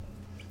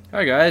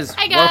Hi guys.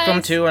 Hi, guys.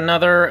 Welcome to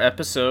another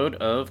episode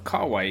of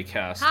Kawaii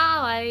Cast.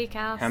 Hi,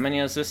 Cass. How many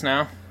is this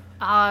now?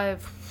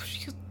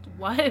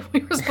 What? We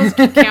were supposed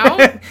to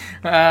count?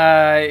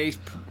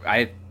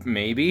 I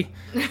maybe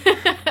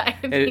I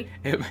think-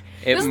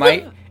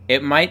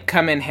 it might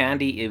come in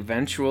handy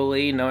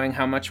eventually, knowing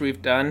how much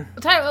we've done.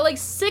 Tyler, like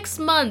 6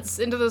 months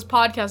into this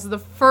podcast is the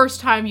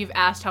first time you've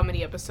asked how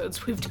many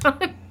episodes we've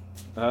done.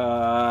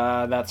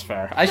 That's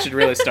fair. I should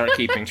really start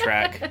keeping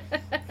track.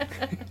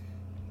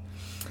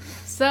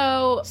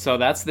 So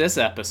that's this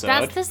episode.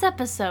 that's this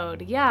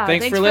episode. Yeah.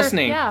 Thanks for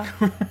listening. Yeah.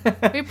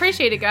 We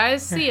appreciate it,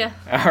 guys. See ya.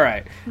 All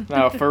right.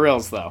 No, for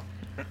reals though.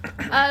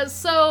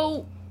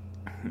 So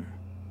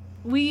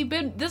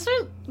this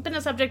has been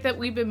a subject that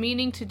we've been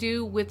meaning to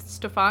do with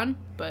Stefan,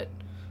 but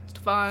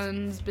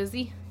Stefan's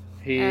busy.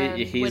 And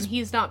when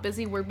he's not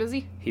busy, we're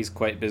busy. He's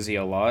quite busy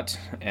a lot,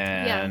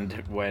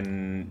 and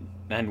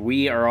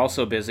we are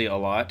also busy a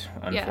lot,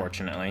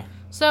 unfortunately. Yeah.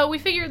 So we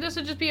figured this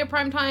would just be a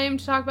prime time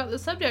to talk about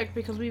this subject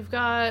because we've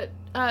got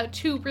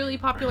two really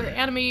popular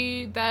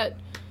anime that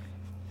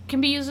can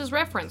be used as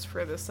reference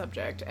for this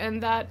subject,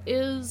 and that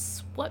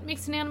is what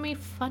makes an anime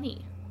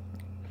funny.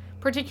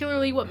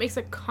 Particularly what makes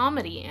a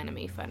comedy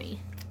anime funny.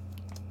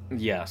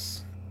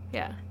 Yes.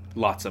 Yeah.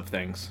 Lots of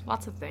things.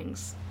 Lots of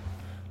things.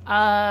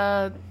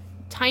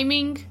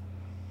 Timing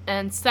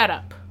and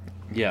setup.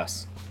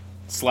 Yes.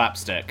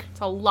 Slapstick.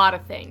 It's a lot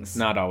of things.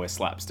 Not always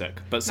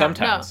slapstick, but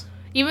sometimes. No.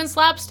 Even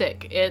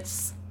slapstick,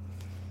 it's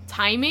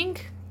timing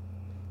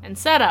and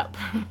setup.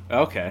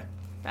 Okay.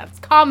 That's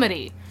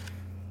comedy.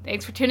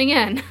 Thanks for tuning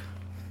in.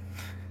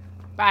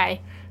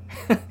 Bye.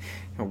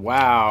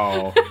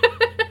 Wow.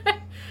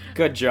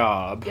 Good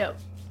job. Yep.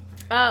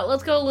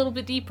 Let's go a little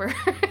bit deeper.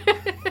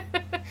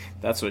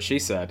 That's what she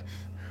said.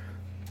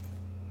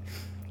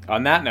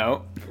 On that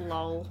note.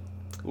 Lol.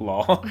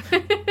 Lol.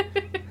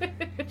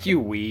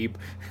 You weeb.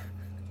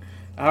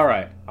 All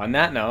right. On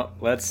that note,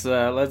 let's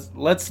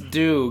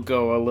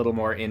go a little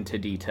more into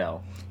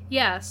detail.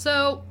 Yeah.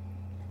 So,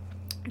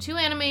 two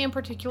anime in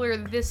particular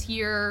this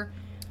year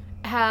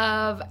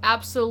have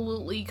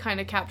absolutely kind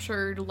of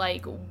captured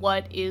like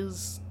what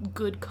is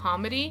good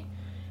comedy,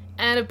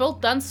 and have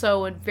both done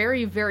so in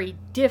very, very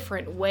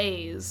different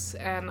ways.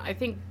 And I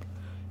think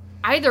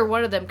either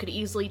one of them could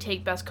easily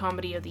take Best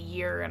Comedy of the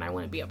Year, and I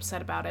wouldn't be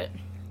upset about it.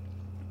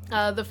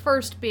 The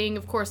first being,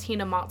 of course,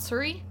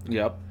 Hinamatsuri.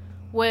 Yep.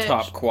 Which,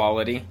 top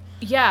quality.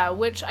 Yeah,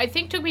 which I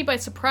think took me by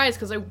surprise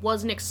because I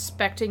wasn't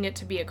expecting it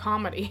to be a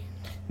comedy.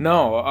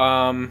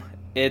 No,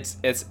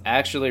 it's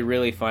actually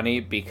really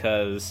funny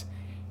because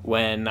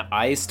when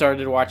I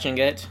started watching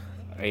it,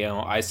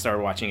 I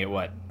started watching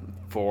it,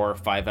 4 or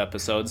 5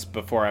 episodes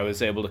before I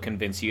was able to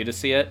convince you to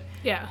see it.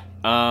 Yeah.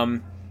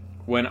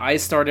 When I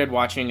started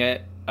watching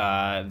it,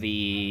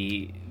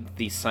 the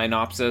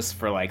synopsis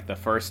for like the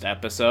first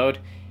episode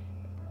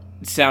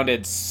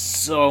sounded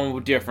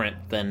so different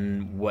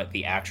than what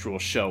the actual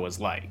show was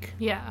like.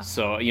 Yeah.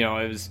 So,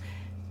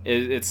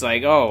 it's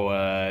like,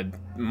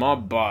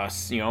 mob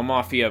boss,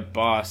 mafia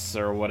boss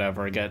or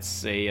whatever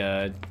gets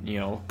a,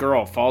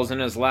 girl falls in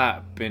his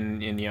lap in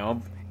his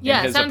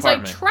it sounds apartment.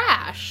 like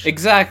trash.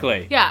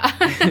 Exactly.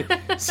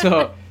 Yeah.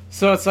 So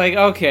it's like,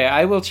 okay,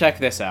 I will check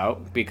this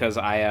out because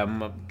I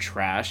am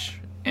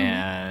trash,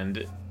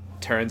 and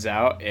turns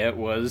out it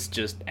was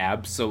just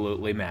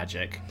absolutely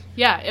magic.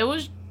 Yeah, it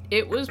was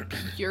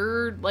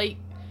pure, like,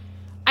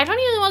 I don't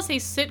even want to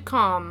say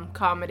sitcom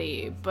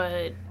comedy,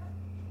 but,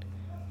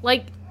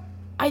 like,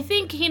 I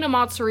think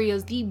Hinamatsuri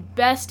is the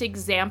best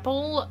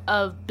example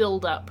of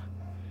build-up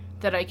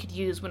that I could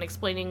use when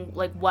explaining,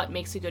 like, what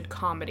makes a good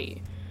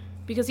comedy.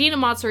 Because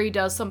Hinamatsuri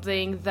does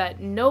something that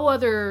no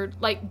other,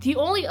 like, the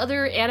only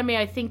other anime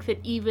I think that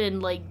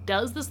even, like,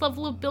 does this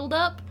level of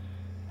build-up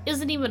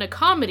isn't even a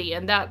comedy,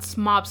 and that's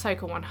Mob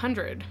Psycho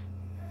 100.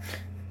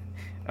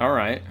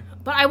 Alright.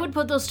 But I would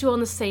put those two on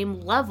the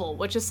same level,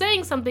 which is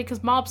saying something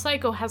because Mob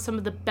Psycho has some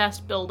of the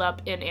best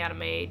build-up in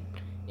anime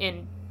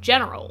in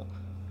general.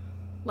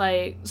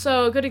 Like,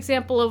 so a good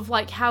example of,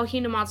 like, how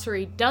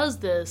Hinamatsuri does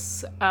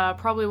this,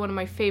 probably one of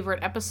my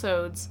favorite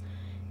episodes,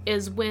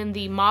 is when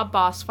the mob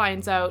boss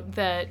finds out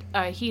that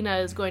Hina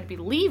is going to be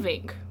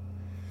leaving.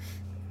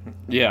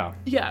 Yeah.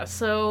 Yeah,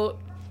 so,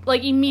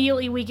 like,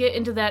 immediately we get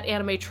into that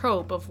anime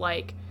trope of,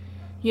 like,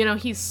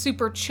 he's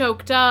super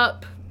choked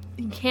up,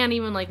 he can't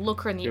even, like,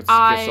 look her in the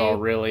eye. Gets all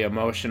really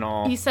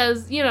emotional. He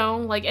says,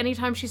 like,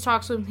 anytime she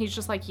talks to him, he's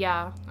just like,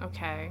 yeah,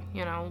 okay,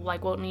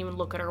 like, won't even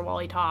look at her while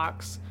he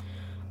talks.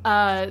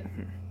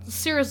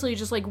 Seriously,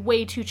 just, like,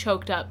 way too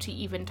choked up to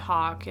even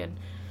talk, and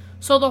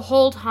so the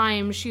whole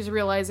time she's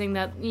realizing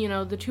that,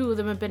 the two of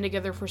them have been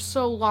together for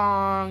so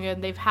long,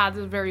 and they've had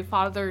this very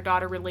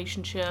father-daughter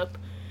relationship,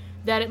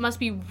 that it must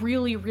be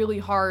really, really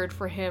hard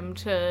for him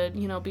to,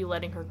 be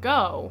letting her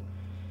go.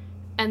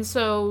 And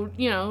so,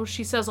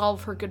 she says all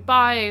of her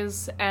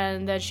goodbyes,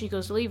 and then she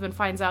goes to leave and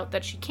finds out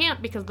that she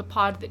can't because the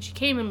pod that she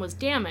came in was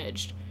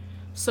damaged.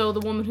 So the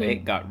woman who...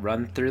 It got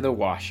run through the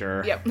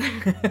washer.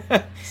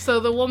 Yep. So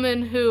the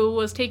woman who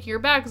was taking her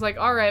back was like,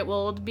 alright,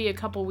 well, it'll be a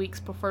couple weeks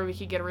before we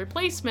could get a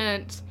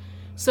replacement.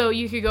 So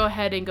you could go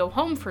ahead and go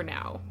home for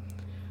now.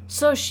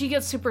 So she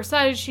gets super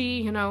excited.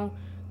 She,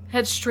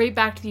 heads straight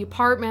back to the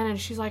apartment,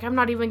 and she's like, I'm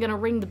not even going to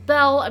ring the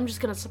bell. I'm just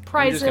going to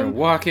surprise him. I'm just going to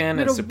walk in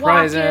and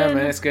surprise him,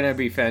 and it's going to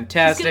be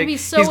fantastic.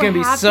 He's going to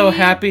be so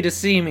happy to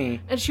see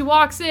me. And she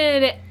walks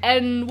in,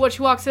 and what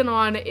she walks in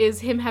on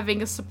is him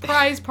having a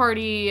surprise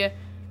party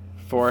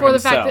for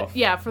himself.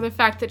 For the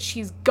fact that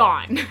she's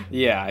gone.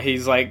 Yeah,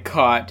 he's like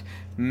caught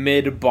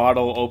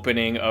mid-bottle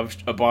opening of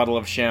a bottle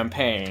of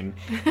champagne,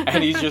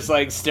 and he's just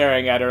like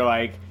staring at her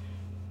like,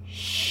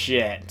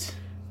 shit.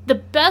 The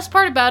best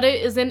part about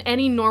it is in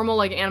any normal,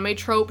 like, anime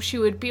trope, she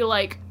would be,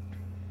 like,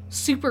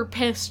 super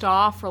pissed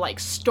off or, like,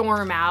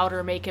 storm out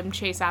or make him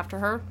chase after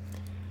her.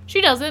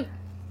 She doesn't.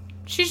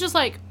 She's just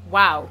like,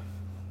 wow,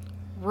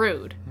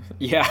 rude.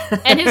 Yeah.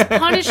 And his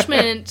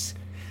punishment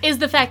is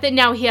the fact that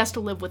now he has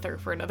to live with her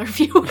for another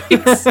few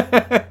weeks.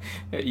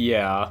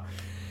 Yeah.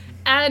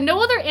 And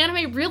no other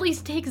anime really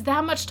takes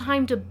that much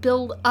time to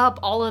build up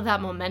all of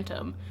that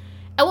momentum.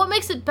 And what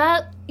makes it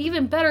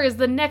even better is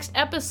the next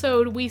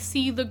episode we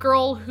see the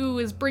girl who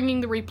is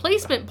bringing the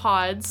replacement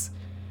pods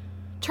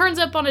turns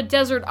up on a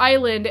desert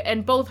island,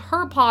 and both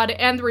her pod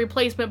and the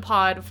replacement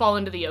pod fall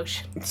into the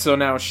ocean. So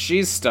now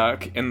she's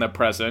stuck in the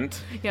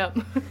present. Yep.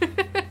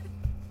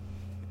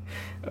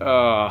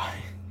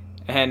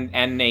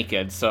 And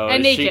naked. So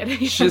and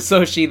naked.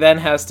 So she then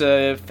has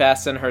to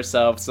fasten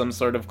herself some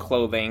sort of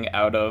clothing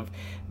out of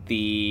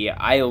the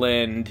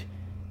island.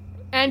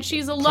 And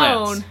she's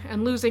alone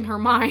and losing her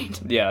mind.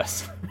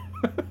 Yes.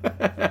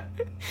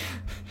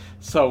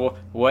 So,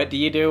 what do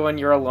you do when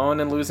you're alone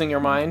and losing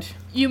your mind?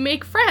 You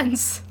make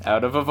friends.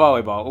 Out of a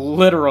volleyball.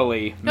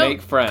 Literally,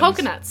 make friends.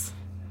 Coconuts.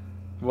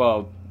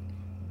 Well,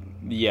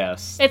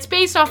 yes. It's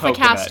based off the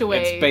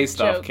Castaway. It's based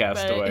joke, off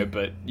Castaway,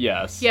 but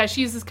yes. Yeah,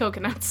 she uses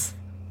coconuts.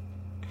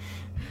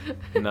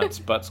 Nuts,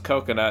 butts,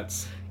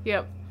 coconuts.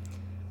 Yep.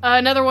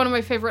 Another one of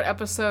my favorite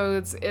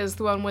episodes is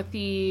the one with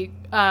the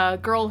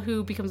girl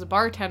who becomes a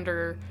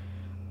bartender.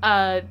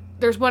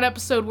 There's one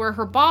episode where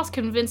her boss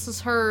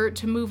convinces her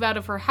to move out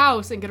of her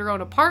house and get her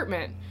own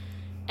apartment,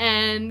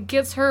 and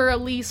gets her a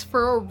lease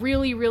for a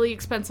really, really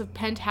expensive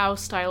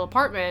penthouse-style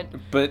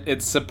apartment. But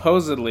it's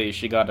supposedly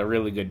she got a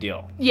really good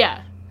deal.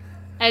 Yeah.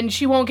 And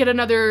she won't get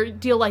another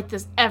deal like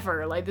this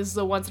ever. Like, this is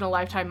a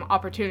once-in-a-lifetime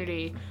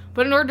opportunity.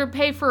 But in order to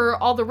pay for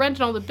all the rent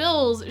and all the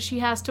bills, she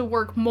has to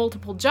work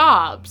multiple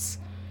jobs.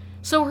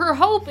 So her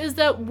hope is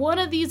that one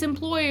of these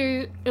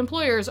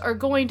employers are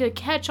going to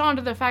catch on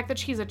to the fact that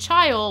she's a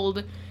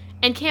child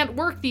and can't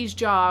work these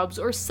jobs,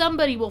 or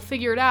somebody will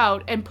figure it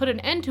out and put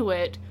an end to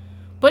it,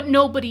 but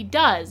nobody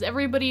does.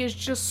 Everybody is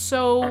just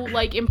so,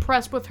 like,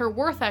 impressed with her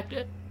work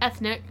ethic,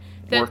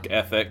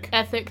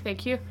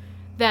 thank you,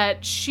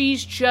 that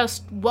she's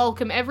just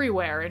welcome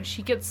everywhere, and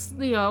she gets,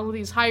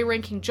 these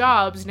high-ranking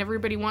jobs, and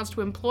everybody wants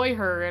to employ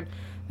her, and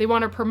they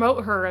want to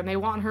promote her, and they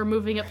want her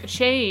moving up the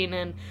chain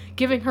and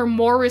giving her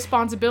more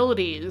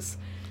responsibilities.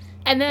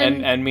 And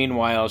then... And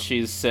meanwhile,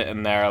 she's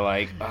sitting there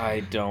like, I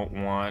don't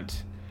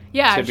want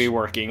to be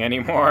working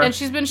anymore. And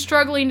she's been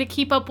struggling to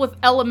keep up with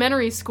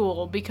elementary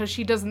school because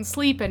she doesn't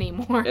sleep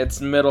anymore. It's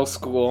middle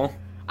school.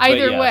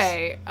 Either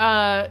way.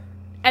 And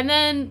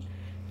then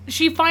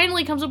she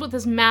finally comes up with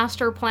this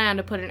master plan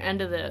to put an end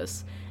to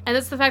this. And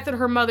it's the fact that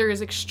her mother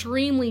is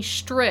extremely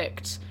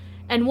strict.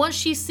 And once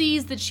she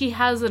sees that she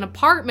has an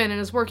apartment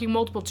and is working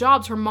multiple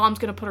jobs, her mom's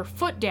going to put her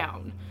foot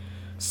down.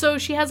 So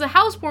she has a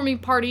housewarming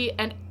party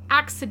and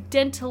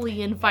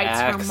accidentally invites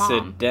her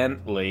mom.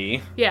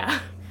 Accidentally? Yeah.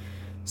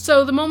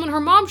 So the moment her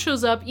mom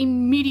shows up,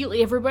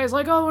 immediately everybody's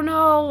like, oh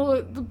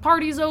no, the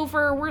party's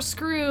over, we're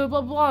screwed,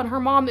 blah, blah. And her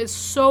mom is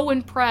so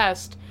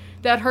impressed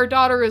that her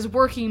daughter is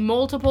working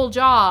multiple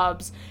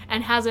jobs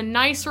and has a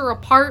nicer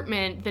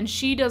apartment than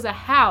she does a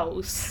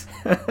house.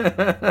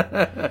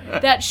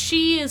 That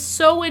she is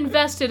so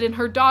invested in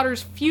her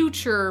daughter's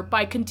future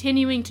by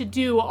continuing to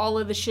do all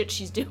of the shit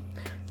she's doing.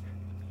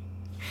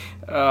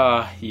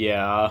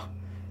 Yeah.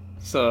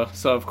 So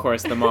of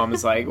course the mom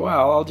is like,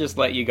 well, I'll just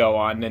let you go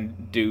on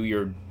and do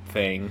your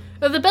thing.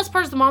 The best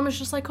part is the mom is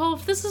just like, oh,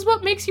 if this is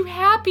what makes you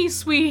happy,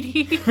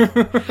 sweetie,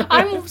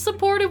 I'm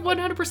supportive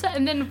 100%.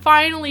 And then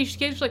finally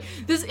she's like,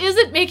 this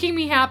isn't making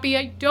me happy,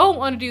 I don't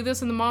want to do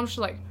this. And the mom's just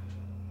like,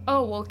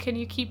 oh, well, can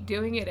you keep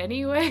doing it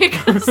anyway?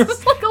 Because this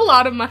is like a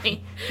lot of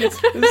money.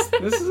 This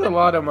is a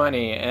lot of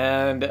money,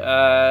 and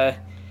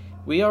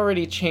we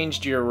already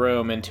changed your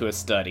room into a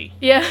study.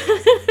 Yeah.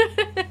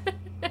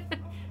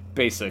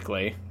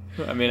 Basically.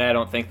 I mean, I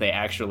don't think they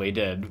actually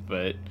did,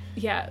 but...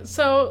 Yeah,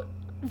 so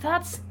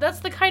that's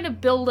the kind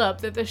of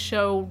build-up that the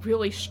show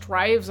really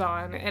strives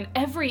on, and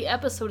every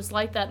episode is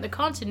like that, and the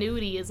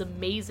continuity is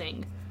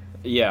amazing.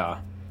 Yeah.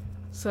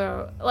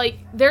 So, like,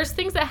 there's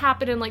things that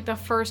happen in, like, the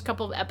first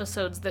couple of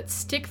episodes that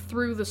stick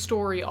through the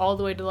story all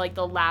the way to, like,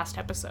 the last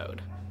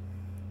episode.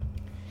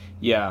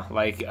 Yeah,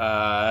 like,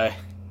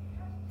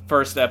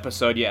 first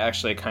episode you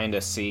actually kind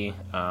of see,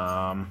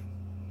 the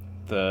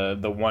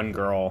one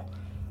girl,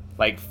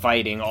 like,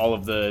 fighting all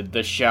of the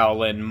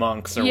Shaolin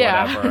monks or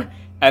whatever.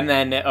 And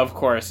then, of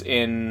course,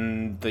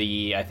 in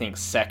the, I think,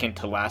 second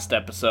to last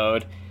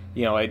episode,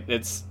 you know,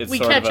 it's We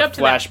sort of catch a up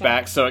to that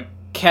flashback, so it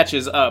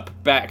catches up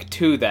back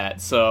to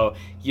that. So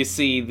you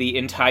see the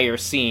entire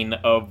scene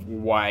of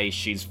why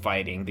she's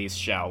fighting these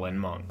Shaolin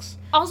monks.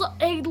 Also,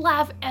 I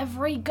laugh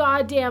every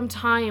goddamn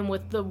time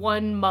with the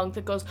one monk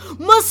that goes,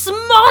 "My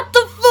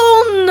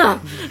smartphone!"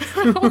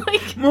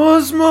 Like,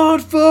 My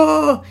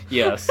smartphone!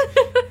 Yes.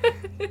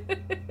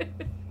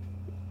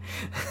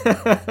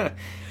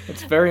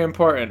 It's very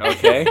important,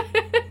 okay?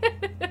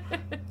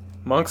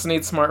 Monks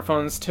need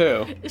smartphones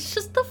too. It's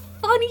just the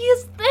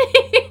funniest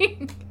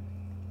thing.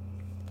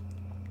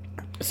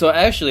 So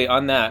actually,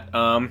 on that,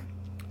 I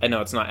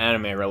know it's not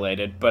anime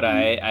related, but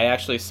I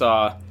actually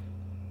saw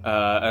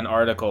an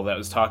article that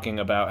was talking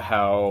about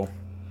how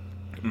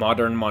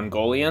modern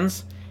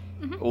Mongolians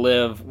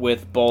live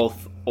with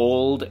both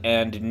old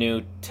and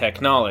new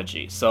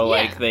technology. So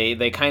like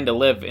they kind of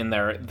live in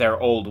their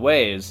old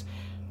ways,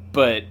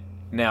 but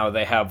now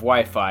they have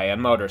Wi-Fi and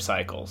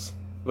motorcycles,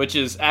 which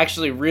is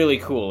actually really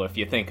cool if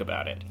you think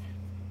about it.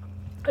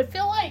 I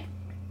feel like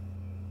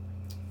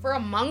for a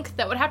monk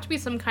that would have to be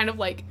some kind of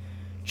like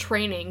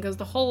training, because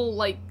the whole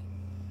like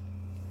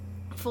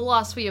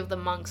philosophy of the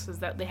monks is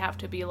that they have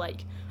to be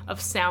like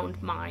of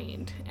sound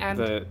mind,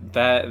 and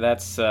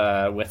that's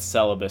with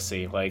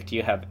celibacy. Like, do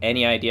you have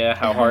any idea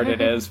how hard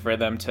it is for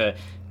them to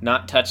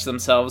not touch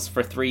themselves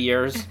for 3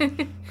 years?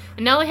 and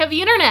now they have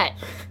the internet.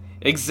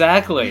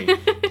 Exactly.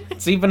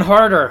 It's even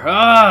harder.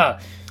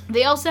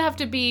 They also have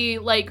to be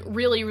like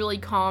really, really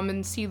calm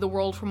and see the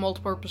world from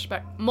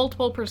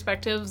multiple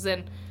perspectives,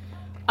 and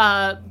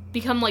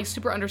become like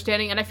super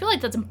understanding. And I feel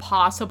like that's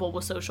impossible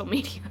with social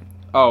media.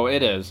 Oh,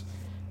 it is.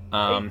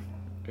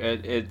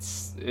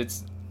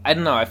 It's I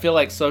don't know. I feel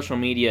like social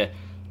media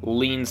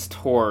leans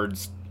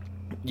towards,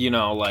 you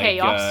know, like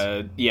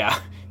chaos. Yeah,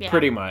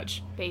 pretty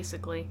much.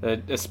 Basically.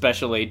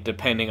 Especially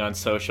depending on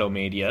social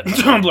media.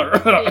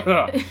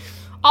 Tumblr.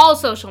 All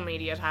social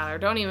media, Tyler.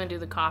 Don't even do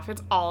the cough.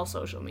 It's all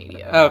social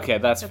media. Okay,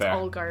 that's fair. It's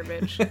all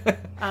garbage.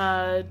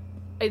 I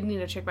need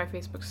to check my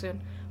Facebook soon.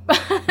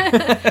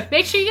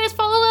 Make sure you guys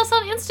follow us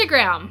on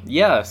Instagram.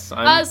 Yes.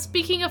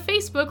 Speaking of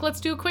Facebook, let's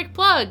do a quick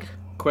plug.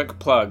 Quick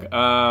plug.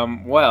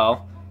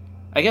 Well,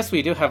 I guess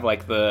we do have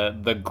like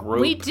the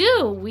group. We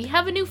do. We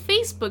have a new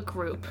Facebook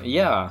group.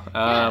 Yeah.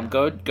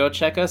 Go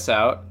check us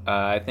out.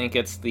 I think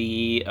it's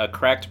the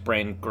Cracked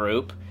Brain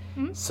group.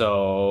 Mm-hmm.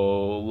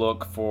 So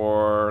look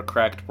for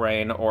Cracked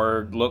Brain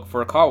or look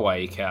for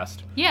Kawaii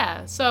Cast.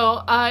 Yeah.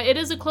 So it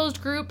is a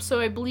closed group, so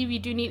I believe you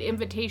do need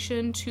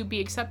invitation to be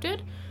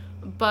accepted.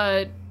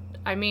 But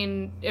I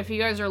mean, if you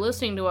guys are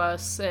listening to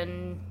us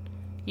and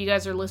you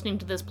guys are listening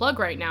to this plug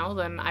right now,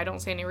 then I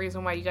don't see any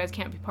reason why you guys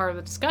can't be part of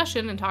the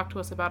discussion and talk to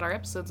us about our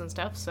episodes and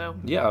stuff, so...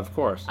 Yeah, of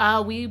course.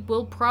 We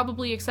will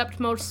probably accept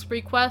most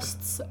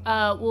requests.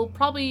 We'll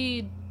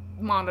probably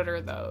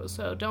monitor those,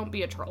 so don't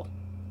be a troll.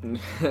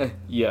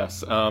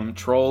 Yes,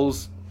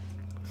 trolls...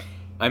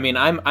 I mean,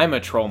 I'm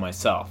a troll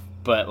myself,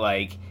 but,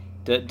 like,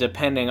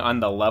 depending on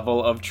the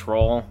level of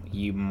troll,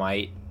 you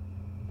might...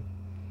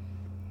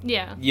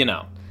 Yeah. You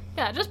know.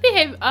 Yeah, just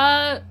behave.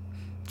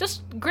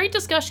 Just great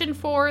discussion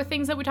for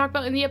things that we talk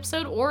about in the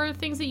episode or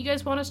things that you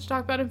guys want us to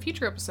talk about in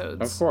future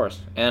episodes. Of course.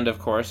 And of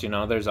course, you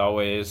know, there's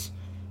always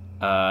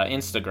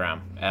Instagram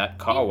at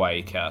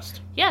KawaiiCast.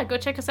 Yeah, go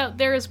check us out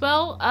there as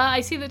well.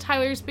 I see that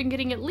Tyler's been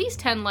getting at least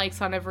 10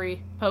 likes on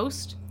every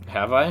post.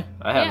 Have I?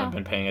 I haven't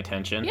been paying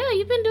attention. Yeah,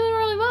 you've been doing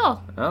really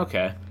well.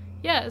 Okay.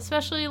 Yeah,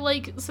 especially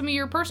like some of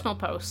your personal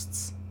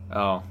posts.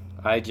 Oh,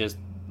 I just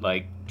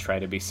like try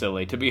to be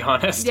silly, to be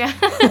honest. Yeah.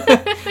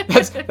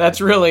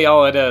 that's really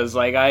all it is.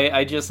 Like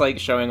I just like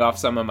showing off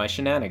some of my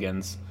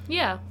shenanigans.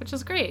 Yeah, which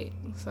is great.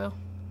 So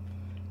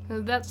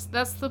that's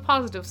the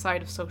positive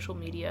side of social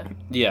media.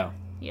 Yeah.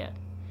 Yeah.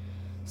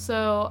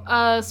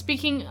 So,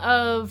 speaking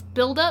of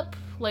build-up,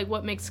 like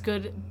what makes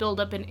good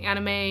build-up in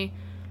anime,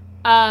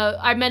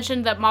 I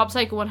mentioned that Mob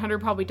Psycho 100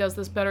 probably does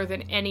this better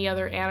than any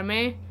other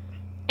anime,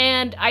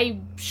 and I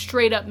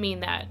straight up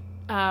mean that.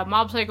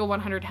 Mob Psycho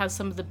 100 has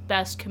some of the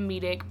best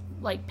comedic,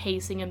 like,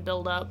 pacing and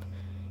build-up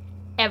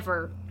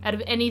ever out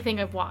of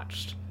anything I've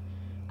watched.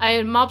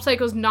 Mob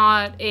Psycho's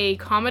not a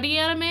comedy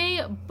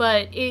anime,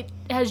 but it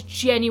has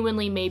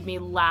genuinely made me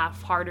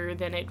laugh harder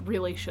than it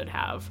really should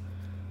have.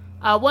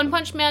 One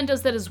Punch Man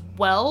does that as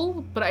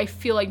well, but I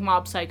feel like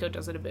Mob Psycho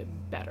does it a bit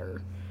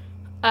better.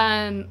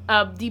 And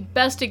the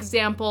best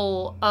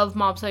example of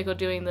Mob Psycho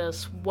doing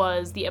this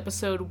was the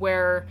episode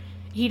where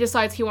he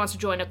decides he wants to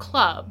join a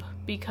club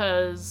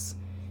because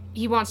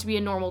he wants to be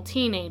a normal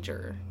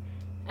teenager.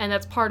 And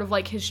that's part of,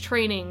 like, his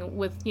training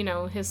with, you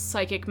know, his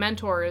psychic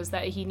mentor, is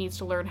that he needs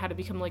to learn how to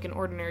become, like, an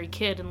ordinary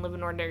kid and live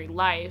an ordinary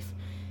life.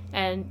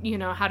 And, you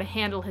know, how to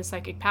handle his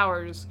psychic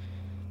powers.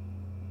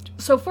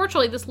 So,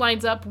 fortunately, this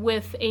lines up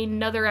with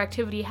another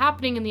activity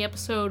happening in the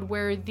episode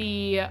where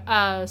the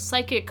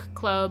psychic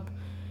club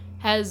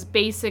has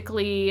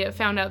basically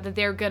found out that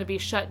they're going to be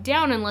shut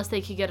down unless they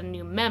can get a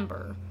new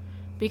member.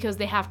 Because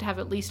they have to have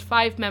at least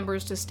 5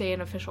 members to stay an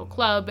official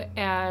club,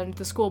 and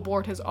the school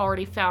board has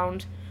already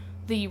found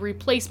the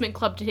replacement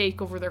club to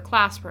take over their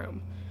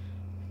classroom.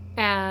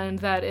 and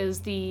that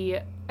is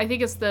I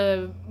think it's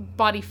the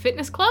Body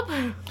Fitness Club.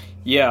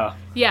 Yeah.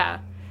 Yeah.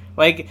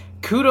 Like,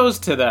 kudos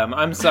to them.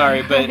 I'm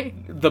sorry, but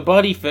the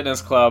Body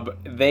Fitness Club,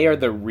 they are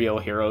the real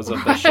heroes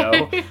of the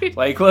show.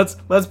 Like,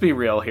 let's be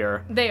real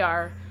here. They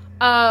are.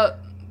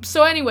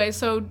 So anyway,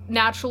 so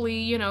naturally,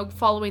 you know,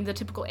 following the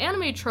typical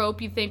anime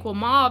trope, you think, well,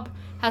 Mob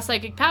has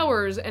psychic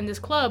powers, and this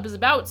club is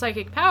about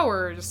psychic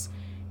powers,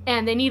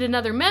 and they need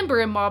another member,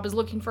 and Mob is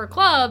looking for a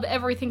club.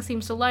 Everything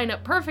seems to line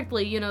up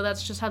perfectly. You know,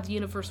 that's just how the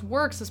universe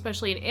works,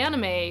 especially in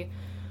anime.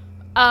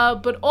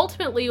 But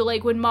ultimately,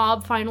 like, when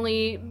Mob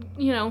finally,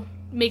 you know,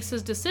 makes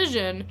his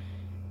decision,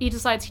 he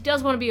decides he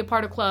does want to be a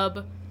part of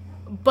club,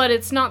 but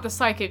it's not the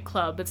psychic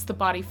club, it's the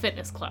Body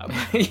Fitness Club.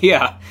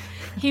 Yeah.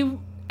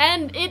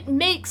 And it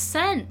makes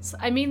sense.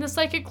 I mean, the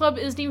psychic club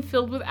isn't even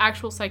filled with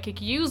actual psychic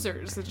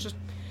users. It's just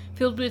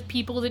filled with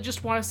people that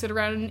just want to sit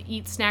around and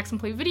eat snacks and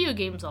play video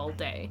games all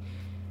day.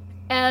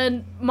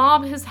 And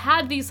Mob has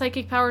had these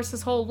psychic powers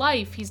his whole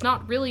life. He's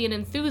not really an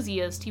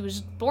enthusiast. He was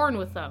just born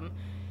with them.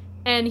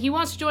 And he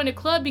wants to join a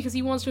club because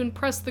he wants to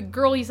impress the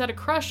girl he's had a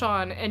crush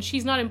on, and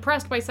she's not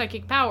impressed by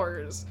psychic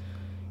powers.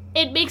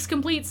 It makes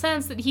complete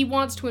sense that he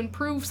wants to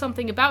improve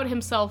something about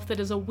himself that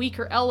is a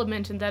weaker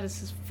element, and that is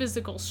his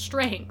physical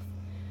strength.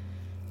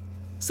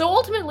 So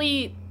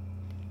ultimately,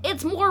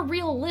 it's more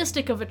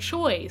realistic of a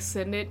choice,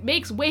 and it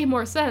makes way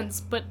more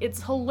sense, but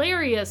it's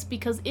hilarious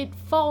because it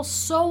falls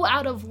so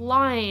out of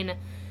line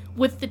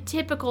with the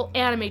typical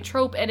anime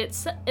trope, and it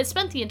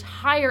spent the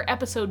entire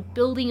episode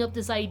building up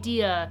this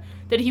idea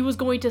that he was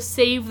going to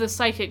save the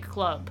psychic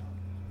club,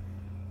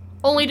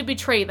 only to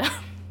betray them.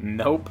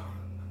 Nope.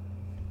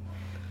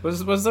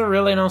 Was there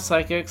really no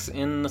psychics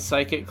in the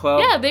psychic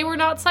club? Yeah, they were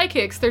not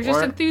psychics, they're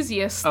just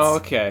enthusiasts. Oh,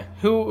 okay.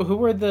 Who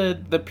were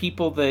the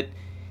people that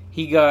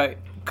he got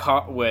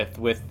caught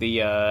with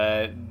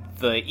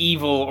the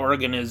evil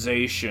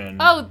organization?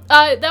 Oh,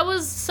 that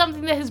was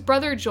something that his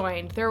brother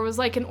joined. There was,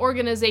 like, an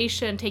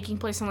organization taking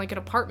place in, like, an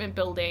apartment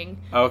building.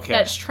 Okay.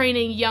 That's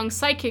training young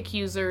psychic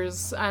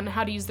users on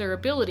how to use their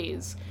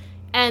abilities.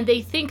 And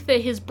they think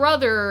that his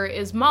brother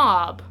is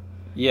Mob.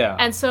 Yeah.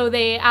 And so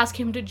they ask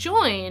him to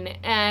join,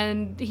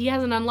 and he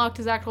hasn't unlocked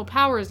his actual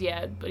powers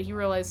yet, but he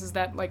realizes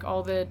that, like,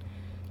 all the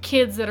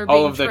kids that are being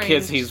all of the trained,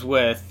 kids he's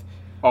with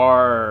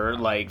are,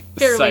 like,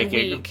 fairly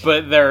psychic, weak.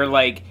 but they're,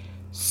 like,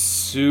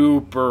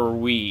 super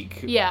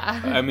weak. Yeah.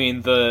 I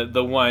mean,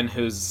 the one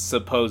who's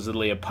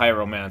supposedly a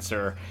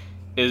pyromancer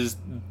is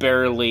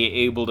barely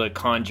able to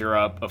conjure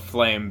up a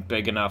flame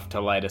big enough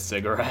to light a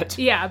cigarette.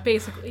 Yeah,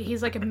 basically.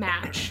 He's like a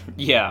match.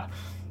 Yeah.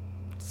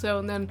 So,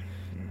 and then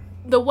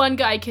the one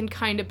guy can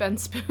kind of bend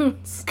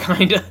spoons.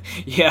 Kinda,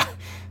 yeah.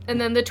 And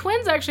then the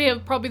twins actually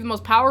have probably the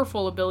most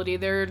powerful ability.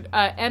 They're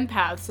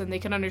empaths, and they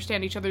can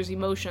understand each other's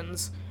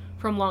emotions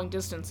from long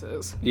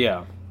distances.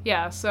 Yeah.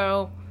 Yeah,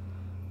 so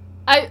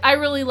I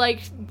really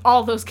liked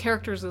all those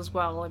characters as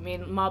well. I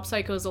mean, Mob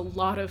Psycho is a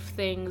lot of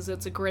things.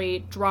 It's a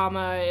great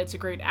drama, it's a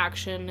great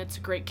action, it's a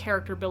great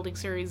character building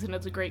series, and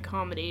it's a great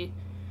comedy.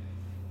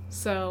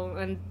 So,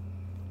 and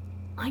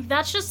like,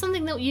 that's just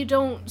something that you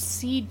don't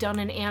see done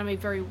in anime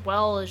very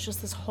well. It's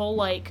just this whole,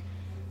 like,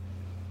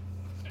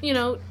 you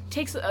know,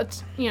 takes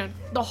the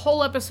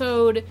whole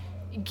episode,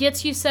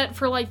 gets you set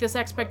for, like, this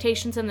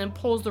expectations, and then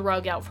pulls the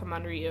rug out from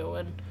under you.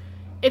 And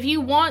if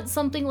you want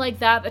something like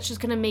that that's just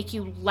gonna make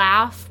you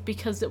laugh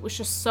because it was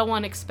just so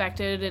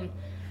unexpected and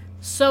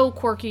so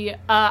quirky,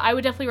 I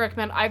would definitely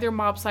recommend either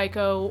Mob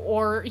Psycho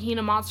or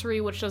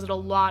Hinamatsuri, which does it a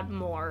lot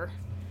more.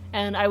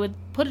 And I would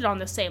put it on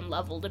the same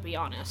level, to be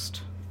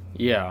honest.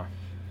 Yeah.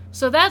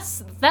 So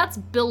that's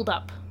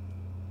build-up.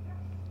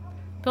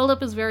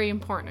 Build-up is very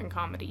important in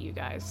comedy, you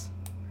guys.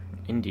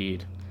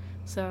 Indeed.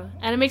 So,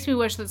 and it makes me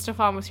wish that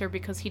Stefan was here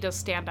because he does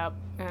stand-up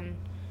and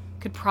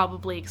could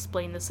probably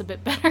explain this a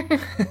bit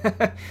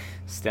better.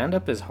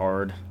 Stand-up is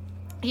hard.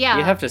 Yeah.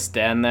 You have to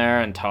stand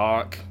there and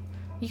talk.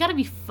 You gotta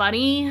be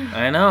funny.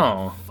 I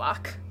know.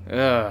 Fuck.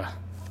 Ugh.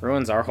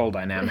 Ruins our whole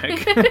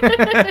dynamic.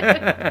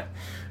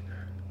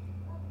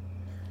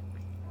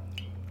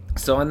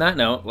 So on that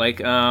note, like,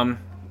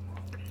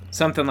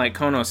 something like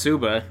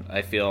Konosuba,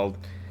 I feel,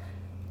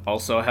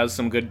 also has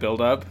some good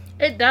build-up.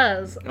 It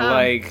does.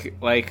 Like,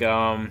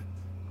 when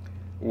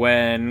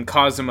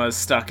Kazuma's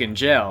stuck in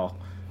jail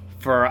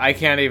for, I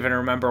can't even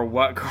remember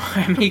what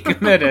crime he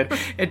committed.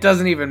 It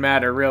doesn't even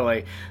matter,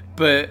 really.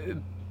 But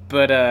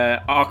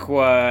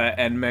Aqua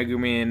and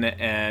Megumin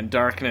and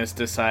Darkness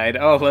decide,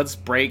 oh, let's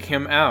break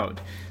him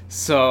out.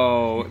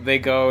 So they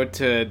go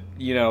to,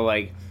 you know,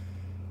 like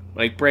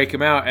break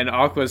him out, and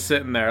Aqua's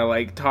sitting there,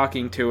 like,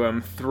 talking to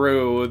him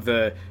through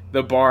the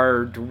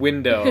barred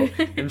window,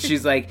 and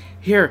she's like,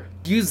 here,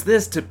 use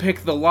this to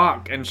pick the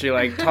lock, and she,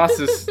 like,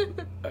 tosses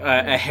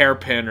a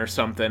hairpin or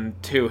something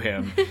to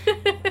him,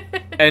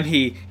 and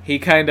he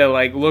kind of,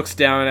 like, looks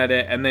down at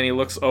it, and then he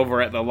looks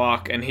over at the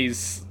lock, and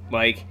he's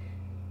like,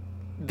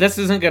 this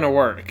isn't gonna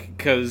work,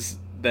 because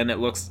then it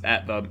looks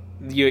at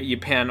you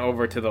pan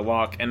over to the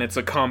lock, and it's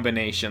a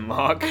combination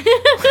lock.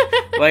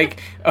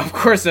 Like, of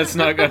course that's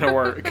not gonna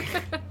work.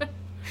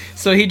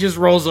 So he just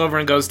rolls over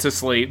and goes to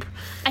sleep.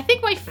 I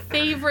think my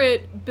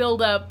favorite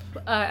build-up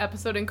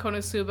episode in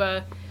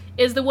Konosuba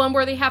is the one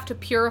where they have to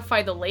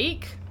purify the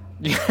lake.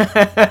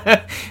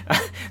 That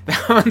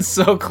one's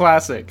so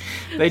classic.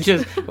 They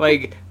just,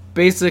 like,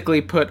 basically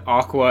put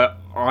Aqua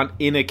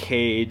in a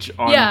cage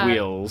on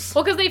wheels.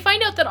 Well, because they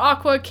find out that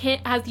Aqua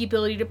has the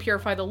ability to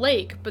purify the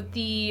lake, but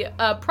the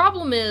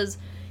problem is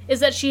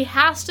that she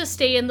has to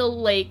stay in the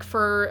lake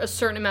for a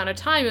certain amount of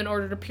time in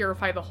order to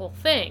purify the whole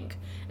thing.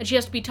 And she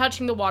has to be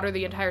touching the water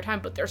the entire time,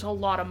 but there's a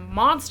lot of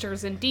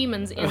monsters and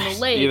demons in the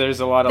lake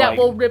there's a lot of, that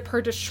will rip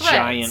her to shreds.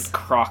 Giant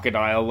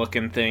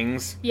crocodile-looking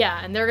things.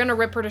 Yeah, and they're gonna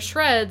rip her to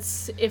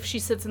shreds if she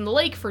sits in the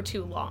lake for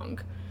too long.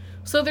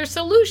 So their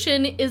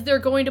solution is they're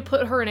going to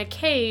put her in a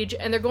cage,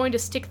 and they're going to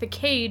stick the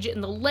cage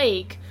in the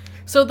lake,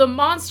 so the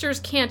monsters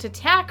can't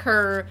attack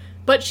her,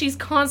 but she's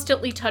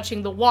constantly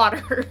touching the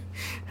water.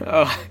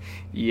 Oh,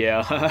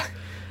 yeah.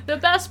 The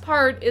best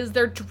part is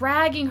they're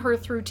dragging her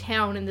through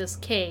town in this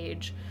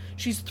cage.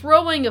 She's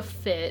throwing a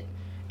fit.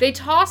 They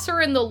toss her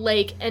in the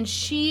lake, and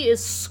she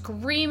is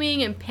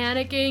screaming and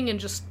panicking and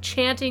just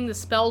chanting the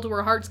spell to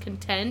her heart's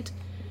content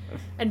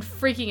and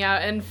freaking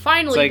out. And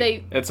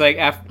finally, it's like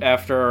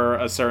after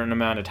a certain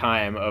amount of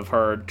time of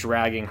her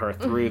dragging her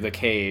through the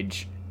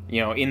cage,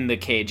 in the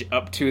cage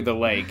up to the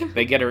lake,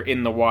 they get her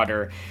in the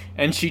water,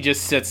 and she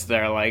just sits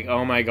there like,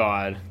 oh my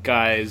god,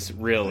 guys,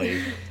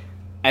 really?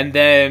 And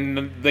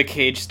then the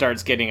cage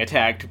starts getting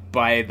attacked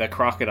by the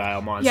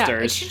crocodile monsters.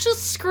 Yeah, and she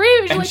just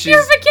screams,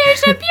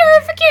 purification,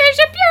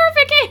 purification,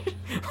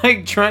 purification!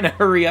 Like, trying to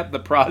hurry up the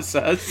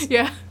process.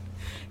 Yeah.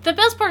 The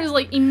best part is,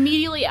 like,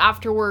 immediately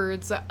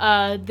afterwards,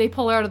 they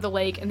pull her out of the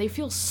lake, and they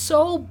feel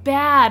so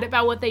bad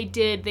about what they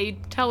did. They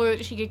tell her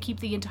that she could keep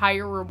the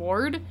entire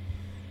reward.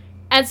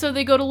 And so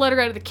they go to let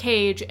her out of the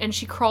cage, and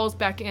she crawls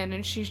back in,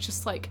 and she's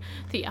just like,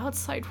 the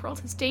outside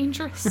world is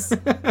dangerous.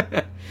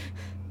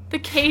 The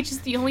cage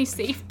is the only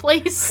safe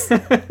place.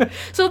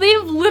 So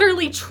they've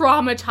literally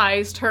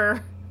traumatized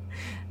her.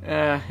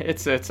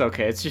 It's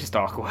okay. It's just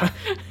Aqua.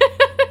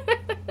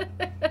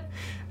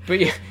 But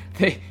yeah,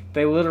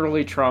 they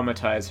literally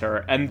traumatize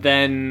her, and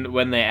then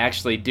when they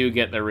actually do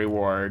get the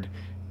reward,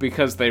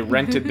 because they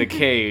rented the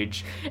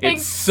cage,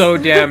 it's so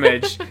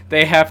damaged,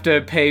 they have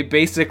to pay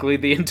basically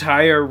the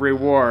entire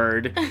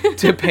reward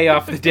to pay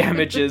off the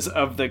damages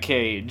of the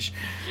cage.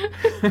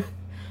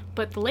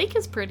 But the lake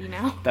is pretty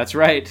now. That's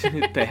right.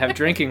 They have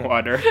drinking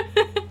water.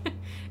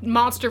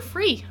 Monster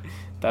free.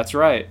 That's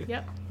right.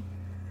 Yep.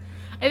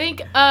 I think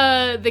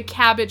the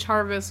cabbage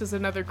harvest is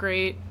another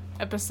great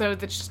episode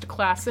that's just a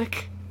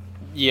classic.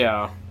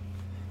 Yeah.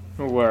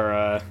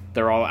 Where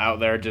they're all out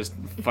there just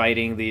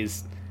fighting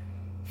these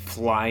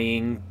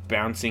flying,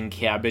 bouncing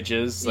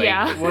cabbages. Like,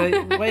 yeah.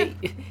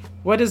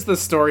 What is the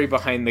story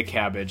behind the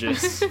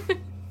cabbages?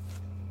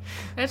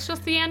 That's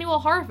just the annual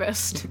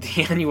harvest.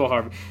 The annual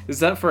harvest. Is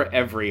that for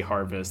every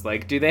harvest?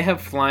 Like, do they have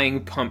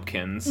flying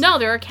pumpkins? No,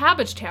 they're a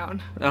cabbage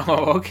town.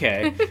 Oh,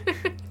 okay.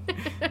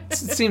 It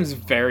seems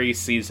very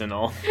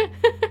seasonal.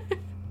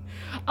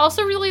 I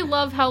also really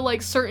love how,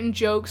 like, certain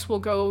jokes will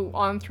go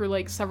on through,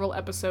 like, several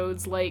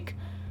episodes, like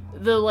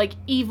the, like,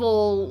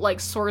 evil,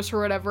 like, sorcerer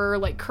or whatever,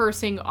 like,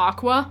 cursing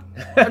Aqua.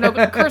 Or no,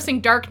 cursing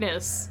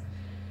darkness.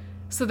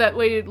 So that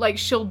way, like,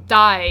 she'll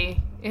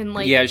die in,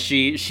 like... Yeah,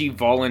 she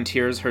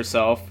volunteers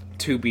herself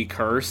to be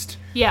cursed.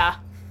 Yeah.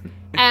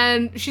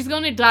 And she's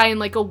going to die in,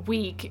 like, a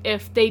week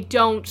if they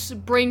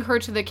don't bring her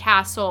to the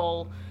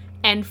castle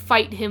and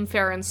fight him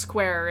fair and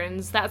square.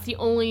 And that's the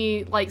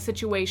only, like,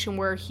 situation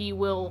where he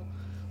will,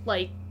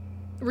 like,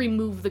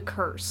 remove the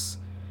curse.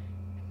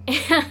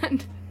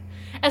 And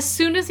as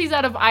soon as he's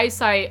out of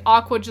eyesight,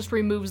 Aqua just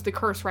removes the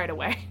curse right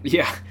away.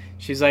 Yeah.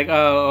 She's like,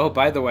 oh,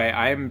 by the way,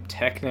 I'm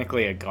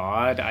technically a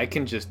god. I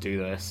can just do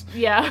this.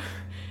 Yeah.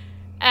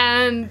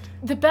 And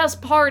the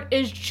best part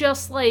is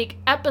just, like,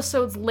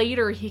 episodes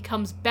later, he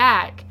comes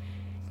back.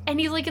 And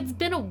he's like, it's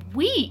been a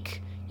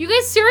week. You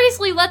guys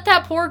seriously let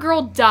that poor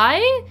girl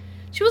die?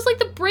 She was, like,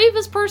 the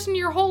bravest person in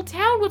your whole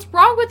town. What's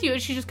wrong with you?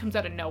 And she just comes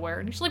out of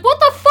nowhere. And she's like, what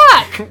the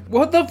fuck?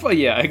 What the fuck?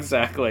 Yeah,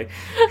 exactly.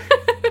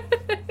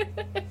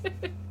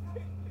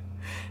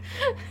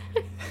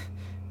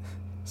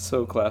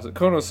 So classic.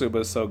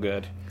 Konosuba is so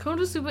good.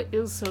 Konosuba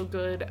is so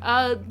good.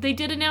 They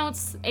did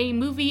announce a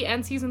movie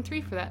and season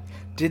 3 for that.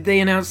 Did they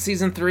announce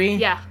season 3?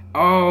 Yeah.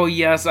 Oh,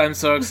 yes, I'm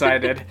so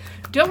excited.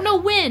 Don't know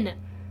when,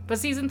 but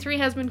season 3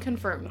 has been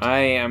confirmed. I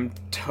am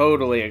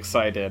totally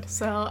excited.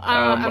 So,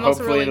 I'm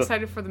also really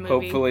excited for the movie.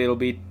 Hopefully it'll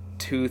be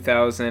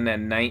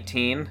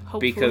 2019,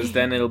 because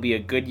then it'll be a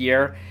good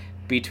year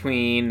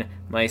between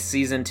my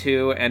season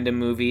 2 and a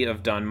movie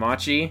of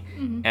Danmachi,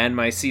 and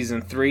my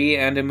season 3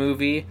 and a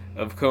movie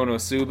of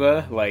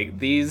Konosuba. Like,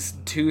 these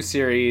two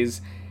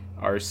series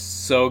are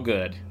so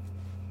good.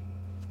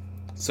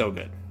 So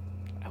good.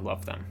 I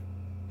love them.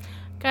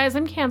 Guys,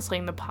 I'm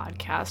canceling the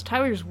podcast.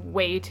 Tyler's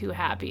way too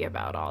happy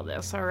about all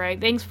this, alright?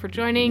 Thanks for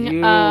joining.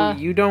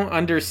 You don't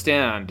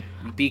understand,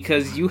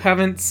 because you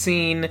haven't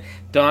seen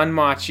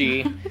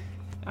Danmachi.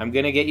 I'm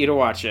gonna get you to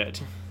watch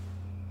it.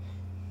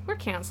 We're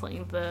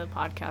canceling the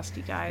podcast,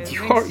 you guys.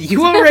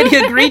 You already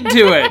agreed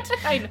to it.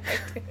 I know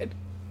I did.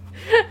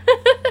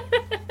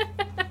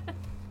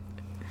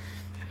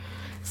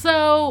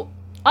 So,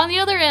 on the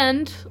other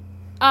end,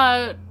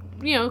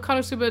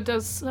 Konosuba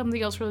does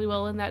something else really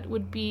well, and that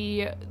would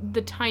be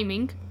the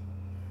timing.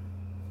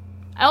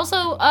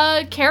 Also,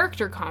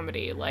 character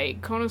comedy.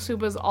 Like,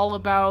 Konosuba's all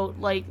about,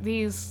 like,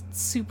 these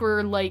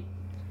super, like,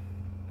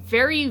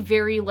 very,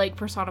 very, like,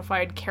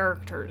 personified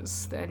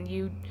characters. And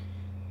you,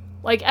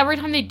 like, every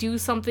time they do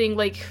something,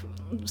 like,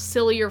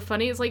 silly or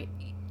funny, it's like,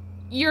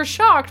 you're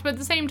shocked, but at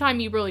the same time,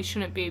 you really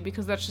shouldn't be,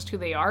 because that's just who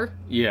they are.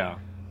 Yeah.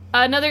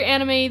 Another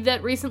anime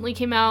that recently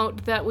came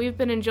out that we've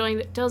been enjoying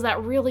that does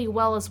that really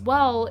well as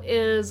well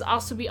is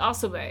Asobi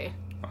Asobe.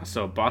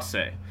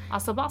 Asobase.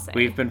 Asobase.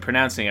 We've been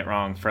pronouncing it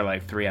wrong for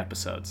like 3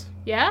 episodes.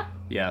 Yeah?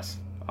 Yes.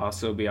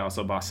 Asobi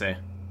Asobase.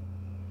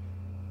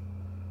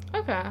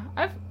 Okay.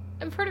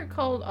 I've heard it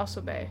called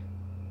Asobe.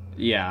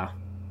 Yeah.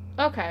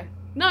 Okay.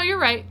 No, you're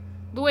right.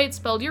 The way it's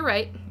spelled, you're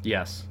right.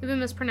 Yes. I've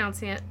been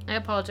mispronouncing it. I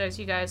apologize,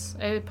 you guys.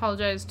 I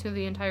apologize to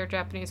the entire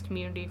Japanese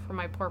community for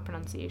my poor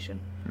pronunciation.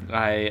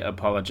 I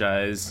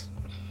apologize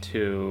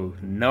to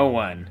no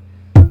one.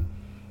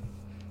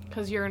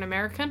 Because you're an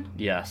American?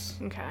 Yes.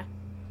 Okay.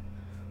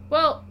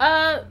 Well,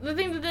 the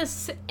thing that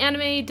this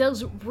anime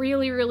does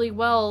really, really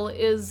well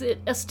is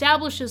it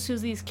establishes who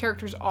these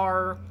characters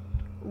are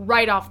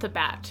right off the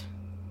bat.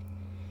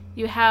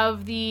 You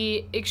have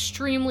the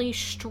extremely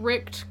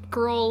strict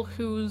girl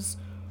who's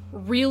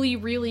really,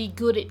 really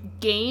good at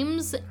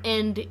games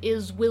and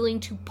is willing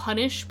to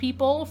punish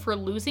people for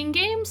losing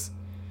games.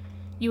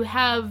 You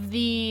have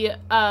the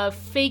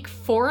fake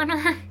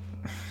foreigner.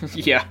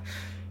 Yeah.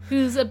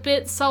 Who's a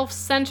bit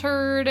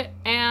self-centered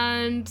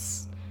and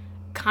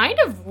kind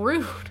of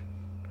rude.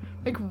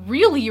 Like,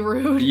 really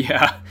rude.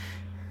 Yeah.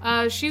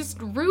 She's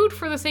rude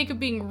for the sake of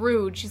being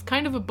rude. She's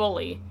kind of a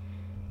bully.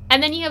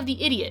 And then you have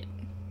the idiot.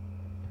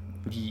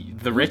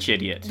 The rich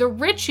idiot. The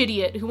rich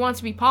idiot who wants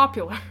to be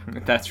popular.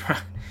 That's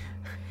right.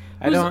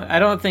 I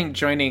don't think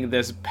joining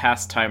this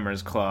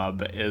pastimers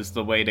club is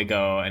the way to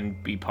go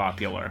and be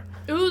popular.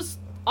 Who's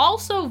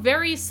also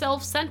very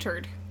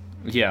self-centered.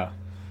 Yeah.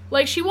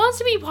 Like, she wants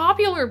to be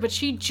popular, but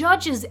she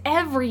judges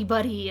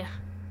everybody.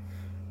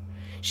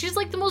 She's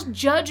like the most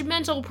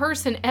judgmental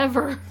person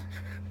ever.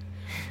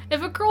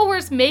 If a girl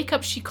wears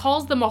makeup, she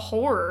calls them a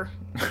whore.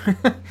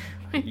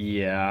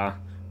 Yeah.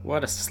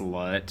 What a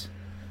slut.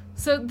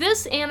 So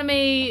this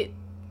anime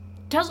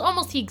does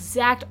almost the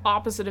exact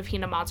opposite of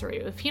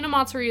Hinamatsuri. If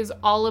Hinamatsuri is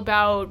all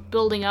about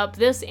building up,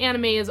 this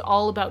anime is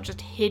all about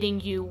just hitting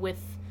you with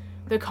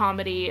the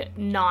comedy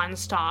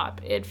nonstop.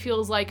 It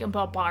feels like a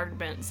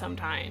bombardment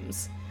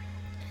sometimes.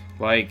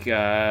 Like,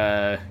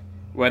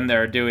 when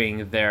they're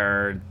doing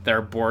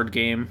their board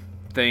game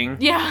thing.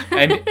 Yeah.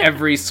 And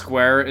every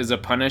square is a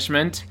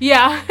punishment.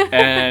 Yeah.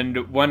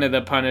 And one of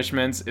the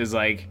punishments is,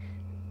 like,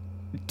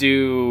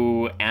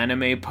 do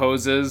anime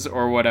poses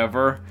or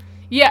whatever.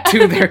 Yeah.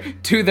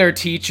 to their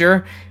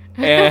teacher.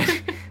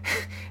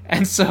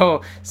 And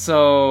so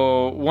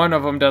one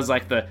of them does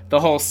like the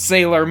whole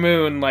Sailor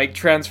Moon like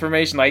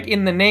transformation, like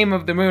in the name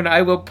of the moon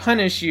I will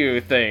punish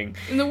you thing.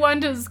 And the one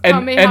does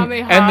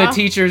Kamehameha. And the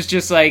teacher's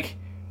just like,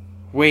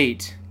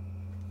 wait,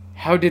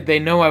 how did they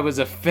know I was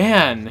a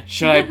fan?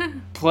 Should I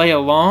play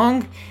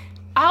along?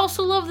 I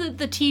also love that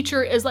the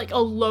teacher is like a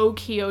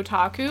low-key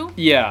otaku.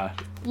 Yeah.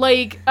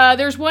 Like,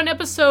 there's one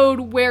episode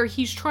where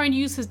he's trying to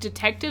use his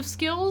detective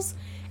skills,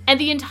 and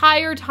the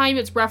entire time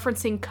it's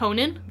referencing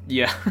Conan.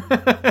 Yeah.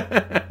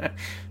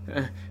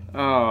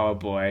 Oh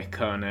boy,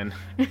 Conan.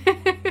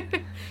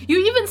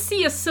 You even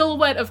see a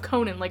silhouette of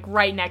Conan, like,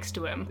 right next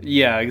to him.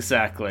 Yeah,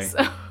 exactly.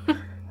 So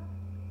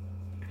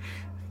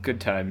good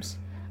times.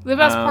 The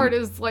best part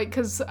is, like,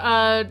 because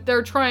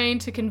they're trying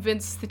to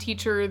convince the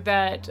teacher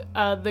that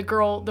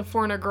the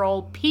foreigner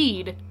girl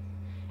peed,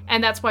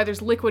 and that's why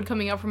there's liquid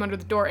coming out from under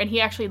the door, and he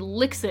actually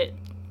licks it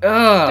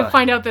to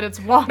find out that it's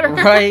water.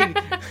 Right?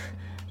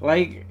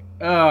 Like,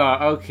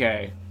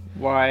 okay.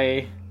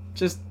 Why?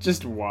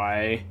 Just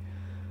why?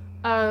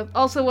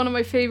 Also, one of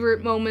my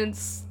favorite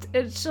moments,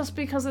 it's just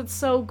because it's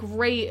so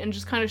great and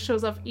just kind of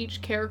shows off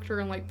each character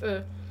and, like,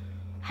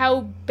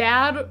 how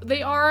bad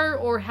they are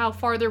or how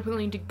far they're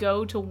willing to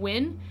go to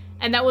win.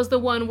 And that was the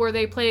one where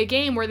they play a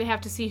game where they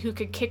have to see who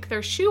could kick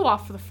their shoe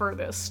off the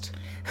furthest.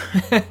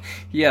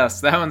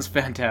 Yes, that one's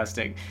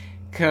fantastic.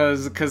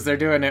 Because they're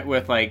doing it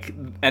with, like,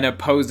 an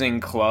opposing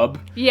club.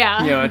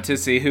 Yeah. You know, to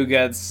see who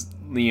gets,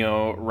 you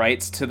know,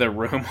 rights to the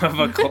room of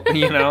a club,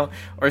 you know,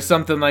 or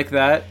something like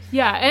that.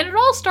 Yeah, and it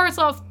all starts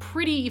off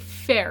pretty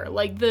fair.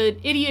 Like, the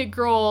idiot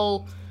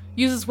girl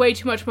uses way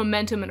too much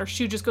momentum and her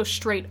shoe just goes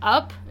straight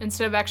up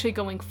instead of actually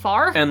going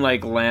far. And,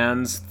 like,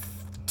 lands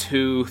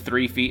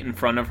 2-3 feet in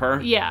front of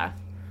her. Yeah.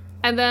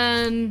 And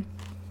then,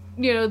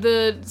 you know,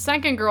 the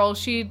second girl,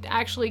 she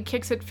actually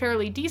kicks it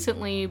fairly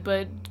decently,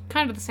 but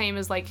kind of the same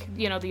as, like,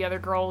 you know, the other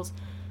girls.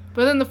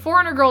 But then the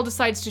foreigner girl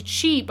decides to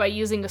cheat by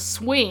using a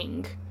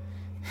swing.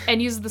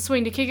 and uses the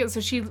swing to kick it, so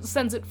she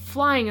sends it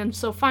flying, and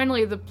so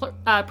finally the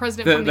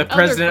president from the the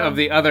president other club of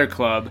the other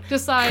club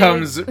decides,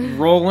 comes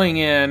rolling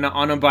in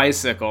on a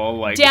bicycle,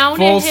 like Down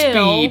full a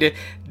hill. speed,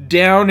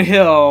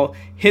 downhill,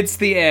 hits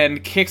the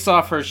end, kicks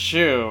off her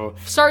shoe.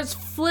 starts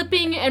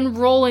flipping and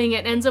rolling,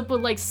 and ends up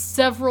with like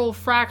several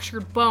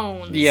fractured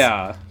bones.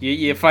 Yeah,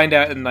 you find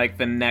out in like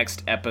the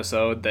next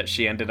episode that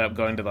she ended up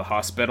going to the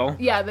hospital.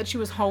 Yeah, that she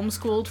was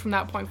homeschooled from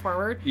that point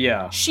forward.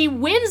 Yeah. She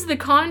wins the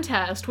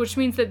contest, which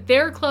means that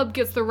their club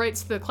gets the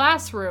rights to the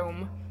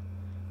classroom.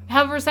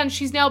 However, since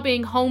she's now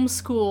being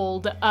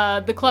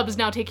homeschooled, the club is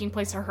now taking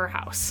place at her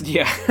house.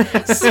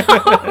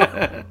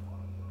 Yeah.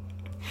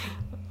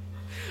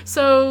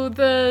 So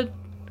the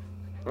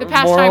Moral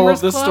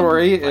Pastimers of the Club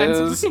story finds-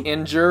 is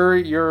injure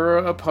your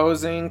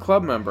opposing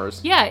club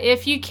members. Yeah,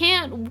 if you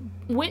can't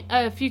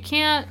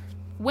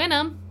win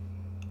them,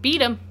 beat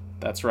them.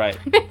 That's right.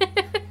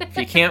 If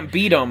you can't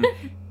beat them,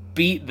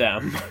 beat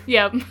them.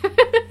 Yep.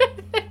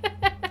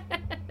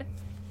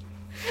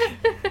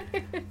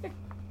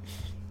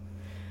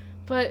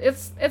 But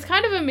it's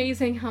kind of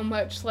amazing how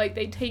much like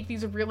they take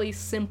these really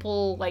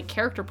simple like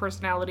character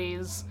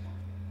personalities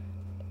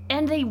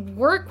and they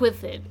work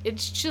with it.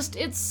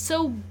 It's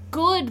so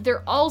good.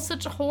 They're all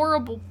such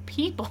horrible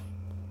people.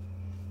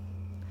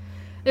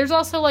 There's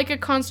also like a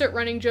constant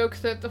running joke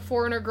that the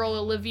foreigner girl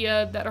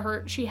Olivia,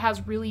 that she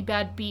has really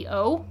bad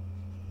BO.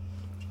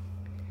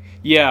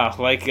 Yeah,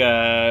 like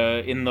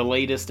in the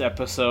latest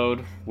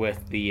episode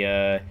with the,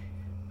 I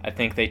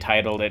think they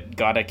titled it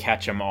 "Gotta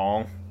Catch 'Em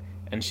All,"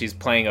 and she's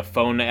playing a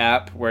phone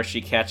app where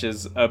she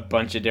catches a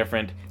bunch of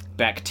different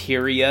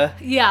bacteria.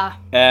 Yeah.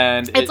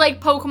 And It's like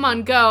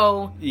Pokemon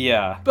Go,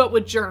 yeah, but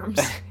with germs.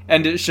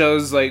 and it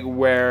shows like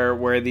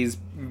where these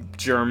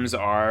germs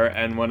are,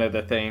 and one of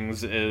the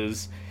things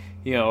is,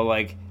 you know,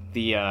 like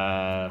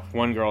the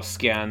one girl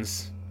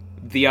scans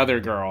the other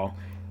girl,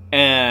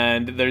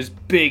 and there's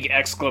big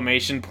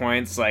exclamation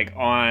points like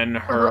on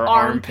her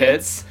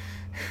armpits.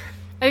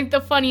 I think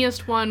the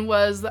funniest one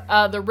was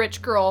the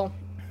rich girl.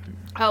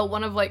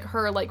 One of like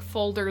her like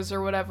folders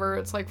or whatever.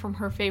 It's like from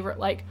her favorite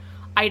like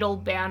idol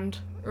band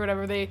or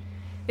whatever. They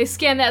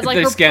scan that as like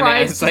They her scan it,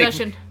 prized it's like-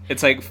 possession.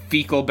 It's like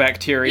fecal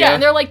bacteria. Yeah,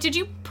 and they're like, "Did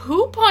you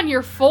poop on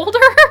your folder?"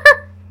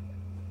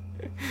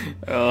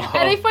 Oh.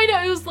 And they find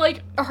out it was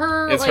like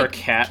her. It's like, her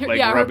cat like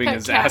her rubbing pet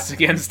his cat. ass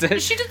against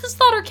it. She just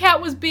thought her cat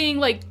was being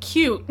like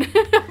cute,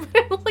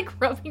 like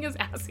rubbing his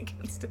ass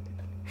against it.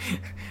 And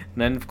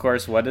then, of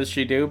course, what does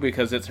she do?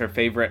 Because it's her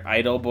favorite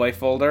idol boy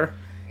folder.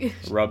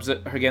 Rubs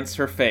it against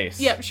her face.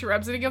 Yep, she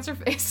rubs it against her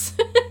face.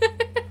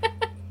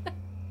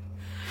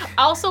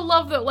 I also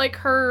love that, like,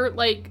 her,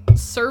 like,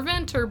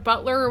 servant or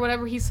butler or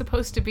whatever he's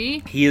supposed to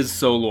be. He is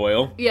so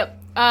loyal. Yep.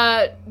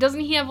 Doesn't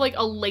he have, like,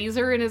 a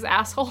laser in his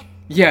asshole?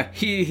 Yeah,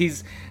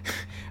 he's...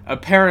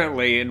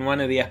 Apparently, in one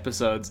of the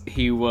episodes,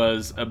 he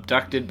was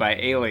abducted by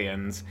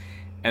aliens,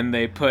 and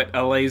they put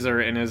a laser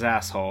in his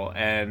asshole,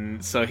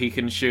 and so he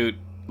can shoot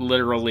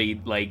literally,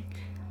 like,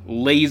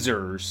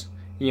 lasers,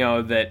 you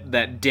know,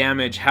 that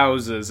damage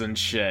houses and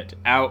shit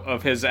out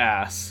of his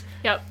ass.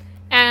 Yep.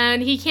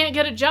 And he can't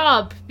get a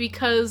job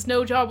because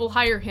no job will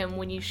hire him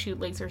when you shoot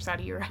lasers out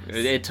of your ass.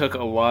 It took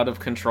a lot of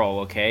control,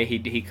 okay?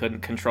 He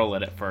couldn't control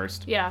it at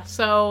first. Yeah,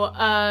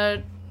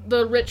 so,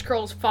 the rich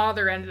girl's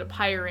father ended up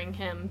hiring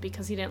him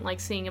because he didn't like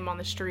seeing him on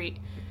the street.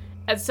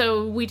 And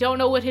so we don't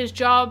know what his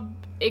job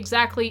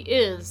exactly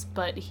is,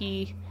 but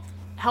he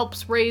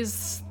helps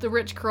raise the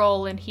rich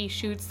girl and he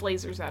shoots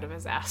lasers out of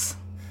his ass.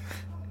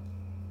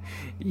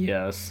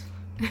 Yes.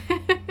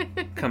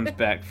 Comes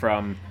back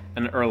from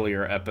an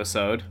earlier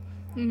episode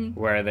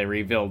where they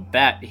revealed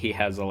that he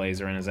has a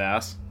laser in his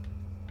ass.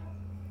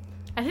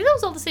 I think that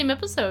was all the same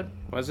episode.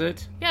 Was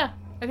it? Yeah,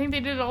 I think they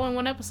did it all in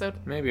one episode.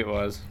 Maybe it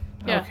was.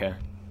 Yeah. Okay.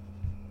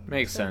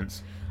 Makes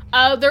sense.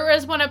 There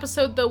is one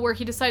episode, though, where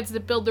he decides to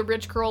build the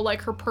rich girl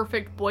like her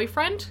perfect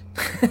boyfriend.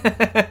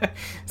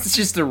 It's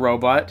just a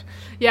robot.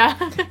 Yeah.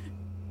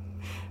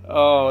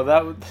 Oh,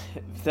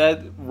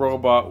 that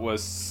robot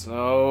was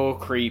so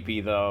creepy,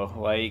 though.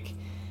 Like,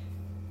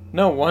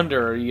 no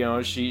wonder, you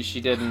know, she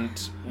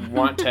didn't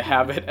want to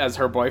have it as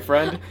her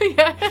boyfriend.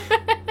 Yeah.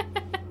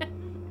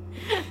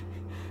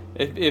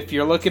 If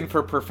you're looking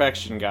for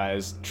perfection,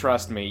 guys,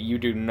 trust me, you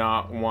do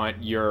not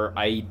want your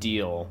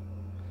ideal.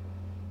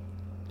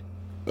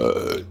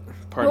 Pardon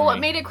Well, what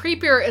me. made it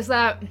creepier is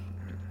that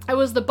it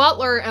was the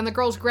butler and the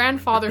girl's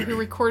grandfather who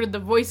recorded the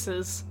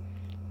voices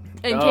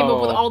and came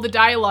up with Oh. all the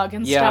dialogue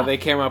and Yeah, stuff. they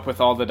came up with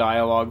all the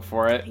dialogue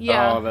for it.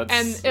 Yeah, Oh, that's...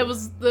 and it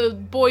was the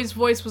boy's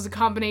voice was a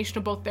combination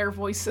of both their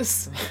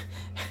voices.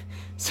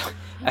 So,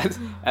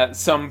 at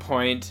some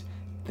point,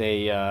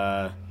 they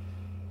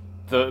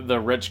the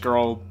rich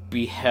girl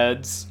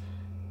beheads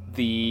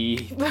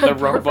the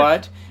Perfect.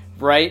 robot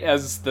right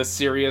as the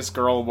serious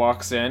girl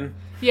walks in,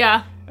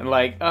 Yeah. and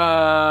like,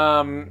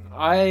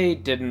 I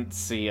didn't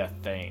see a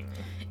thing.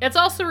 It's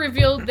also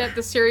revealed that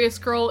the serious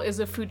girl is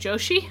a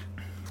Fujoshi.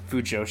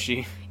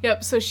 Fujoshi.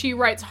 Yep, so she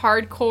writes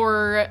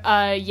hardcore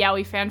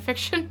yaoi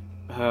fanfiction.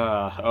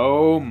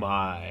 Oh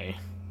my.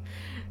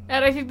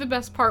 And I think the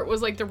best part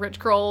was, like, the rich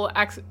girl,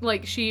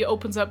 like, she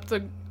opens up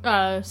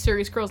the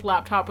serious girl's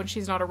laptop when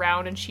she's not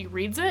around and she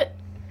reads it.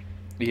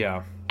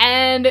 Yeah.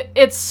 And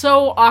it's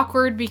so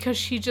awkward because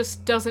she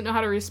just doesn't know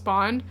how to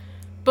respond.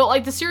 But,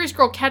 like, the serious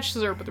girl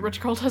catches her, but the rich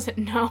girl doesn't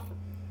know.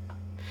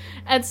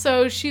 And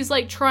so she's,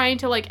 like, trying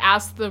to, like,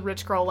 ask the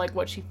rich girl, like,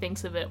 what she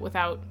thinks of it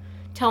without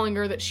telling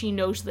her that she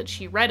knows that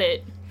she read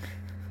it.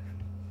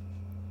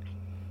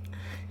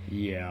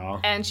 Yeah.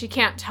 And she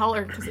can't tell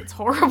her because it's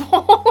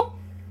horrible.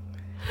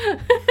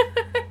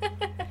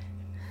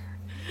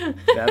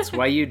 That's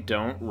why you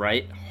don't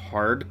write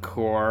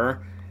hardcore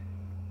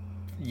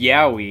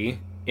yaoi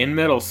in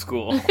middle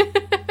school.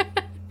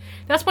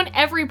 That's when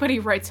everybody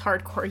writes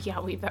hardcore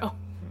yaoi, though.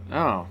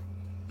 Oh.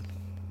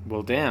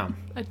 Well, damn.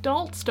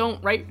 Adults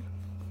don't write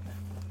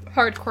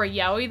hardcore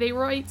yaoi, they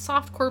write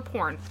softcore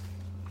porn.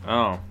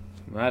 Oh.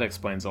 That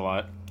explains a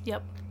lot.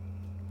 Yep.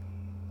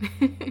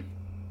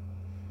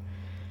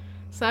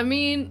 So, I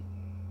mean,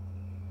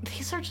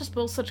 these are just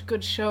both such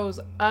good shows.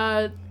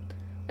 Like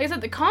I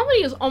said, the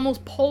comedy is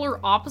almost polar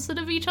opposite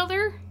of each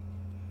other,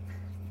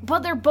 but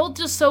they're both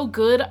just so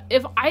good.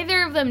 If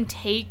either of them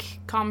take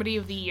Comedy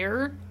of the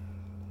Year,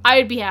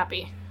 I'd be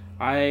happy.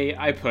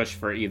 I push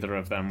for either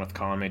of them with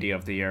Comedy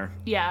of the Year.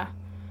 Yeah.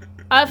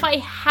 If I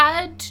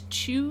had to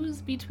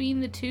choose between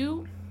the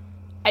two,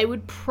 I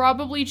would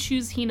probably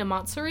choose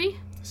Hinamatsuri.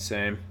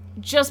 Same.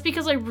 Just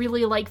because I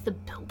really like the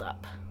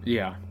build-up.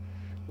 Yeah.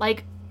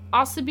 Like,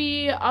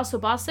 Asobi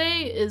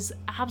Asobase is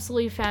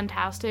absolutely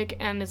fantastic,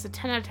 and it's a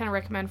 10 out of 10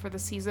 recommend for the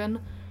season.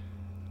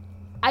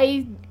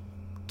 I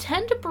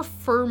tend to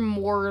prefer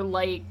more,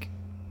 like,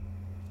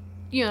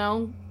 you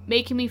know,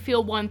 making me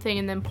feel one thing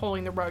and then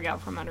pulling the rug out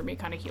from under me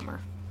kind of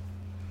humor.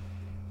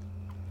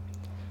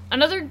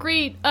 Another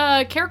great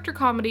character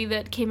comedy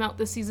that came out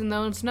this season,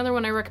 though, and it's another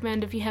one I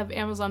recommend if you have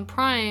Amazon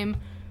Prime,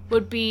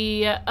 would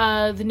be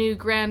the new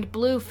Grand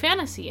Blue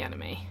fantasy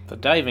anime. The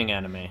diving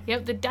anime.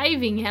 Yep, the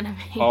diving anime.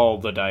 All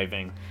the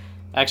diving.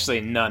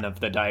 Actually, none of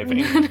the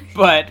diving.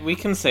 But we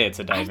can say it's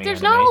a diving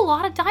There's anime. not a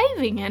lot of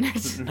diving in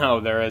it. No,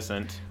 there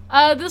isn't.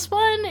 This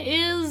one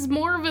is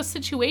more of a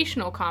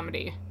situational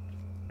comedy.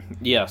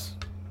 Yes.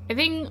 I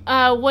think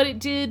what it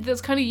did that's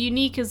kind of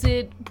unique is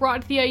it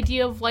brought the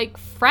idea of, like,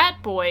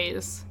 frat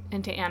boys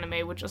into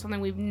anime, which is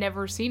something we've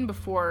never seen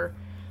before.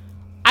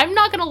 I'm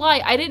not gonna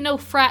lie, I didn't know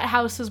frat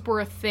houses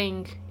were a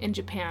thing in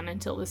Japan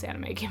until this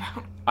anime came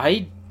out.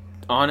 I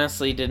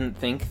honestly didn't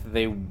think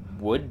they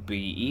would be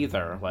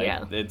either. Like,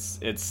 Yeah. it's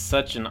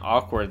such an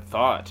awkward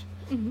thought.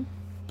 Mm-hmm.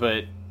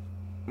 But,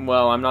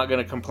 well, I'm not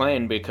gonna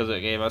complain because it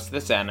gave us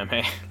this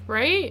anime.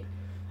 Right?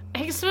 I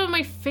think some of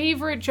my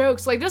favorite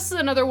jokes, like, this is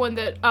another one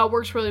that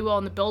works really well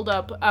in the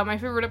build-up. My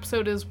favorite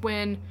episode is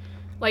when,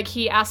 like,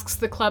 he asks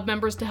the club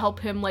members to help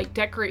him, like,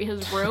 decorate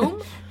his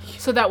room,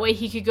 so that way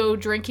he could go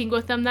drinking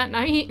with them that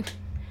night.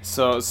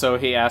 So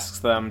he asks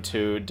them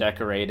to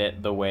decorate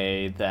it the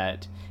way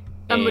that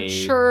A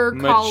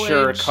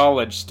mature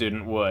college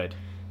student would.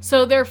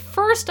 So their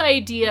first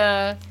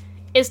idea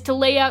is to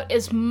lay out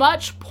as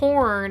much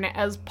porn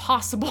as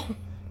possible.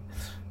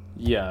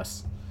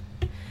 Yes.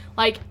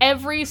 Like,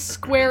 every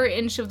square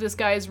inch of this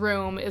guy's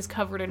room is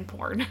covered in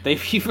porn.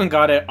 They've even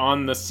got it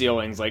on the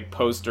ceilings, like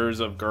posters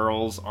of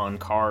girls on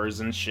cars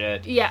and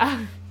shit.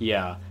 Yeah.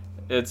 Yeah.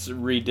 It's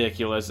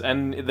ridiculous.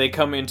 And they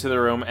come into the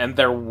room and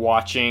they're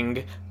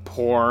watching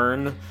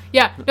porn.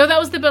 Yeah. No, that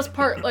was the best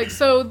part. Like,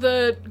 so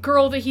the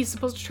girl that he's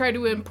supposed to try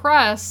to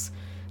impress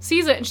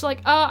sees it and she's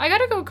like, I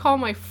gotta go call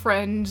my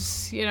friend.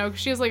 You know, 'cause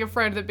she has, like, a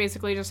friend that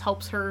basically just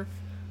helps her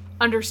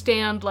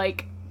understand,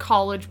 like,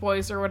 college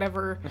boys or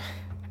whatever.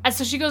 And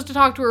so she goes to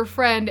talk to her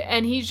friend,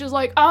 and he's just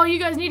like, oh, you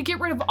guys need to get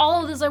rid of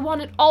all of this. I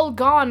want it all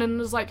gone.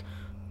 And is like,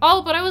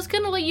 oh, but I was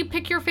going to let you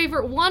pick your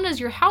favorite one as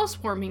your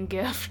housewarming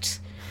gift.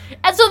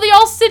 And so they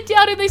all sit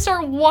down and they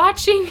start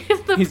watching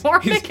the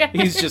porn again.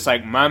 He's just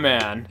like, my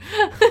man,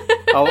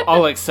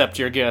 I'll accept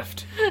your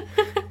gift.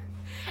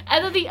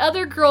 And then the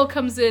other girl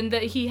comes in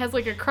that he has,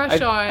 like, a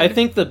crush on. I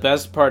think the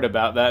best part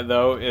about that,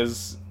 though,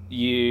 is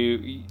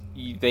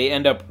they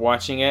end up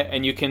watching it,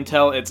 and you can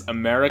tell it's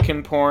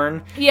American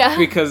porn. Yeah.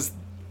 Because,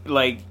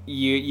 like,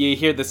 you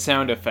hear the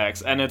sound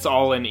effects, and it's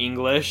all in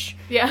English.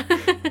 Yeah.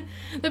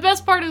 The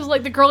best part is,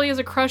 like, the girl he has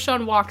a crush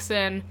on walks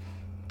in,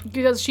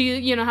 because she,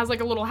 you know, has,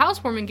 like, a little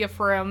housewarming gift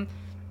for him.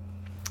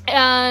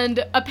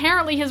 And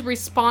apparently his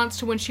response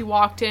to when she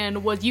walked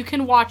in was, you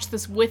can watch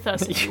this with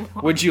us if you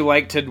want. Would you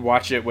like to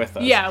watch it with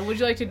us? Yeah, would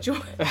you like to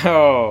join?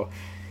 Oh,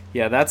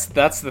 yeah, that's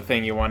the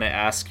thing you want to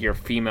ask your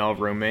female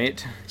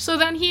roommate. So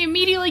then he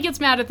immediately gets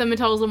mad at them and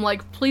tells them,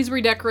 like, please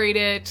redecorate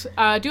it,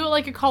 do it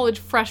like a college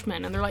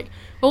freshman. And they're like,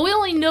 well, we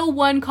only know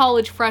one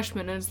college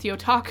freshman, and it's the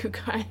otaku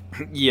guy.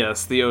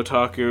 Yes, the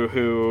otaku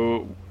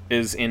who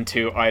is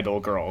into idol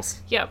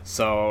girls. Yep.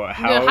 So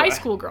how... The high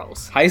school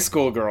girls. High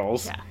school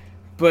girls. Yeah.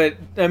 But,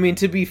 I mean,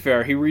 to be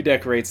fair, he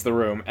redecorates the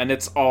room, and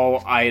it's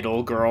all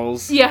idol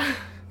girls. Yeah.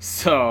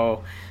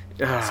 So...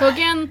 So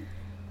again,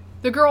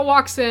 the girl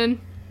walks in,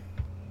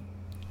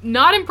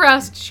 not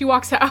impressed, she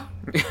walks out.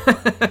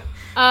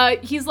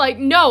 He's like,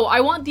 no,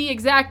 I want the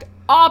exact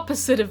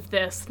opposite of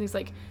this. And he's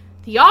like,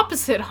 the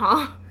opposite,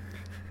 huh?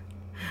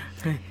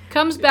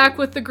 Comes back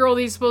with the girl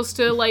that he's supposed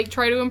to, like,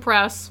 try to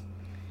impress.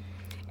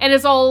 And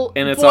it's all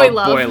boy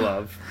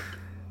love.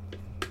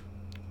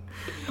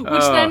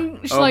 Which then,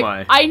 she's like,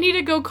 my. I need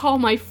to go call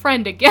my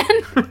friend again.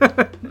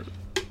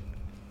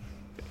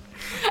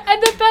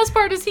 And the best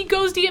part is he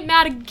goes to get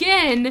mad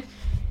again, and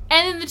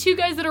then the two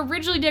guys that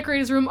originally decorated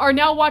his room are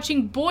now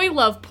watching boy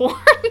love porn.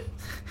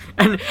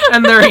 and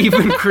they're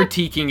even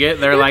critiquing it.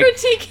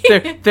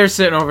 They're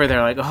sitting over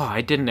there like, oh,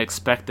 I didn't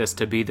expect this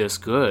to be this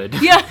good.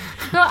 Yeah.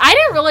 No, I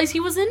didn't realize he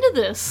was into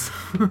this.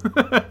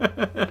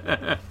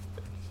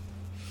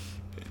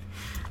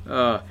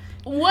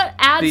 What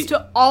adds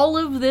to all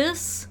of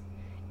this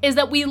is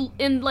that we,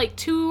 in like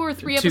 2 or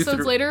 3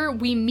 episodes later,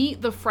 we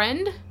meet the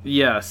friend.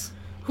 Yes.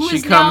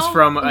 She comes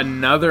from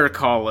another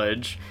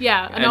college.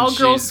 Yeah, an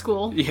all-girls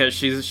school. Yeah,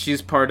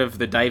 she's part of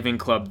the diving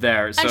club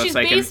there. So and she's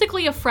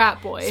basically a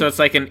frat boy. So it's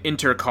like an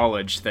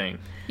inter-college thing.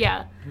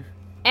 Yeah.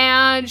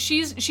 And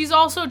she's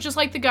also, just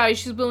like the guy,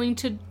 she's willing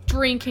to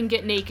drink and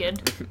get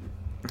naked.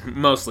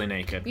 Mostly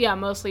naked. Yeah,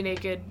 mostly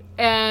naked.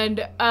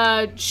 And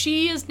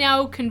she is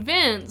now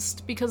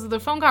convinced, because of the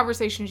phone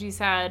conversation she's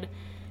had,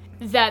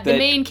 that the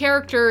main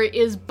character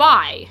is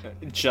bi.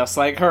 Just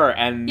like her,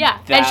 and yeah,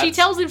 and she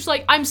tells him, she's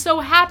like, I'm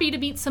so happy to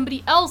meet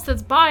somebody else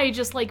that's bi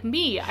just like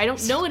me. I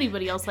don't know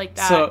anybody else like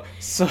that.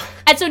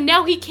 And so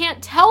now he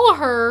can't tell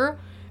her,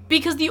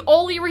 because the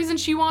only reason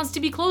she wants to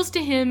be close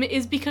to him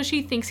is because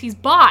she thinks he's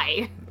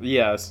bi.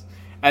 Yes.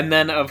 And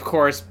then, of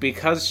course,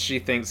 because she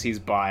thinks he's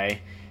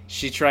bi,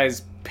 she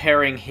tries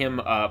pairing him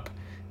up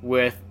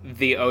with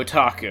the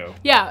otaku.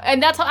 Yeah,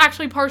 and that's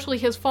actually partially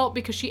his fault,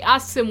 because she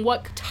asks him,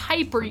 what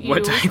type are you?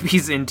 What type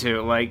he's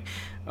into, like,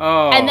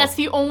 oh. And that's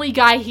the only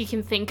guy he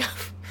can think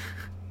of.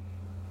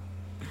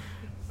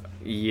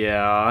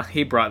 Yeah,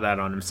 he brought that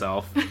on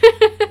himself.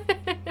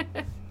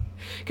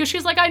 Because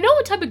she's like, I know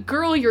what type of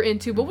girl you're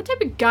into, but what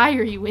type of guy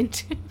are you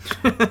into?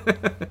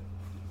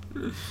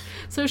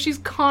 So she's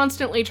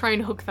constantly trying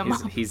to hook them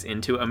up. He's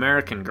into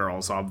American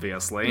girls,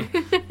 obviously,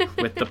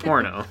 with the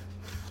porno.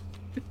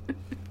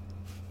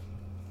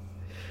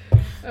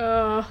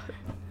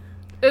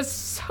 It's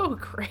so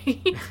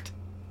great.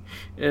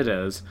 It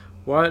is.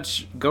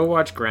 Go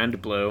watch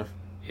Grand Blue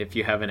if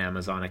you have an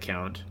Amazon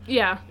account.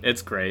 Yeah.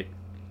 It's great.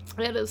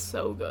 It is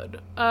so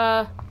good.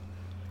 Again,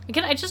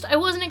 I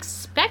wasn't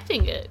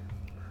expecting it.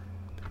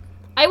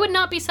 I would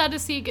not be sad to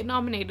see it get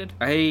nominated.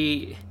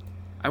 I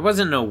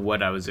wasn't know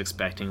what I was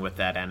expecting with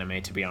that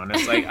anime, to be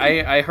honest. Like,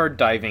 I heard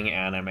diving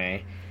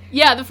anime.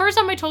 Yeah, the first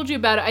time I told you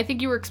about it, I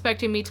think you were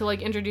expecting me to,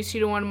 like, introduce you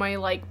to one of my,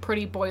 like,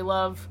 pretty boy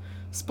love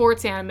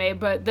sports anime,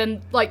 but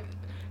then, like,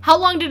 how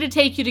long did it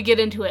take you to get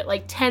into it?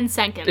 Like 10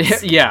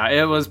 seconds. Yeah,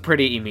 it was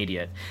pretty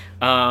immediate.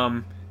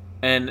 And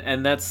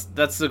that's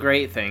the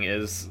great thing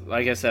is,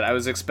 like I said, I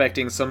was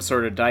expecting some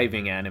sort of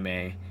diving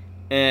anime,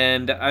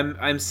 and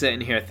I'm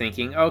sitting here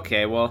thinking,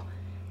 okay, well,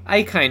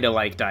 I kind of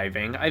like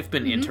diving. I've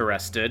been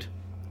interested.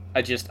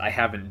 I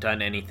haven't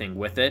done anything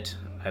with it.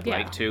 I'd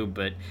like to,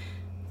 but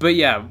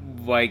yeah,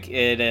 like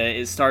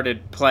it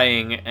started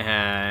playing,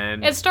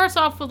 and it starts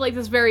off with like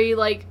this very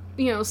like,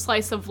 you know,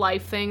 slice of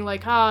life thing,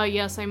 like,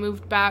 yes, I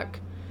moved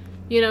back,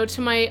 you know,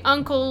 to my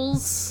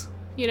uncle's,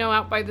 you know,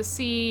 out by the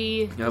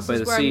sea. Out by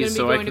the sea,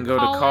 so I can go to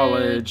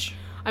college.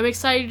 I'm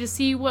excited to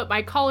see what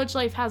my college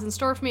life has in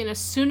store for me, and as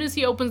soon as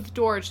he opens the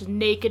door, it's just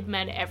naked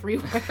men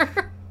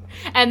everywhere.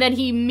 And then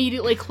he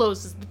immediately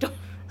closes the door.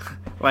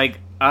 Like,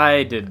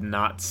 I did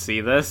not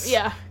see this.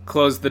 Yeah.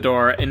 Close the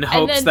door in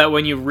hopes that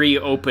when you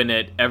reopen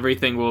it,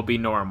 everything will be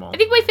normal. I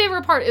think my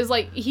favorite part is,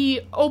 like,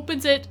 he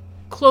opens it,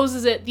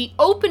 closes it, the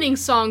opening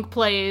song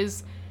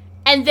plays,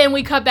 and then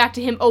we cut back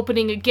to him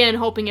opening again,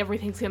 hoping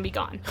everything's gonna be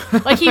gone.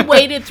 Like, he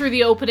waited through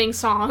the opening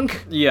song.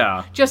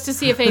 Yeah. Just to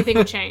see if anything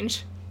would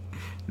change.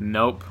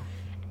 Nope.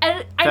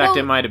 And in fact,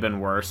 it might have been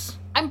worse.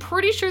 I'm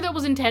pretty sure that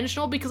was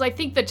intentional, because I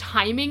think the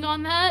timing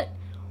on that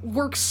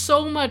works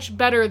so much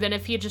better than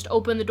if he had just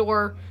opened the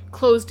door,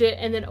 closed it,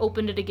 and then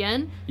opened it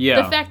again.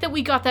 Yeah. The fact that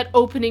we got that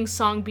opening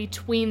song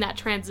between that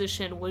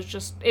transition was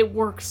just, it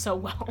worked so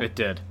well. It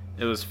did.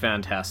 It was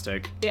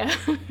fantastic. Yeah.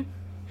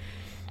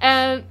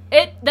 And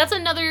that's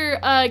another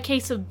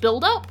case of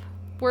build-up,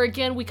 where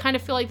again, we kind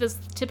of feel like this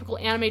typical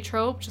anime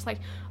trope, just like,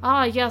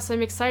 yes,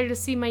 I'm excited to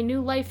see my new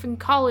life in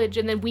college,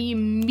 and then we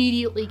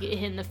immediately get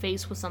hit in the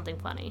face with something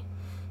funny.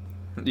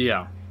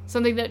 Yeah.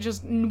 Something that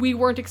just we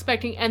weren't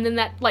expecting, and then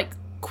that, like,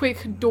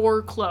 quick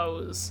door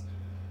close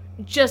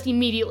just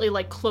immediately,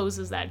 like,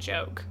 closes that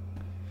joke.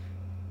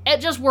 It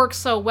just works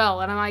so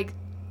well, and I'm like,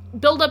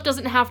 build-up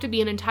doesn't have to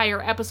be an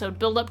entire episode.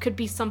 Build-up could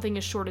be something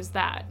as short as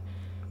that.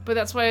 But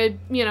that's why,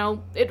 you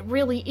know, it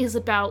really is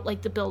about,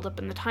 like, the build-up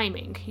and the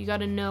timing. You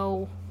gotta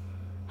know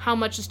how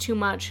much is too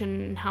much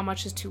and how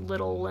much is too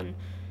little, and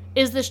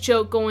is this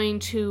joke going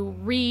to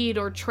read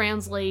or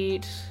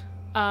translate,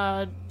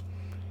 and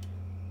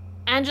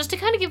just to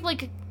kind of give,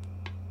 like,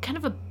 kind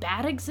of a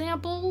bad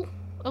example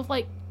of,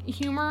 like,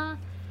 humor,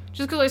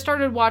 just because I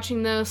started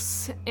watching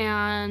this,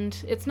 and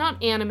it's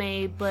not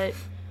anime, but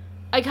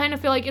I kind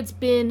of feel like it's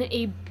been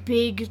a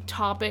big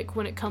topic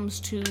when it comes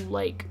to,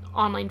 like,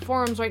 online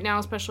forums right now,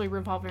 especially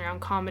revolving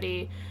around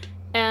comedy.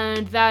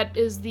 And that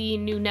is the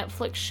new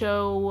Netflix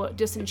show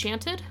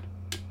Disenchantment,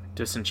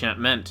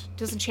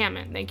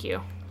 thank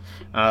you.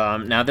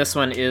 Now this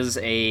one is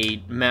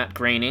a Matt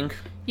Groening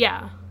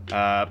Yeah.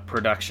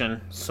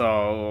 production,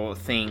 so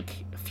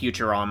think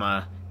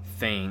Futurama,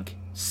 think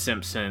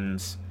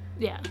Simpsons,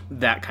 Yeah.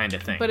 that kind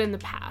of thing. But in the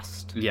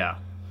past. Yeah.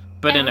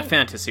 But in a And-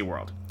 fantasy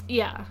world.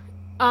 Yeah.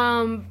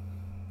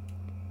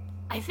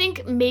 I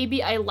think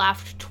maybe I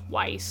laughed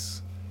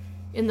twice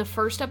in the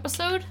first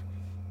episode.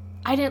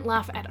 I didn't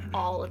laugh at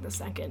all in the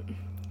second.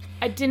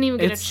 I didn't even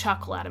get a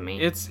chuckle out of me.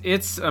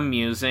 It's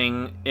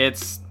amusing.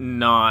 It's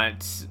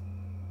not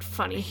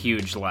Funny.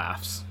 huge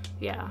laughs.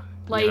 Yeah.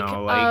 You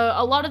know, like-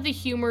 A lot of the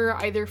humor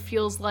either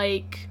feels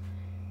like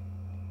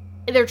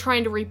they're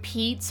trying to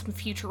repeat some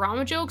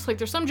Futurama jokes. Like,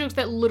 there's some jokes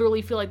that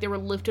literally feel like they were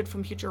lifted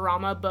from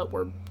Futurama, but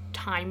were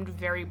timed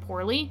very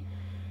poorly.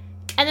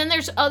 And then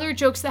there's other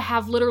jokes that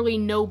have literally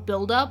no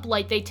build-up.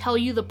 Like, they tell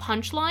you the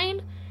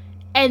punchline,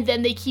 and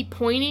then they keep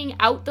pointing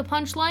out the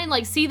punchline.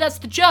 Like, see, that's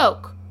the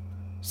joke.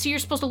 So you're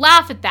supposed to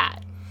laugh at that.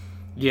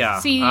 Yeah.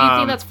 See, you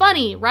think that's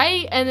funny,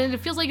 right? And then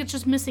it feels like it's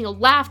just missing a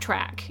laugh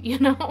track, you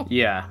know?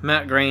 Yeah,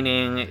 Matt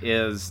Groening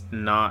is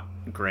not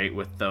great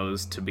with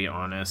those, to be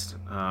honest.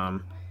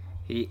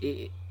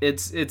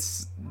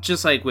 It's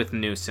just like with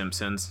New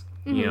Simpsons.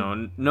 Mm-hmm. You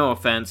know, no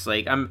offense.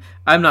 Like I'm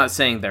not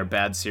saying they're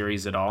bad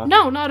series at all.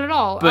 No, not at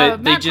all.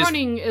 But Matt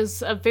Groening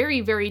is a very,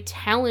 very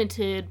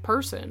talented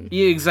person.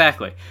 Yeah,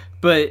 exactly.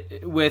 But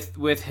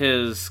with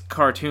his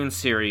cartoon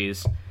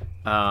series,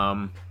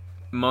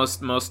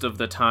 most of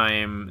the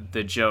time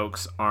the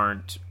jokes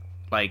aren't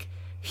like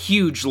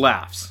huge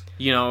laughs.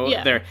 You know,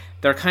 Yeah.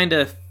 they're kind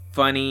of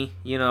funny.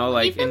 You know,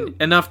 like Even-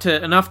 enough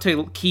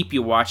to keep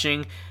you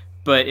watching,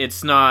 but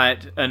it's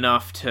not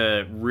enough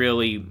to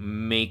really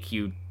make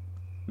you,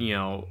 you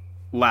know,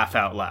 laugh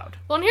out loud.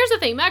 Well, and here's the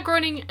thing. Matt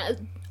Groening,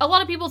 a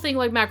lot of people think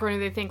like Matt Groening,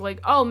 they think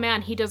like, oh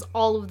man, he does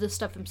all of this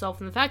stuff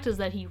himself. And the fact is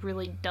that he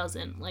really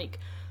doesn't. Like,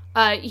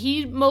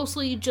 he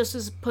mostly just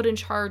is put in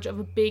charge of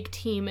a big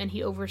team, and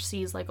he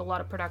oversees like a lot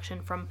of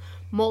production from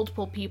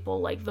multiple people.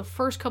 Like the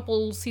first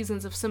couple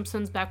seasons of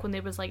Simpsons, back when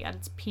they was like at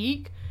its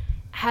peak,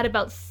 had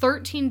about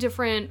 13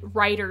 different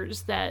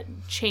writers that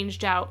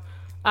changed out.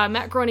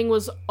 Matt Groening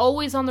was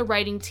always on the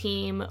writing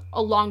team,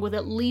 along with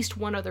at least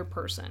one other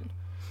person.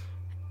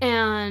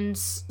 And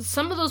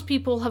some of those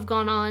people have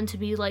gone on to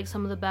be like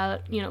some of the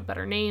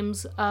better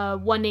names.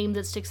 One name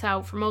that sticks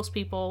out for most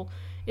people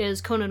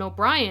is Conan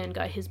O'Brien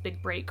got his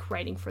big break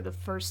writing for the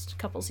first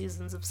couple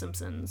seasons of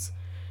Simpsons.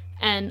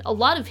 And a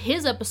lot of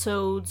his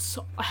episodes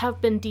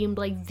have been deemed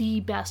like the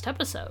best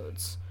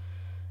episodes.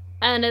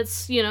 And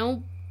it's, you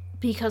know,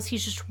 because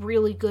he's just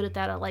really good at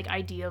that like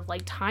idea of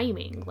like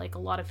timing. Like a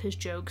lot of his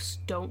jokes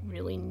don't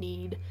really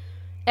need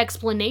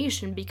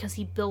explanation because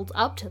he built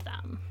up to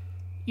them.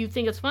 You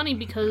think it's funny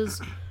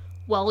because,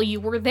 well,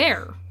 you were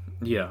there.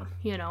 Yeah.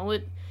 You know,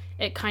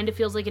 it kind of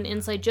feels like an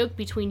inside joke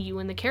between you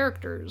and the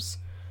characters.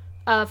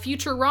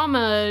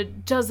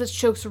 Futurama does its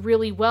jokes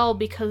really well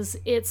because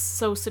it's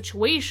so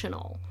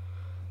situational.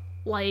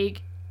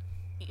 Like,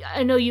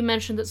 I know you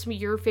mentioned that some of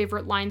your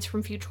favorite lines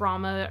from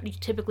Futurama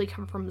typically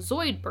come from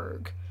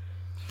Zoidberg.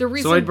 The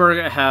reason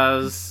Zoidberg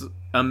has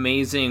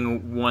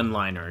amazing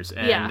one-liners,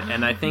 and Yeah.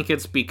 and I think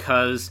it's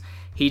because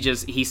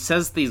he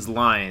says these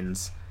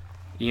lines.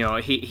 You know,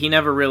 he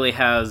never really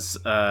has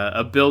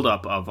a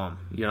build-up of them.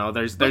 You know,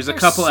 there's a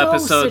couple so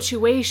episodes.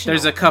 situational.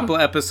 There's a couple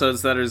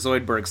episodes that are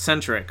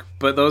Zoidberg-centric,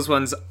 but those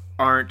ones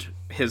aren't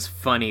his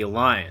funny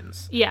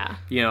lines. Yeah.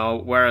 You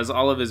know, whereas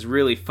all of his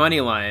really funny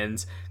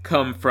lines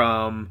come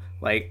from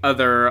like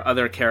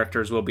other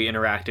characters will be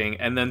interacting,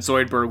 and then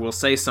Zoidberg will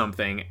say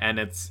something, and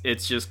it's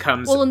just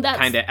comes Well, and that's-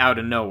 kind of out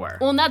of nowhere.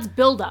 Well, and that's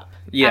build-up.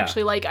 Yeah.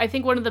 Actually, like, I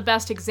think one of the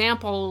best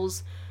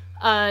examples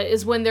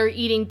is when they're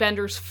eating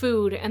Bender's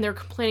food and they're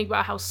complaining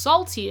about how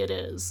salty it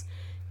is.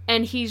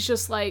 And he's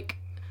just like,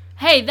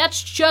 hey,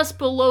 that's just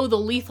below the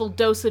lethal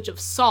dosage of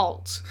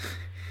salt.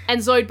 And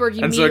Zoidberg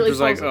And immediately Zoidberg's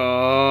like, falls-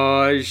 oh,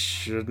 I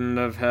shouldn't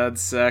have had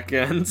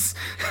seconds.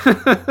 And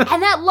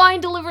that line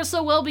delivers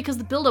so well because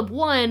the build-up,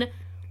 one,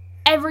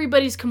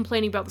 everybody's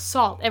complaining about the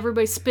salt.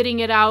 Everybody's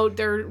spitting it out.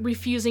 They're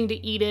refusing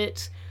to eat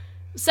it.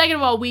 Second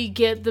of all, we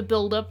get the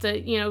build-up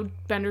that, you know,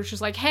 Bender's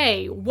just like,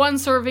 hey, one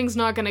serving's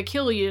not gonna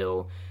kill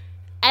you.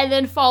 And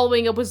then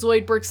following up with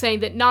Zoidberg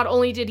saying that not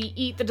only did he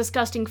eat the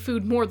disgusting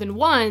food more than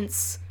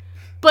once,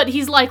 but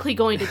he's likely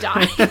going to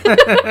die.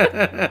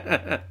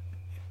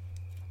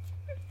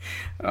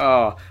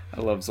 Oh,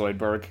 I love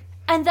Zoidberg.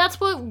 And that's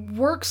what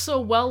works so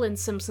well in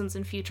Simpsons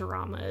and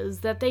Futurama, is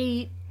that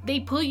they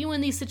put you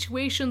in these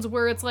situations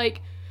where it's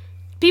like,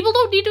 people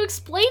don't need to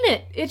explain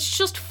it. It's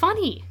just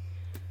funny.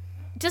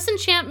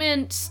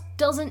 Disenchantment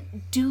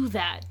doesn't do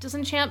that.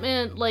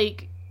 Disenchantment,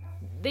 like,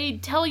 they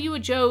tell you a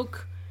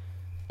joke,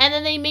 and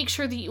then they make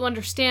sure that you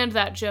understand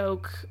that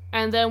joke,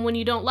 and then when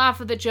you don't laugh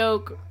at the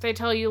joke, they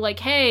tell you, like,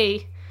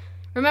 hey,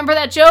 remember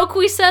that joke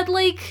we said,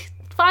 like,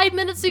 5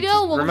 minutes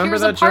ago. Well, remember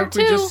here's that a part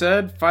joke we 2. just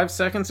said 5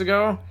 seconds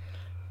ago?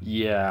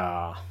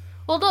 Yeah.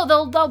 Well,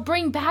 no, they'll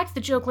bring back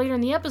the joke later in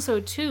the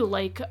episode, too.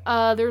 Like,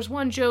 there's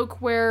one joke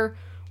where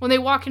when they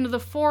walk into the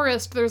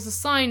forest, there's a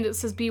sign that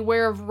says,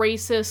 beware of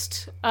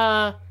racist,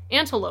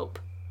 antelope.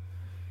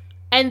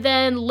 And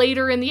then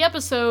later in the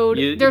episode,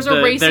 there's a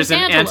racist there's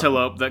an antelope.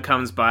 antelope that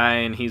comes by,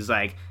 and he's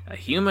like, a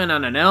human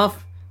and an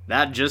elf?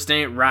 That just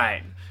ain't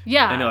right.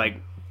 Yeah. And it,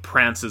 like,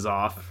 prances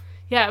off.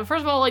 Yeah,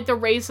 first of all, like, the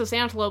racist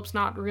antelope's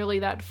not really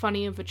that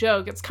funny of a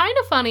joke. It's kind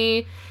of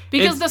funny,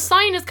 because the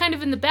sign is kind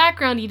of in the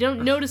background, you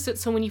don't notice it,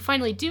 so when you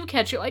finally do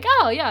catch it, you're like,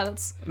 oh, yeah,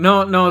 that's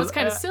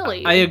kind of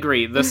silly. I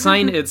agree. The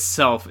sign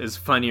itself is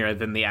funnier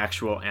than the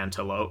actual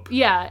antelope.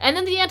 Yeah, and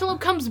then the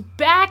antelope comes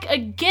back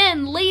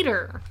again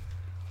later.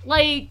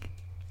 Like,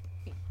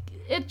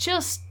 it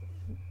just...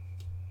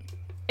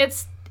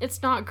 It's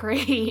not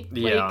great.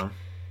 Yeah.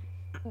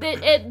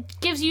 Like, it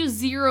gives you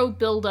zero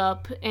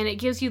build-up, and it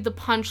gives you the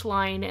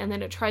punchline, and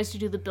then it tries to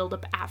do the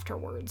build-up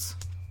afterwards.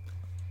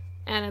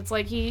 And it's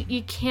like,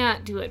 you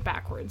can't do it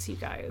backwards, you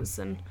guys.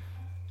 And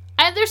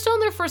they're still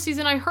in their first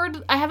season. I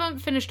haven't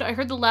finished. I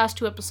heard the last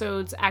 2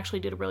 episodes actually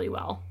did really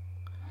well.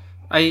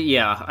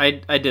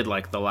 I did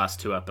like the last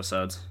 2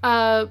 episodes.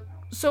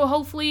 So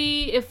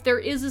hopefully, if there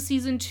is a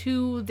season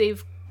 2,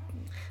 they've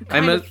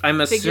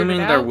I'm assuming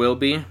there will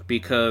be,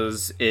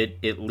 because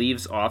it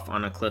leaves off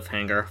on a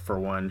cliffhanger, for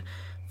one.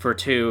 For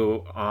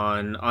 2,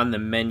 on the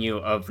menu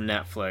of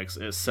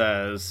Netflix, it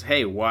says,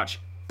 hey,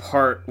 watch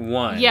part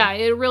 1. Yeah,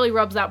 it really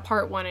rubs that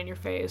part 1 in your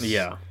face.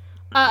 Yeah.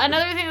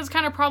 Another thing that's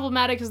kind of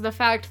problematic is the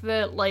fact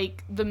that,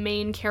 like, the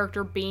main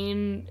character,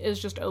 Bean, is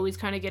just always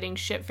kind of getting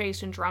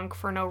shit-faced and drunk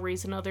for no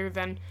reason other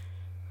than,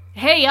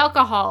 hey,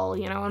 alcohol,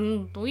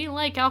 and we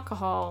like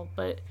alcohol,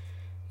 but,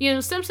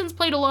 Simpsons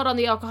played a lot on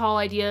the alcohol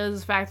ideas,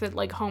 the fact that,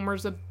 like,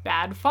 Homer's a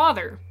bad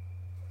father.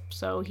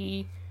 So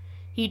he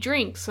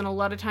drinks, and a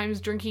lot of times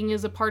drinking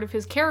is a part of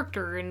his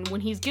character, and when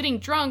he's getting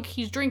drunk,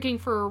 he's drinking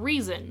for a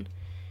reason.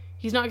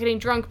 He's not getting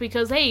drunk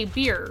because, hey,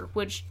 beer,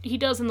 which he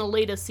does in the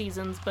latest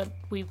seasons, but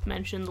we've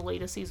mentioned the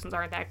latest seasons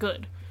aren't that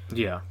good.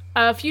 Yeah.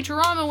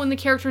 Futurama, when the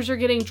characters are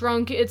getting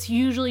drunk, it's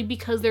usually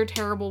because they're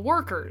terrible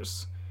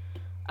workers.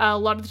 A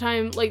lot of the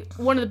time, like,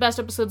 one of the best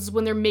episodes is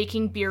when they're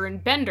making beer in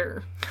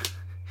Bender.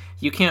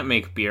 You can't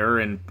make beer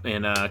in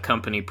a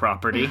company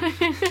property.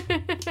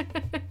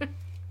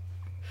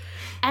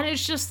 And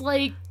it's just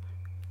like,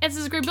 it's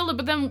this great build-up,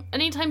 but then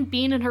anytime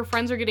Bean and her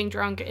friends are getting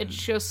drunk, it's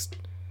just,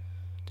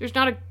 there's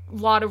not a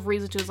lot of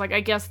reason to. It's like,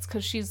 I guess it's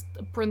because she's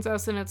a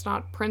princess and it's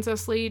not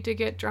princessly to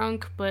get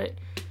drunk, but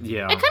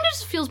yeah, it kind of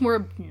just feels more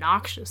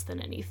obnoxious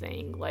than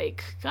anything.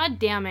 Like, god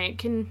damn it,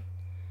 can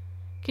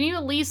you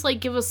at least,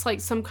 like, give us,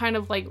 like, some kind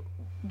of, like,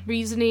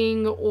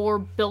 reasoning or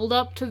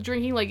build-up to the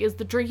drinking? Like, is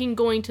the drinking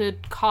going to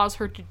cause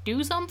her to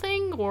do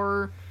something,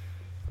 or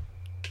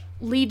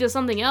lead to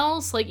something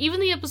else? Like,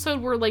 even the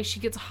episode where, like, she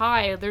gets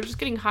high, they're just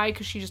getting high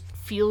because she just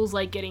feels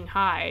like getting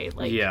high.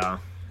 Like, yeah.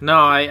 No,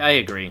 I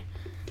agree.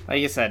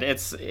 Like you said,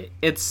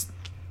 it's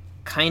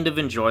kind of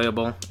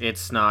enjoyable.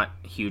 It's not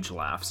huge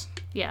laughs.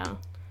 Yeah.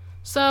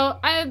 So,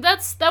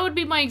 that would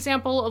be my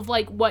example of,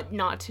 like, what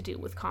not to do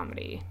with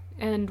comedy.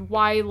 And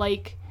why,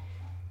 like,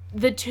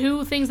 the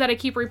 2 things that I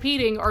keep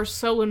repeating are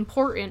so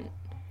important.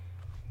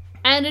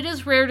 And it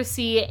is rare to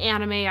see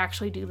anime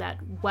actually do that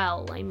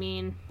well. I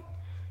mean,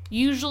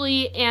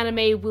 usually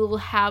anime will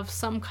have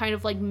some kind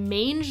of, like,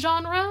 main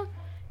genre,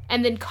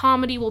 and then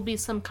comedy will be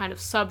some kind of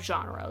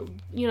subgenre.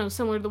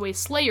 Similar to the way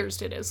Slayers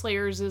did it.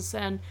 Slayers is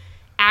an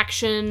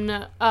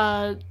action,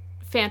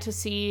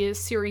 fantasy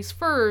series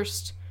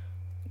first,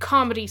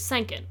 comedy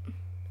second.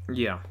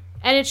 Yeah.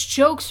 And its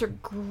jokes are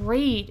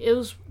great. It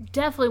was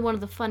definitely one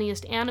of the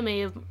funniest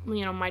anime of,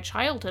 my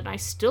childhood, and I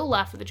still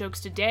laugh at the jokes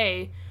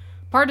today.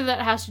 Part of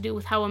that has to do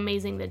with how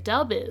amazing the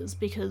dub is,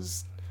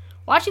 because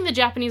watching the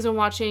Japanese and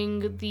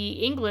watching the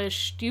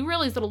English, do you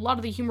realize that a lot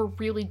of the humor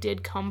really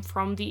did come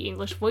from the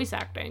English voice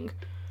acting?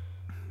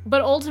 But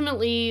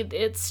ultimately,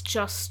 it's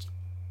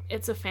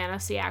a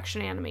fantasy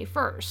action anime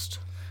first.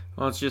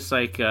 Well, it's just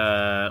like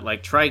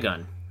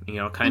Trigun,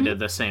 kind of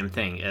the same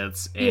thing.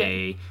 It's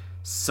a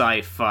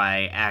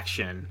sci-fi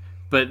action,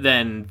 but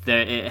then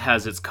it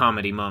has its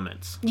comedy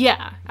moments.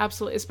 Yeah,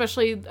 absolutely.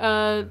 Especially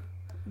the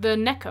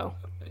Neko.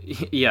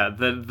 Yeah,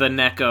 the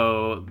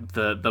Neko,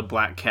 the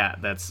black cat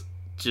that's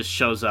just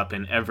shows up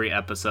in every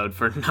episode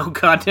for no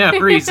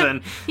goddamn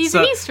reason. He's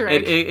an Easter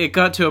egg. It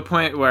got to a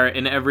point where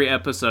in every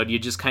episode you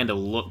just kind of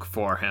look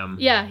for him.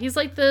 Yeah, he's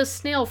like the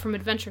snail from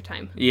Adventure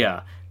Time.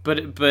 Yeah,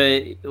 but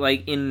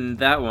like in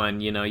that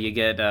one, you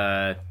get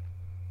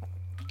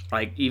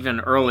like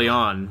even early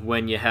on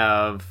when you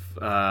have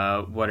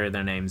what are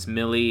their names?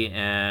 Millie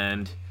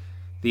and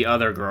the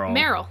other girl.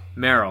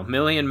 Meryl.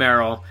 Millie and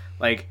Meryl,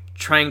 like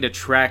trying to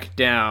track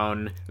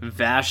down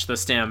Vash the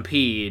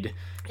Stampede.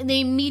 And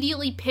they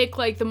immediately pick,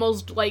 like, the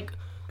most, like,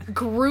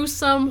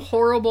 gruesome,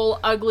 horrible,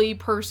 ugly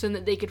person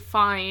that they could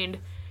find.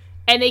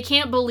 And they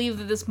can't believe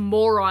that this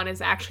moron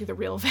is actually the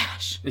real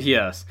Vash.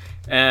 Yes.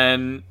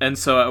 And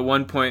so at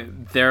one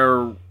point,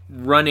 they're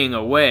running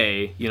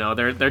away. You know,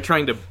 they're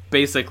trying to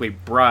basically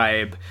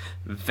bribe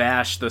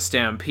Vash the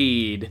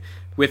Stampede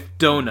with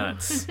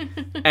donuts.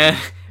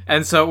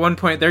 and so at one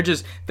point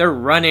they're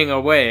running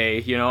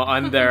away, you know,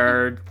 on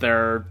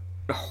their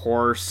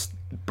horse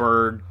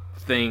bird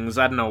things.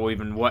 I don't know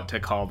even what to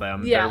call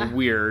them. Yeah. They're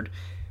weird.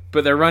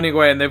 But they're running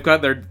away and they've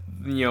got their,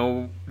 you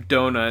know,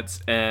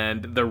 donuts,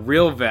 and the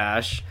real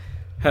Vash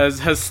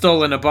has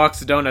stolen a box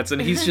of donuts,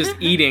 and he's just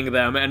eating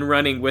them and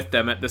running with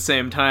them at the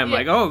same time. Yeah.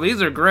 Like, oh,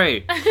 these are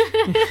great.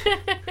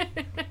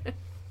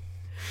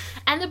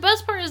 And the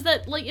best part is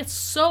that, like, it's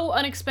so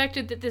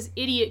unexpected that this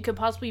idiot could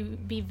possibly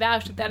be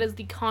Vash. That is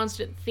the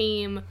constant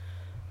theme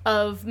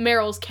of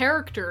Meryl's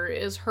character,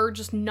 is her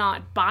just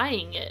not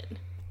buying it.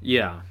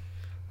 Yeah.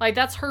 Like,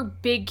 that's her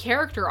big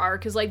character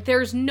arc, is like,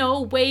 there's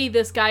no way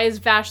this guy is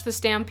Vash the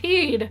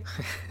Stampede.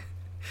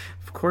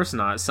 Of course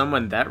not.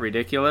 Someone that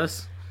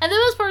ridiculous. And the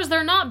best part is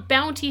they're not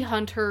bounty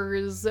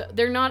hunters.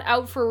 They're not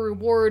out for a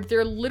reward.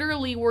 They're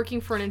literally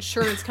working for an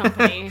insurance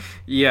company.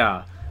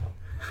 Yeah.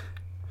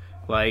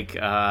 Like,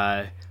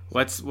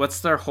 what's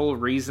their whole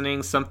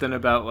reasoning? Something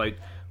about, like,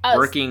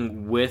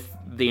 working with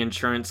the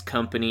insurance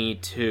company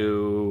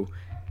to...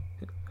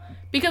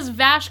 Because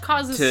Vash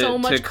causes so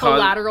much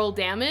collateral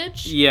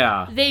damage.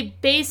 Yeah. They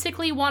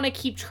basically want to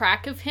keep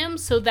track of him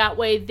so that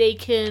way they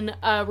can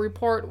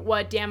report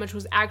what damage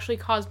was actually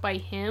caused by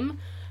him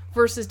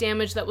versus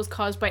damage that was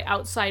caused by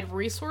outside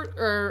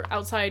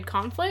outside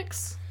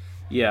conflicts.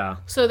 Yeah.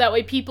 So that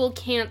way people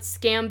can't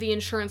scam the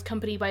insurance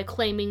company by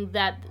claiming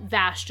that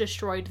Vash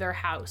destroyed their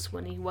house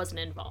when he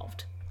wasn't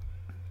involved.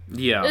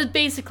 Yeah. That's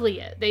basically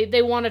it.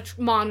 They want to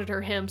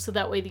monitor him so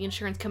that way the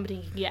insurance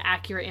company can get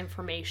accurate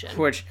information.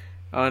 Which,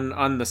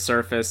 on the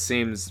surface,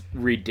 seems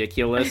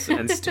ridiculous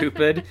and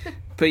stupid.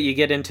 But you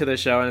get into the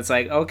show and it's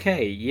like,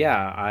 okay,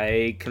 yeah,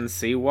 I can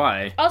see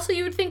why. Also,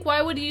 you would think,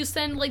 why would you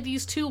send, like,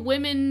 these two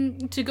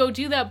women to go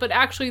do that? But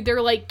actually,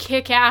 they're, like,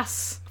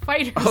 kick-ass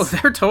fighters. Oh,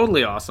 they're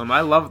totally awesome.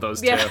 I love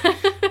those two.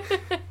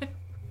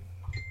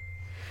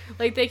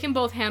 Like, they can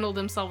both handle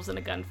themselves in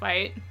a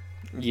gunfight.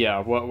 Yeah,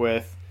 what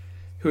with...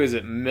 Who is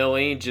it?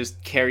 Millie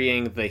just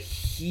carrying the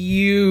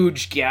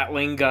huge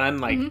Gatling gun,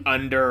 like,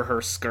 under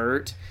her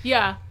skirt.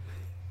 Yeah.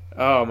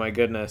 Oh, my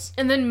goodness.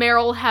 And then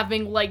Meryl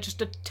having, like, just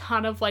a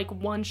ton of, like,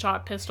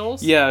 one-shot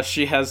pistols. Yeah,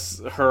 she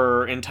has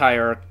her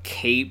entire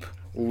cape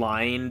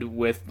lined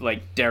with,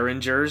 like,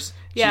 derringers.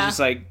 Yeah. She's just,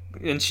 like...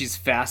 And she's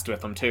fast with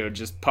them, too.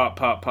 Just pop,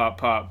 pop, pop,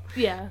 pop.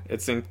 Yeah.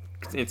 It's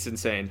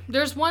insane.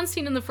 There's one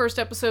scene in the first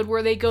episode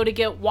where they go to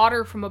get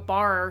water from a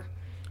bar,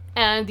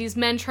 and these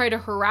men try to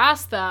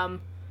harass them.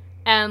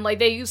 And, like,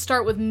 they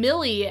start with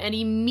Millie, and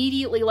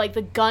immediately, like,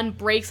 the gun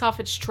breaks off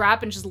its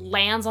strap and just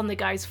lands on the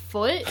guy's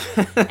foot.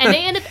 And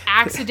they end up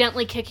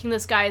accidentally kicking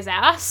this guy's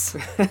ass.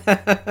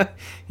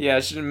 Yeah,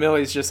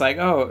 Millie's just like,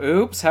 oh,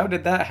 oops, how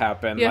did that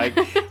happen? Yeah.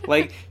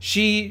 Like,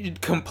 she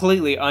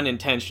completely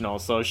unintentional,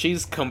 so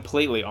she's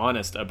completely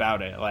honest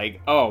about it.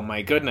 Like, oh,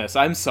 my goodness,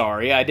 I'm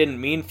sorry. I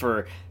didn't mean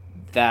for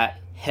that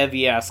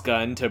heavy-ass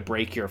gun to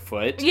break your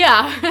foot.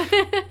 Yeah.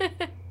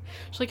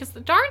 She's like, it's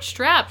the darn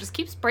strap. Just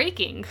keeps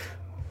breaking.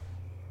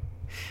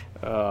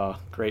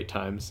 Great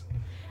times.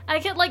 And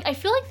I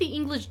feel like the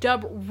English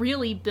dub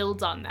really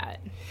builds on that.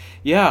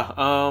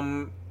 Yeah,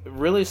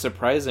 really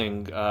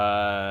surprising. With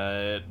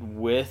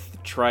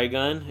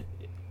Trigun,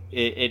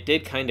 it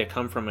did kind of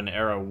come from an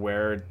era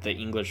where the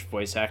English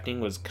voice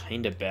acting was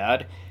kind of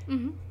bad.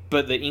 Mm-hmm.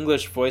 But the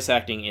English voice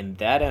acting in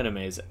that anime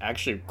is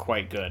actually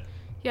quite good.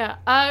 Yeah,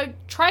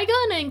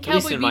 Trigun and Cowboy Bebop.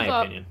 At least in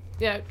my opinion.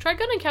 Yeah,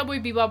 Trigun and Cowboy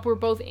Bebop were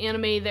both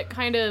anime that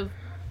kind of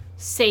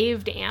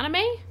saved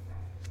anime.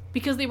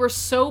 Because they were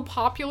so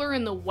popular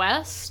in the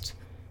West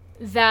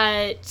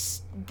that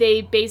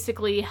they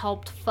basically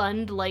helped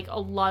fund, like, a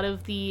lot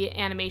of the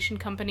animation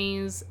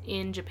companies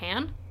in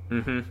Japan.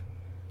 Mm-hmm.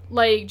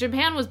 Like,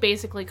 Japan was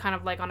basically kind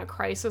of, like, on a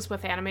crisis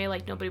with anime.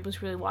 Like, nobody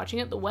was really watching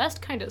it. The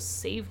West kind of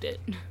saved it.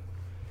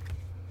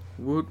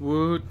 Woot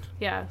woot.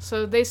 Yeah,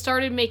 so they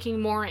started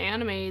making more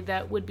anime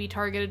that would be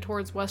targeted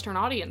towards Western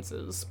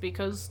audiences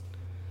because,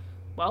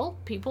 well,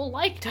 people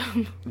liked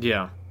them.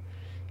 Yeah.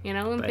 You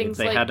know, and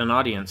they had an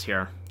audience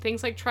here.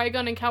 Things like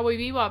Trigun and Cowboy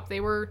Bebop, they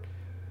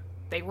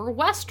were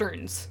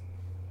Westerns.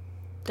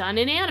 Done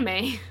in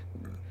anime.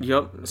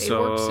 Yep, They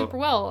work super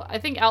well. I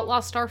think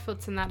Outlaw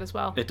Starfoot's in that as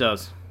well. It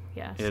does.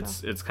 Yeah.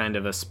 It's kind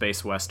of a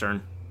space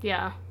western.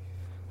 Yeah.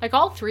 Like,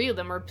 all three of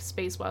them are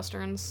space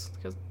westerns,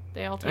 because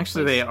they all take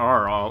Actually, place. they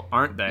are all,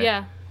 aren't they?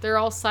 Yeah, they're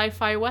all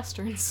sci-fi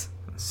westerns.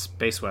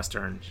 Space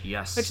western,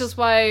 yes. Which is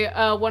why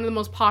one of the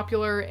most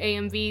popular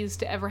AMVs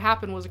to ever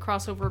happen was a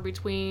crossover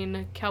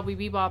between Cowboy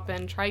Bebop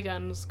and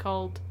Trigun. It was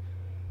called,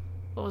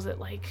 what was it,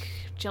 like,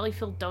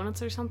 Jelly-Filled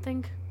Donuts or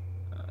something?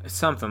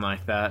 Something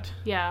like that.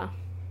 Yeah.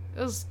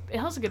 It was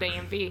a good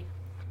AMV.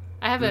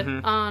 I have it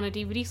on a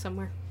DVD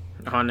somewhere.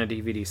 On a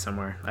DVD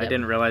somewhere. Yep. I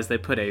didn't realize they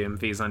put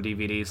AMVs on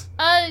DVDs.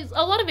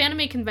 A lot of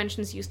anime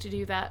conventions used to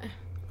do that.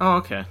 Oh,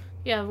 okay.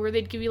 Yeah, where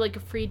they'd give you, like, a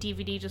free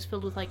DVD just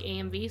filled with, like,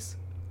 AMVs.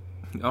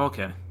 Oh,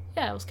 okay.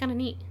 Yeah, it was kind of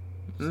neat.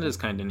 It is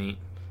kind of neat.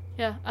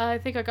 Yeah, I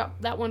think I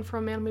got that one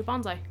from Anime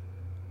Bonsai.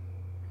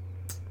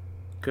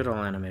 Good old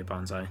Anime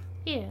Bonsai.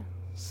 Yeah.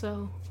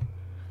 So,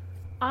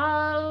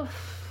 trying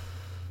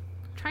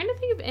to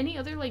think of any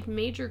other like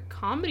major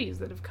comedies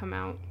that have come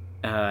out.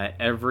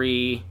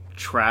 Every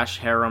trash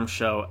harem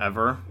show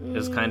ever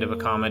is kind of a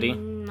comedy.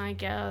 I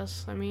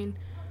guess. I mean,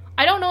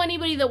 I don't know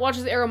anybody that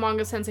watches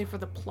Eromanga Sensei for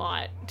the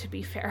plot, to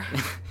be fair.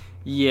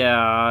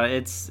 Yeah,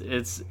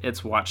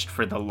 it's watched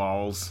for the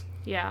lulz.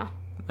 Yeah.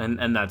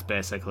 And that's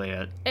basically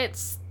it.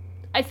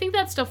 I think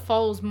that stuff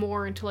falls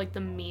more into like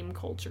the meme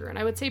culture, and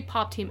I would say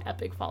Pop Team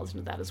Epic falls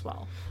into that as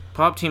well.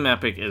 Pop Team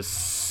Epic is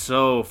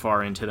so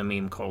far into the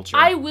meme culture.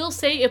 I will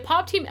say, if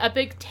Pop Team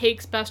Epic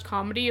takes Best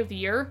Comedy of the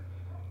Year,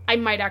 I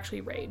might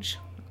actually rage.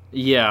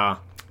 Yeah.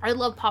 I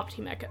love Pop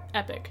Team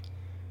Epic.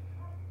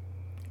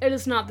 It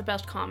is not the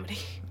best comedy.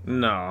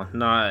 No,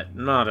 not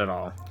at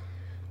all.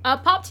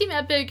 Pop Team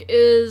Epic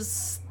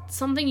is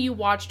something you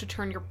watch to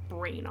turn your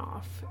brain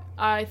off.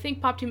 I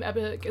think Pop Team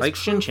Epic is... Like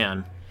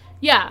Shin-chan.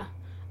 Yeah.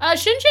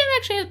 Shin-chan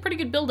actually has pretty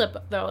good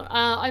build-up, though.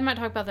 I might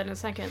talk about that in a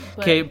second.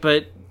 Okay,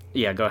 but...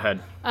 Yeah, go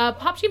ahead.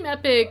 Pop Team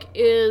Epic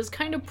is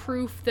kind of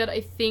proof that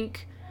I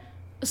think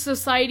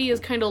society is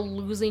kind of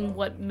losing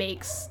what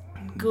makes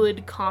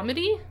good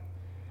comedy.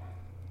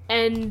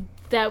 And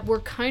that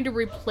we're kind of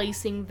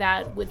replacing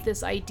that with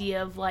this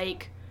idea of,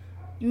 like,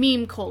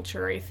 meme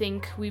culture. I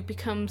think we've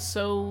become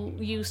so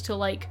used to,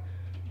 like,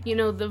 you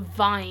know, the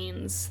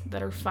Vines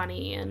that are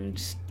funny and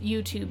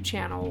YouTube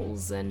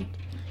channels and...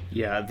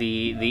 Yeah,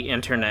 the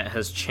internet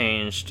has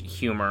changed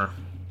humor.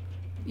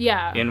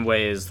 Yeah. In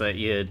ways that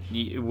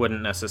you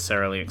wouldn't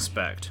necessarily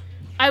expect.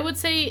 I would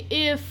say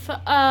if,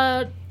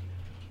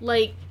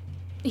 like,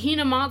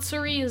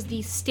 Hinamatsuri is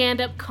the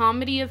stand-up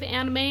comedy of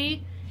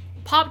anime,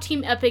 Pop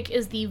Team Epic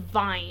is the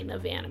Vine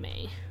of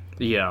anime.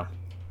 Yeah.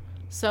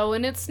 So,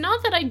 and it's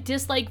not that I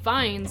dislike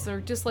Vines or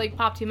dislike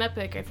Pop Team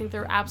Epic. I think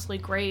they're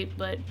absolutely great,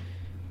 but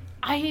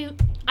I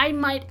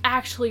might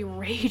actually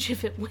rage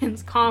if it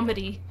wins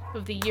Comedy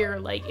of the Year.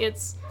 Like,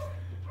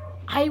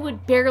 I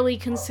would barely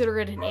consider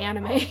it an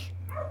anime.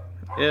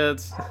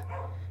 It's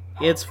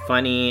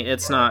funny.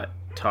 It's not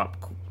top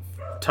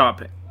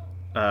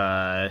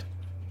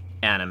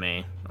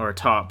anime or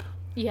top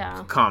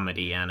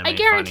comedy anime. I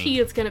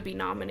guarantee it's gonna be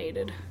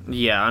nominated.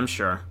 Yeah, I'm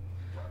sure.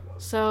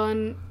 So,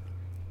 and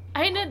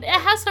it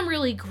has some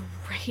really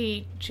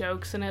great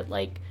jokes in it.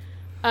 Like,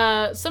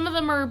 some of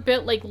them are a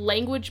bit like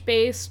language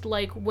based,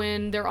 like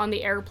when they're on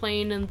the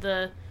airplane and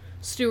the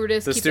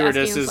stewardess keeps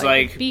asking, is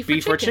like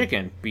beef or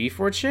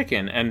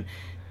chicken,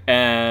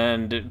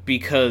 and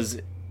because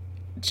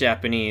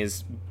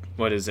Japanese,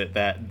 what is it,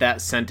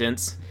 that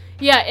sentence?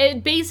 Yeah,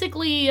 it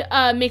basically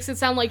makes it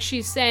sound like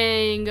she's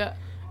saying,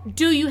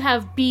 "Do you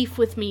have beef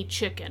with me,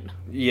 chicken?"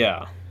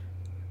 Yeah.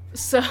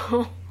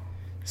 So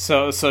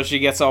she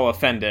gets all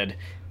offended,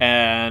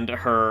 and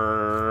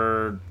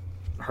her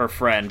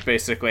friend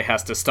basically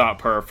has to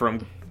stop her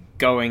from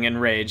going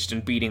enraged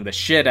and beating the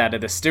shit out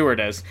of the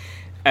stewardess,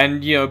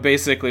 and, you know,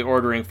 basically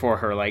ordering for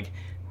her, like,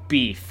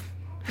 beef.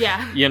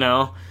 Yeah. You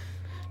know?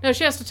 No,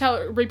 she has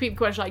to repeat the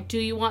question, like, do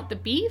you want the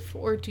beef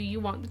or do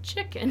you want the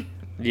chicken?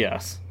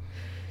 Yes.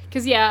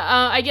 Because,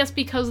 I guess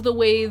because of the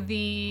way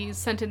the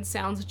sentence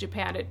sounds in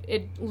Japan,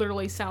 it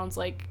literally sounds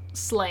like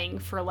slang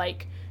for,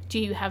 like, do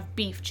you have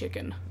beef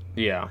chicken?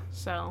 Yeah.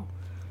 So,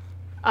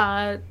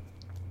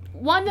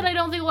 one that I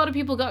don't think a lot of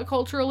people got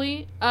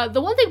culturally,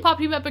 the one thing Pop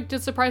Team Epic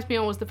did surprise me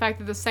on was the fact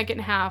that the second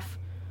half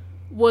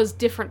was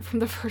different from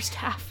the first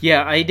half.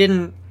 Yeah, I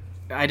didn't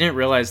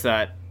realize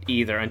that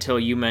either until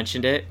you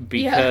mentioned it,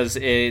 because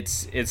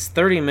it's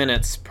 30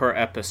 minutes per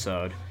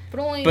episode.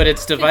 But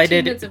it's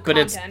divided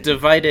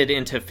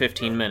into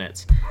 15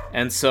 minutes.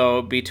 And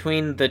so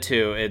between the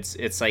two,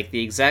 it's like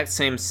the exact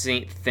same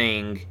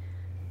thing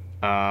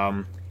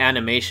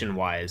animation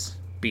wise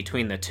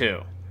between the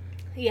two.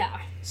 Yeah.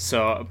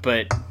 So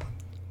but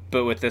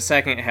with the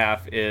second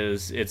half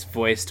it's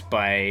voiced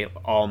by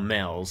all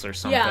males or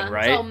something,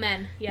 right? Yeah, it's all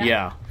men. Yeah.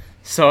 Yeah.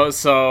 So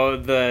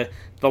the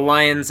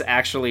lines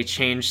actually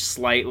change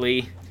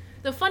slightly.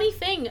 The funny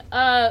thing,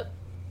 an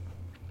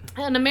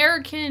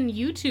American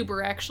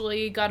YouTuber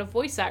actually got a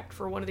voice act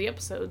for one of the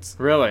episodes.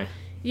 Really?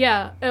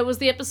 Yeah, it was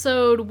the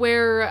episode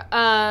where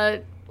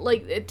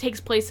like it takes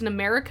place in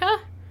America,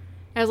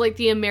 as like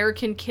the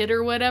American kid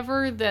or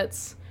whatever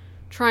that's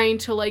trying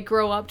to like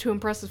grow up to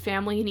impress his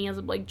family, and he ends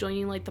up like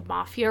joining like the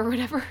mafia or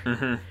whatever.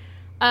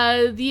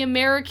 Mm-hmm. The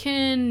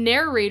American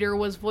narrator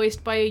was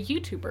voiced by a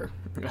YouTuber.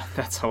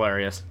 That's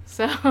hilarious.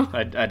 So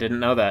I didn't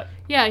know that.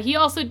 Yeah, he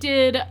also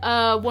did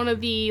one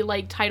of the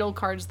like title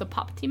cards, the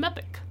Pop Team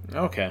Epic.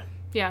 Okay.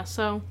 Yeah,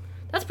 so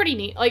that's pretty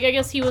neat. Like, I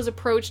guess he was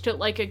approached at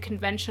like a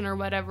convention or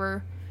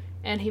whatever,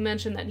 and he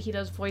mentioned that he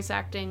does voice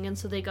acting, and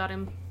so they got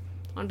him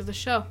onto the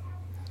show.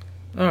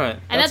 All right.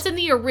 And that's in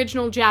the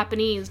original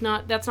Japanese.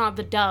 That's not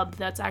the dub.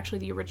 That's actually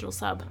the original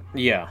sub.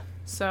 Yeah.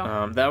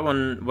 So that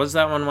one was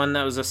one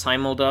that was a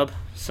simul dub.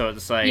 So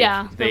it's like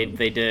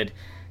they did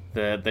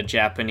the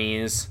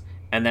Japanese,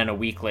 and then a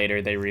week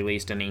later they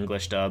released an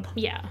English dub.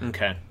 Yeah.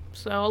 Okay.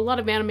 So a lot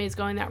of anime is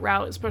going that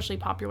route, especially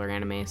popular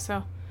anime.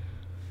 So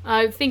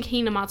I think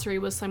Hinamatsuri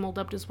was simul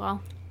dubbed as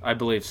well. I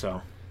believe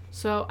so.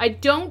 So I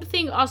don't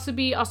think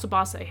Asobi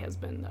Asobase has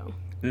been though.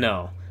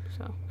 No.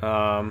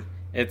 So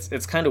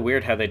It's kind of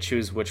weird how they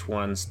choose which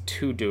ones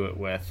to do it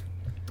with.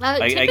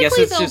 I typically guess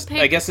it's they'll just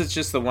pick, I guess it's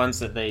just the ones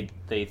that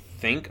they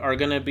think are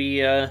gonna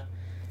be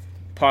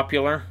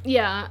popular.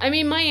 Yeah, I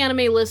mean, My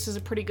Anime List is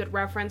a pretty good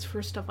reference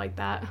for stuff like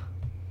that.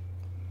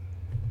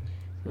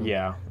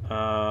 Yeah.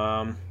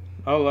 Oh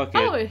look.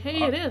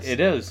 It is. It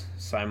is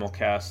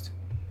simulcast.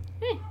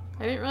 Hey,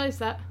 I didn't realize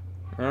that.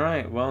 All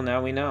right. Well,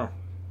 now we know.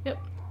 Yep.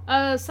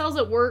 Cells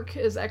at Work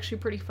is actually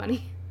pretty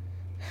funny.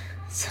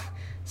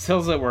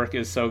 Cells at Work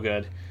is so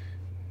good.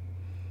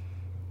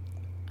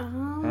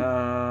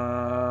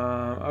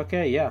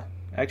 Okay, yeah.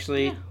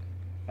 Actually, Yeah.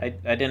 I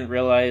didn't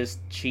realize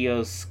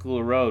Chio's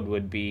School Road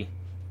would be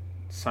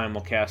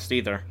simulcast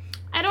either.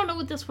 I don't know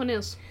what this one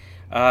is.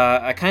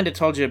 I kind of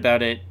told you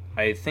about it,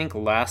 I think,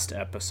 last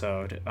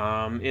episode.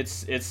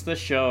 It's the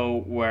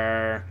show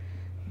where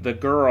the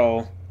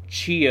girl,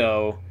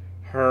 Chio,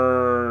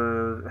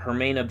 her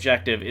main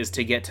objective is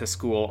to get to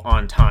school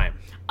on time.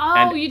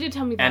 Oh, you did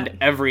tell me that. And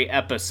every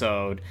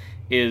episode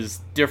is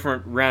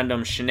different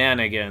random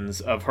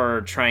shenanigans of her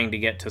trying to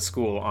get to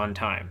school on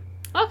time.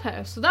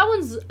 Okay, so that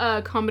one's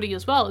a comedy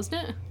as well, isn't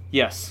it?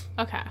 Yes.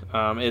 Okay.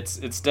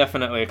 It's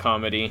definitely a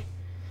comedy.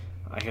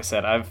 Like I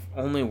said, I've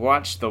only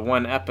watched the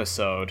one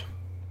episode.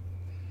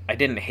 I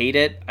didn't hate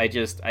it. I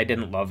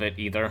didn't love it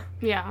either.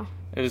 Yeah.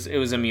 It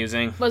was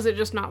amusing. Was it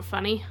just not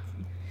funny?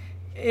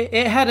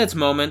 It had its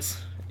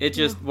moments. It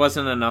just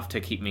wasn't enough to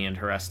keep me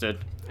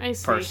interested. I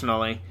see.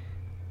 Personally.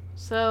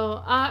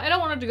 So, I don't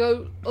want to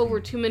go over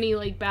too many,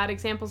 like, bad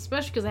examples,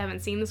 especially because I haven't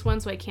seen this one,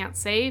 so I can't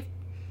say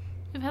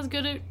if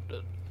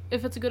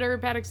it's a good or a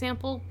bad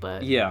example,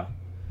 but... Yeah.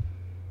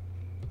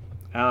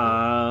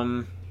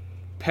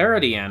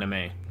 Parody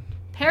anime.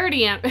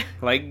 Parody anime.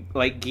 Like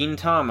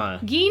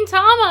Gintama.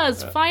 Gintama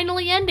is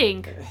finally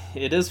ending.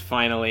 It is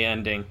finally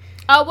ending.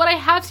 What I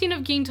have seen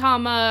of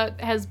Gintama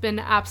has been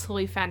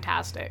absolutely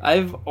fantastic.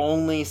 I've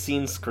only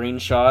seen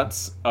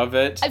screenshots of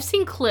it. I've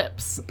seen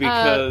clips.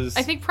 Because...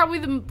 I think probably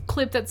the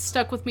clip that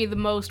stuck with me the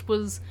most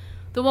was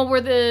the one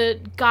where the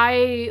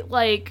guy,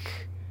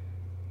 like...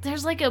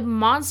 There's, like, a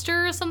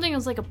monster or something.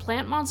 It's, like, a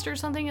plant monster or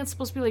something. It's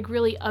supposed to be, like,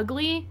 really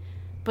ugly.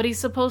 But he's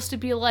supposed to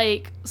be,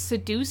 like,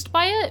 seduced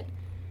by it.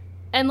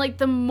 And, like,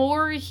 the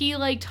more he,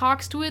 like,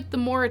 talks to it, the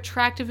more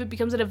attractive it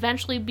becomes. It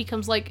eventually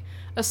becomes, like,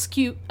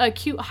 a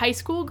cute high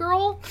school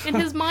girl in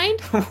his mind.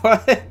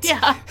 What?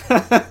 Yeah.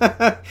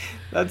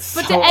 That's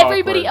But so to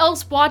everybody awkward.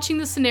 else watching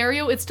the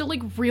scenario, it's still,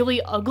 like,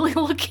 really ugly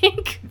looking.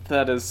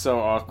 That is so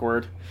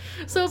awkward.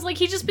 So it's like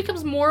he just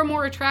becomes more and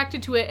more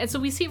attracted to it. And so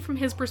we see it from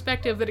his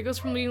perspective that it goes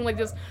from being, like,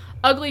 this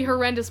ugly,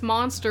 horrendous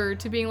monster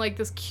to being, like,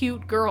 this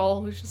cute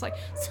girl who's just like,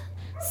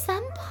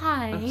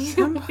 senpai.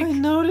 Somebody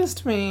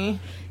noticed me.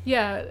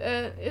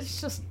 Yeah,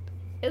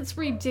 it's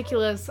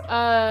ridiculous.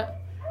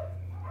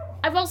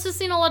 I've also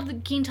seen a lot of the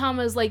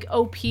Gintama's, like,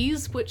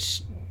 OPs,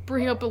 which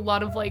bring up a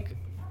lot of, like,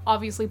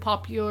 obviously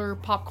popular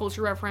pop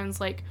culture reference,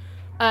 like,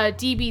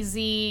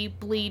 DBZ,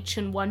 Bleach,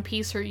 and One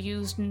Piece are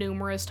used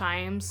numerous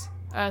times.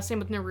 Same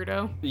with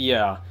Naruto.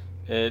 Yeah.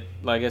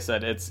 Like I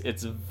said,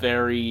 it's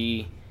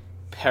very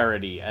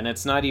parody, and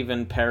it's not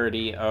even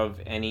parody of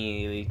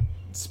any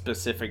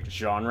specific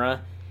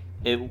genre.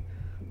 It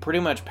pretty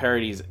much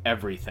parodies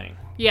everything.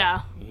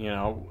 Yeah. You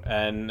know,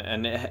 and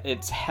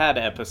it's had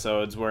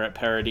episodes where it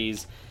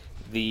parodies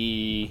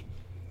the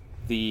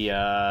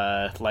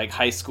like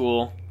high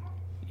school,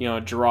 you know,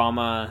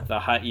 drama,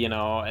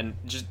 and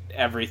just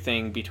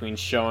everything between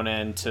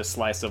shonen to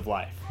slice of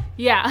life.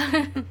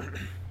 Yeah.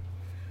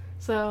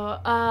 So,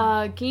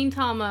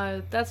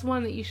 Gintama, that's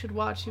one that you should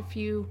watch if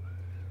you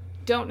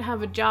don't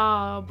have a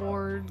job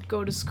or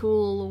go to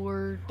school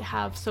or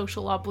have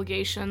social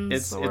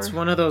obligations. It's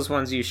one of those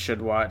ones you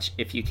should watch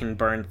if you can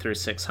burn through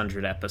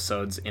 600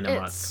 episodes in a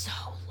month. It's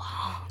so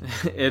long.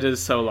 It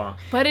is so long.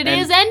 But it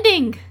is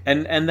ending!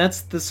 And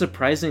that's the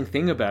surprising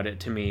thing about it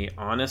to me,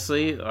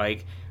 honestly.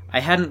 Like, I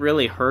hadn't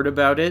really heard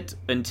about it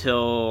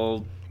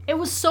until... It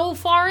was so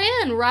far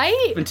in,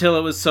 right? Until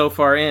it was so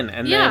far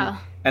in. Yeah.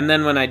 And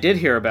then when I did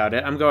hear about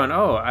it, I'm going,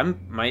 oh, I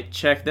might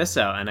check this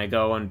out. And I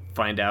go and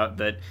find out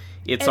that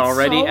it's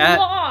already so at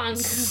long.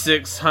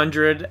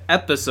 600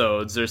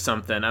 episodes or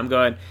something. I'm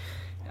going,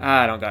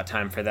 I don't got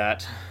time for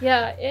that.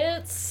 Yeah,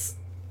 it's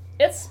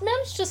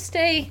managed to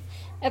stay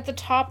at the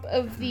top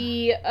of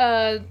the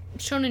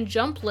Shonen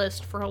Jump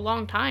list for a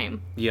long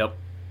time. Yep.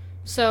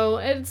 So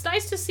it's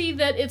nice to see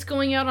that it's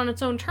going out on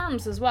its own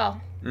terms as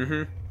well.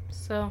 Mm-hmm.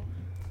 So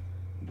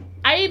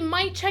I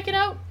might check it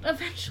out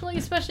eventually,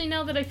 especially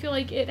now that I feel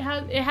like it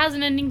has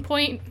an ending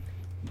point.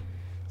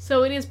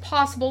 So it is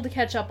possible to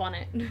catch up on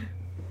it.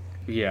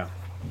 Yeah.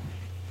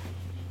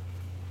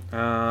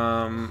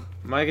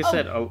 Like I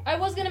said, I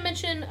was gonna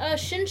mention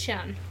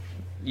Shin-chan.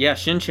 Yeah,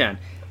 Shin-chan.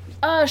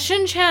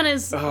 Shin-chan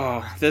is...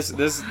 Oh, this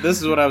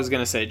is what I was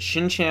gonna say.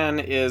 Shin-chan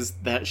is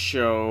that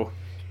show...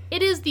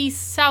 It is the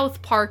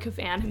South Park of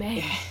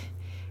anime.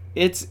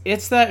 It's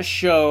that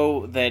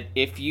show that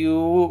if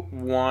you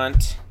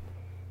want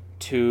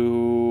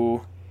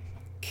to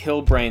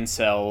kill brain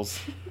cells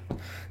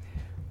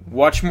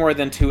watch more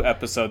than 2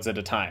 episodes at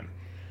a time.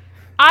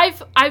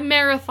 I've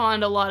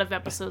marathoned a lot of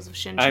episodes of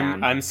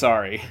Shin-Chan. I'm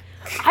sorry.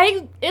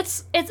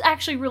 It's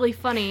actually really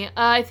funny.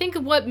 I think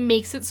what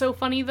makes it so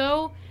funny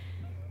though,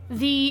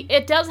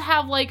 it does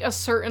have like a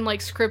certain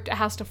like script it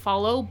has to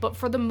follow, but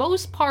for the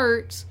most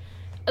part,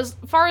 as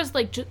far as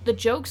like the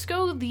jokes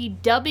go, the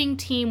dubbing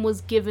team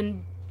was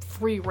given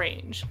free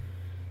range.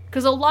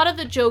 Because a lot of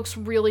the jokes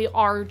really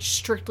are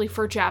strictly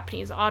for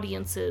Japanese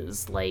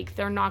audiences. Like,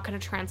 they're not going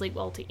to translate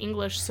well to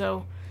English,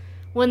 so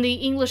when the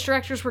English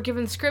directors were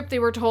given the script, they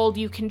were told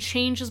you can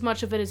change as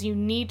much of it as you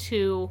need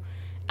to,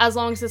 as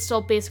long as it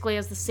still basically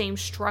has the same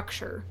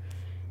structure.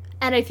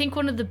 And I think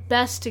one of the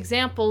best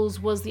examples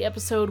was the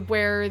episode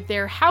where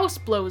their house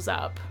blows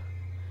up.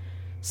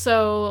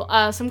 So,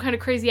 some kind of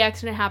crazy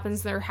accident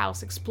happens, their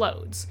house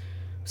explodes.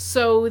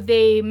 So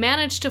they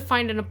manage to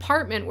find an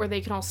apartment where they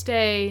can all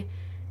stay.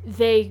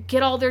 They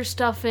get all their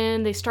stuff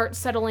in, they start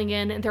settling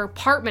in, and their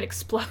apartment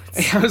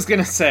explodes. I was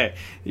gonna say,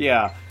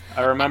 yeah,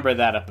 I remember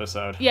that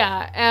episode.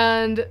 Yeah,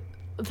 and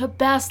the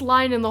best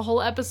line in the whole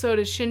episode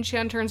is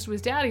Shin-Chan turns to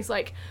his dad, he's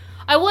like,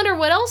 I wonder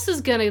what else is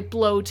gonna get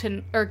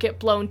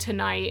blown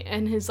tonight,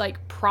 and he's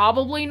like,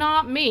 probably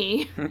not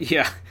me.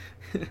 Yeah.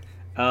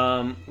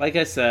 Like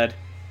I said,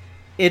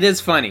 it is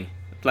funny.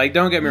 Like,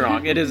 don't get me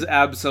wrong, it is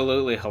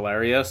absolutely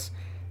hilarious,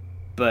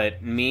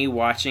 but me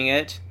watching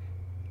it,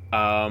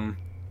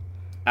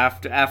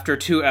 after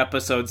 2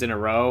 episodes in a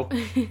row,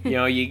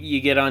 you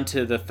get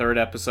onto the 3rd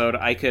episode,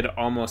 I could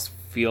almost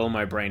feel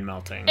my brain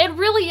melting. It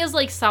really is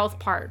like South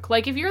Park.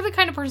 Like, if you're the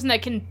kind of person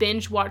that can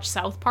binge watch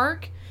South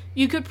Park,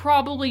 you could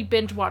probably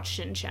binge watch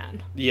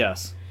Shin-Chan.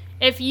 Yes.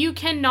 If you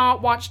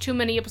cannot watch too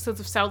many episodes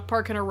of South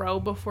Park in a row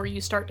before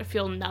you start to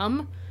feel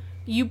numb,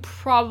 you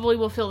probably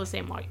will feel the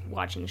same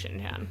watching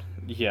Shin-Chan.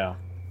 Yeah.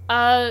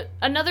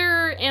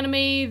 Another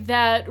anime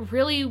that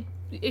really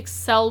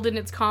excelled in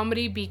its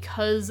comedy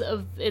because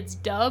of its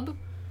dub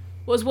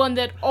was one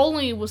that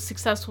only was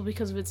successful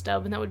because of its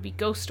dub, and that would be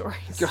Ghost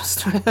Stories.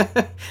 Ghost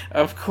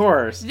Of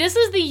course. This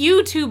is the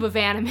YouTube of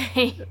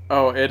anime.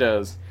 Oh, it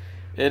is.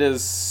 It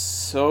is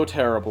so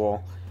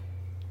terrible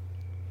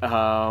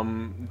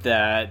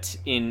that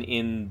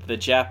in the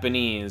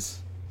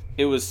Japanese,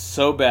 it was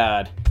so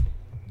bad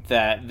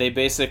that they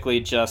basically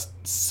just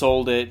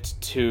sold it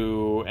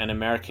to an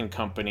American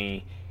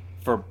company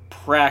for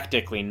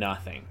practically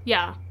nothing.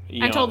 Yeah.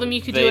 I told them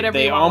you could do whatever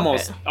you want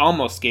with it. They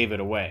almost gave it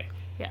away.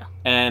 Yeah.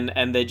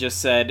 And they just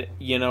said,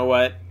 you know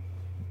what?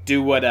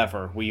 Do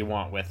whatever we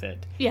want with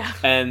it. Yeah.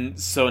 And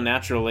so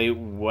naturally,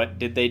 what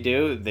did they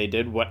do? They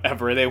did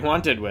whatever they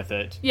wanted with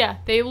it. Yeah,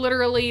 they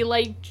literally,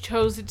 like,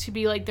 chose it to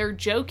be, like, their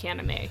joke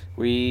anime.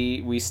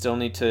 We still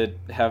need to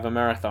have a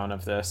marathon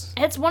of this.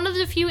 It's one of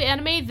the few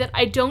anime that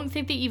I don't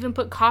think they even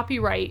put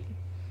copyright,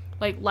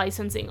 like,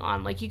 licensing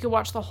on. Like, you could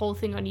watch the whole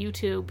thing on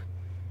YouTube,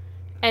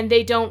 and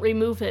they don't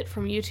remove it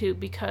from YouTube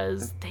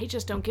because they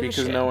just don't give a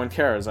shit. Because no one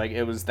cares. Like,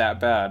 it was that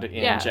bad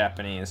in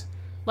Japanese.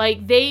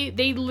 Like, they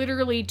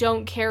literally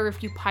don't care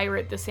if you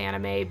pirate this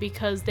anime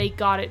because they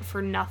got it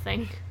for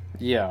nothing.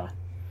 Yeah.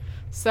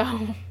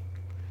 So,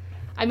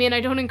 I mean,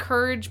 I don't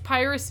encourage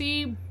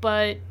piracy,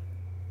 but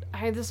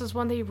this is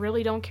one they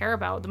really don't care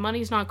about. The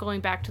money's not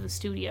going back to the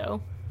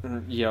studio.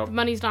 Yeah. The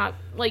money's not,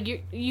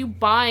 like, you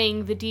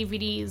buying the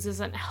DVDs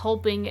isn't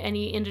helping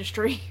any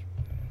industry.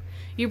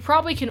 You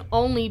probably can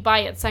only buy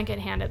it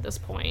secondhand at this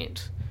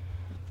point.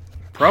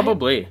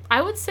 Probably.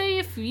 I would say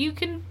if you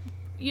can,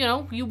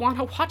 you want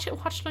to watch it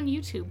on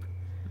YouTube.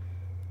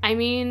 I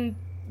mean,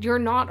 you're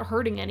not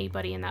hurting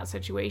anybody in that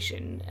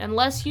situation.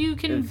 Unless you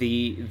can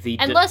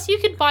unless you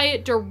could buy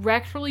it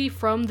directly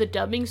from the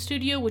dubbing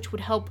studio, which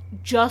would help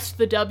just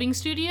the dubbing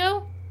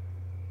studio,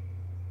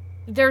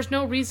 there's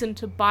no reason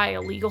to buy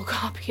a legal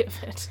copy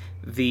of it.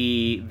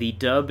 The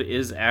dub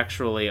is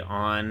actually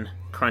on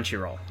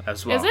Crunchyroll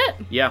as well. Is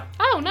it? Yeah.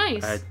 Oh,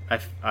 nice.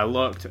 I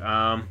looked.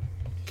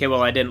 Okay,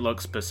 well, I didn't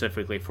look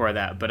specifically for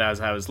that, but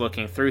as I was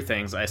looking through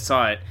things, I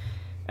saw it,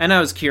 and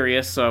I was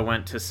curious, so I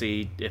went to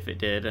see if it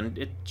did,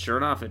 and sure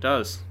enough, it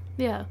does.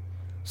 Yeah.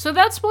 So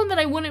that's one that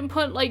I wouldn't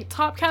put, like,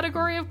 top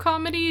category of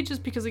comedy,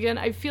 just because, again,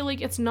 I feel like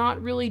it's not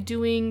really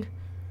doing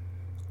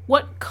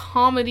what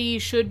comedy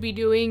should be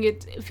doing.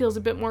 It feels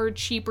a bit more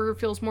cheaper,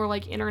 feels more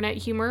like internet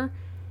humor.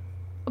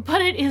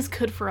 But it is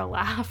good for a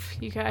laugh,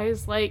 you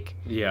guys. Like,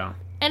 yeah.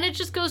 And it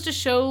just goes to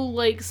show,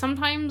 like,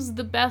 sometimes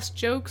the best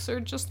jokes are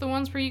just the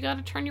ones where you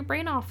gotta turn your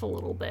brain off a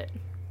little bit.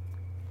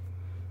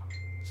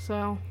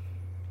 So.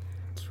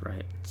 That's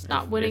right. It's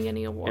not winning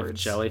any awards. If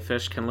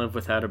jellyfish can live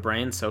without a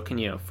brain, so can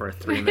you for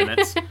 3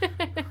 minutes.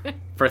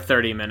 For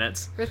 30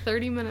 minutes. For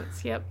 30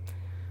 minutes, yep.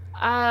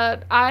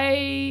 God,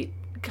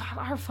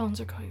 our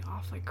phones are going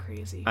off like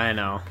crazy. I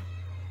know.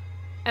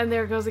 And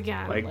there it goes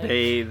again. Like,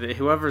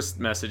 whoever's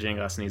messaging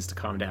us needs to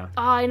calm down.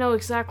 I know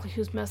exactly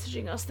who's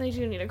messaging us. They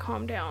do need to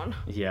calm down.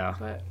 Yeah.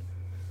 But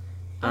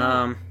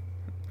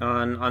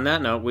on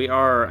that note, we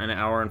are an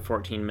hour and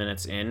 14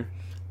 minutes in.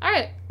 All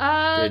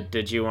right.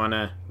 Did you want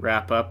to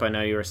wrap up? I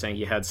know you were saying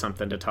you had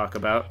something to talk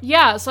about.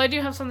 Yeah, so I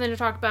do have something to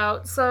talk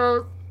about.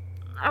 So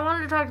I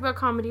wanted to talk about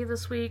comedy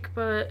this week,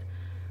 but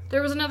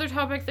There was another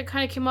topic that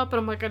kind of came up, and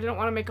I'm like, I didn't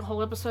want to make a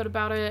whole episode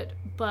about it,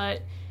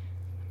 but,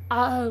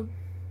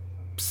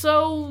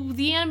 so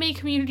the anime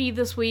community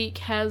this week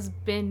has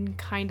been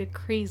kind of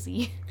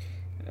crazy.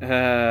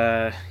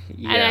 Yeah.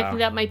 And I think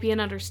that might be an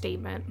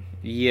understatement.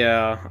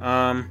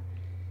 Yeah,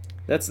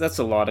 that's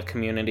a lot of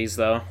communities,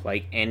 though.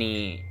 Like,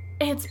 any...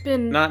 It's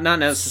been... Not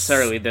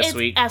necessarily this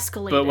week. It's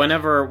escalated. But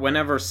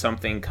whenever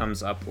something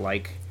comes up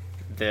like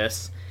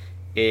this...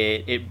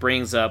 It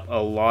brings up a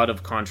lot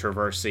of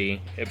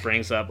controversy. It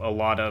brings up a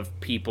lot of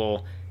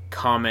people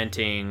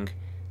commenting,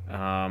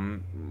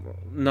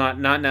 not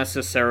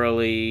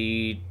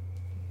necessarily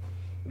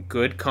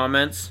good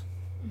comments.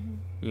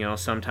 Mm-hmm. You know,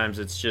 sometimes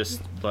it's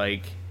just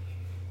like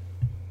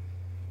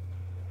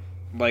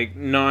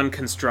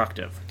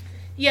non-constructive.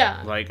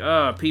 Yeah. Like,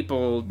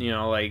 people, you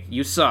know, like,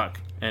 you suck,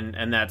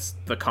 and that's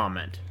the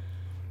comment.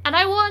 And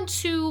I want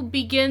to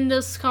begin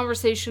this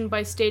conversation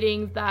by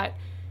stating that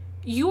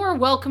you are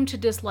welcome to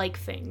dislike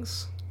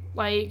things.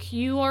 Like,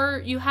 you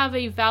have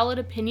a valid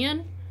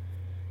opinion.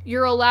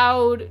 You're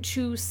allowed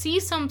to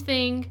see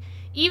something,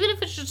 even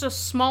if it's just a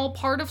small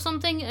part of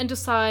something, and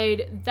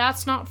decide,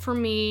 that's not for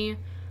me,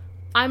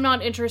 I'm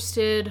not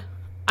interested,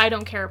 I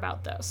don't care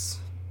about this.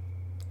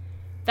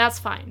 That's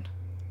fine.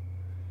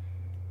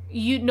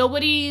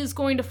 Nobody's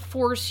going to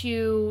force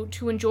you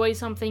to enjoy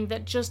something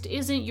that just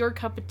isn't your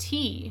cup of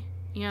tea,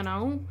 you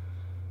know?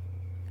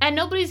 And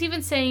nobody's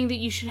even saying that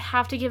you should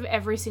have to give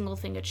every single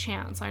thing a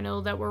chance. I know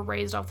that we're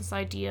raised off this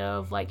idea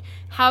of, like,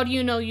 how do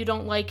you know you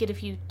don't like it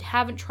if you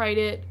haven't tried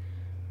it?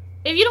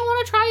 If you don't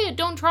want to try it,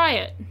 don't try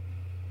it.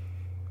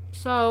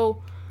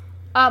 So,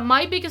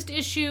 my biggest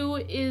issue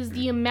is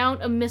the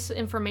amount of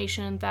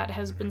misinformation that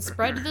has been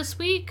spread this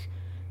week,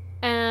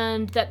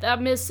 and that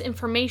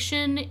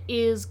misinformation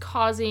is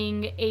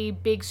causing a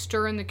big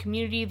stir in the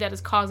community that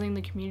is causing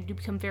the community to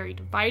become very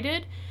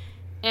divided,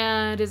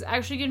 and is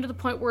actually getting to the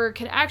point where it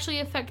can actually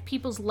affect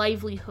people's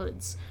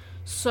livelihoods.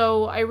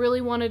 So I really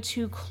wanted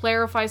to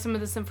clarify some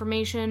of this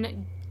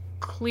information,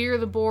 clear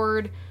the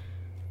board.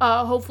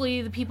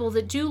 Hopefully the people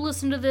that do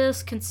listen to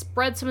this can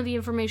spread some of the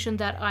information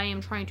that I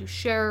am trying to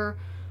share.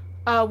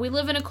 We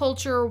live in a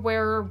culture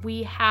where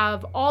we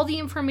have all the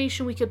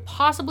information we could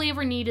possibly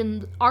ever need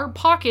in our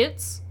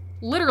pockets,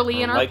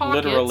 literally in our pockets.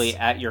 Like, literally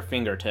at your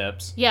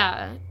fingertips.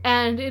 Yeah,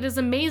 and it is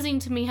amazing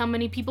to me how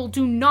many people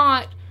do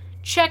not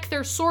check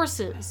their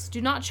sources,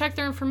 do not check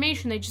their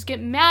information. They just get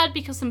mad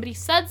because somebody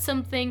said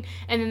something,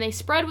 and then they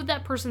spread what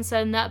that person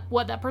said, and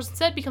what that person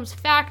said becomes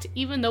fact,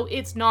 even though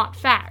it's not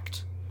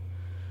fact.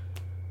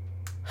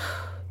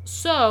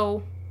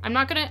 So, I'm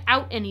not going to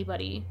out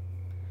anybody.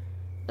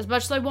 As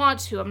much as I want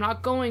to, I'm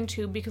not going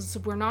to, because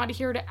we're not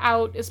here to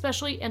out,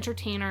 especially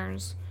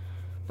entertainers.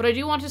 But I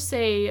do want to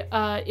say,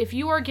 if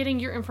you are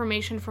getting your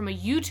information from a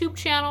YouTube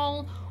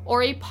channel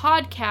or a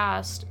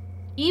podcast,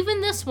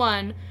 even this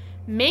one,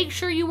 make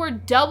sure you are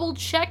double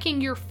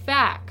checking your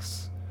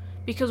facts,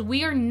 because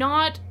we are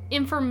not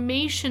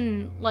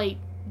information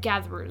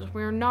gatherers.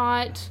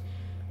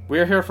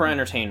 We're here for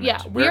entertainment.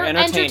 Yeah, we're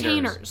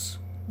entertainers.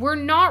 We're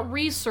not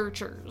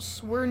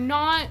researchers. We're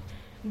not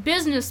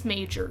business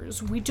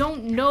majors. We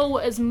don't know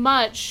as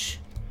much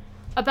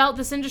about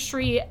this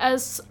industry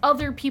as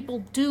other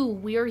people do.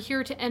 We are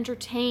here to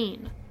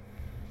entertain.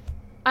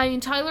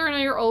 Tyler and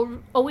I are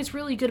always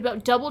really good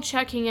about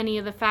double-checking any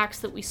of the facts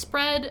that we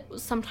spread.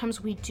 Sometimes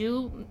we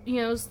do,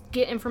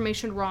 get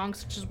information wrong,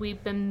 such as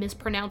we've been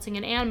mispronouncing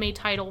an anime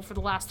title for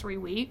the last 3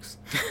 weeks.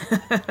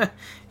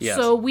 Yes.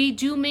 So we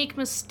do make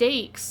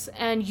mistakes,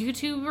 and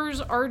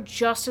YouTubers are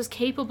just as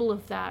capable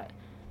of that.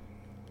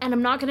 And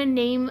I'm not going to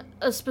name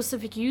a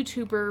specific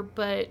YouTuber,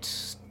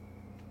 but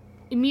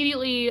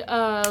immediately,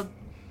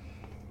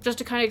 just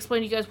to kind of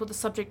explain to you guys what the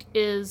subject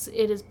is,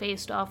 it is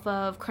based off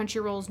of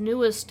Crunchyroll's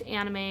newest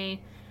anime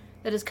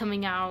that is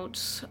coming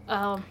out.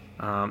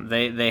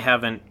 They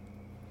haven't...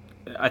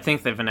 I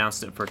think they've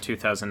announced it for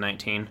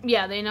 2019.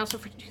 Yeah, they announced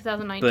it for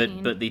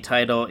 2019. But the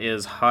title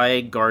is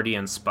High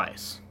Guardian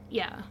Spice.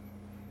 Yeah.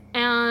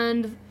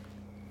 And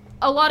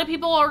a lot of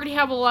people already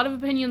have a lot of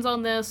opinions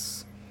on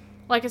this.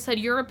 Like I said,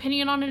 your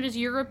opinion on it is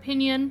your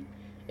opinion.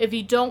 If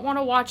you don't want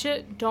to watch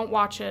it, don't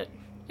watch it.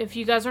 If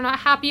you guys are not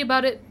happy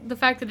about it, the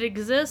fact that it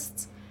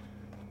exists,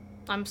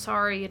 I'm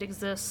sorry, it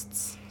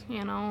exists.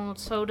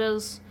 So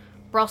does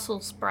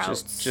Brussels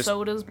sprouts,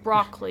 so does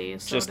broccoli.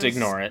 Just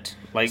ignore it.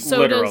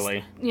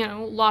 Literally.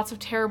 Lots of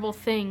terrible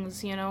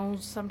things,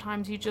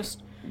 Sometimes you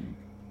just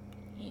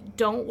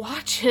don't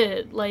watch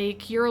it.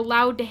 You're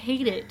allowed to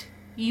hate it.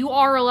 You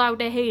are allowed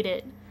to hate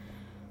it.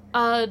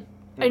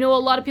 I know a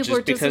lot of people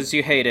just because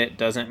you hate it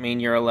doesn't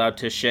mean you're allowed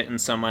to shit in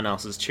someone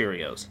else's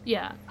Cheerios.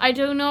 Yeah. I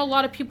do know a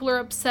lot of people are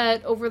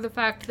upset over the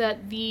fact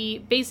that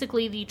the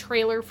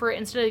trailer for it,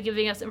 instead of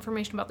giving us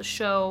information about the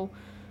show,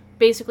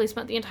 basically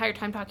spent the entire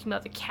time talking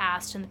about the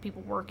cast and the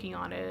people working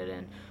on it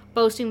and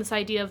boasting this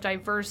idea of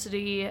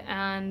diversity,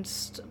 and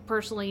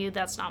personally,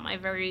 that's not my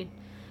very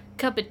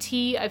cup of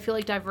tea. I feel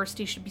like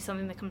diversity should be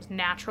something that comes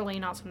naturally,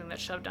 not something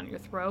that's shoved down your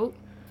throat.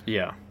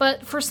 Yeah.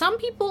 But for some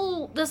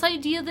people, this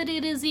idea that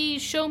it is a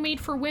show made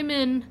for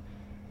women,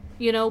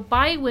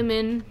 Bi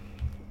women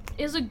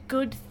is a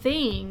good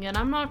thing, and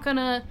I'm not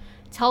gonna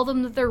tell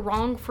them that they're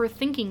wrong for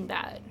thinking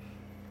that.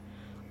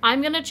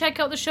 I'm gonna check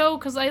out the show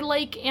because I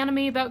like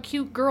anime about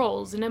cute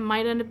girls, and it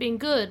might end up being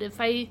good. If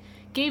I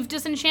gave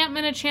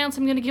Disenchantment a chance,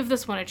 I'm gonna give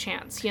this one a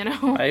chance,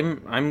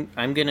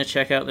 I'm gonna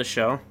check out the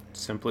show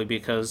simply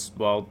because,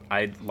 well,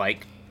 I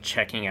like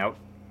checking out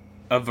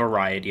a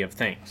variety of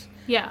things.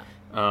 Yeah.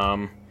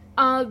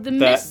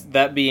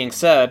 That being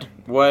said,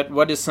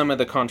 what is some of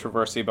the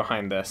controversy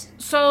behind this?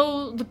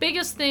 So the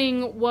biggest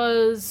thing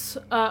was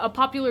a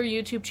popular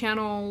YouTube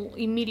channel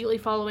immediately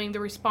following the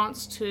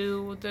response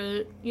to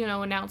the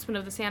announcement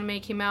of this anime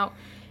came out,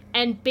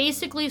 and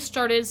basically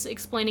started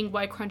explaining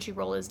why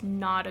Crunchyroll is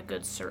not a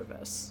good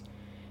service.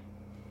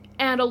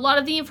 And a lot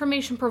of the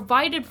information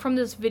provided from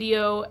this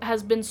video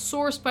has been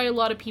sourced by a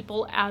lot of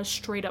people as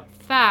straight up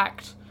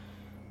fact.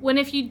 When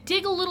if you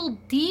dig a little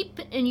deep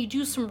and you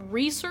do some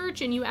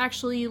research and you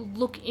actually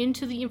look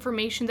into the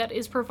information that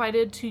is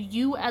provided to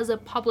you as a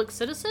public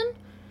citizen,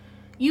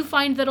 you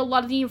find that a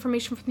lot of the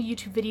information from the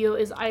YouTube video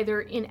is either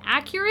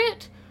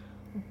inaccurate,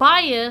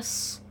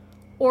 biased,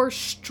 or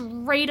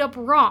straight up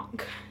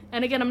wrong.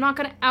 And again, I'm not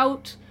going to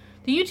out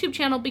the YouTube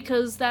channel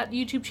because that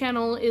YouTube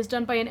channel is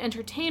done by an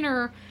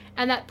entertainer,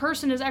 and that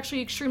person is actually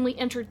extremely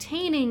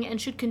entertaining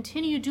and should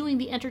continue doing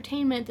the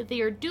entertainment that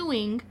they are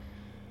doing.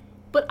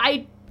 But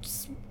I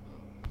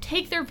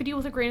take their video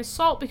with a grain of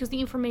salt because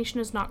the information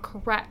is not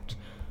correct.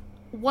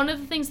 One of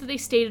the things that they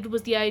stated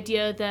was the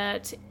idea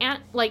that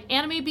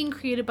anime being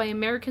created by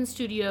American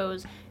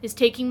studios is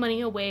taking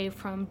money away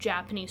from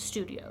Japanese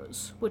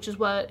studios, which is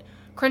what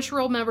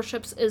Crunchyroll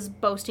memberships is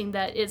boasting,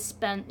 that it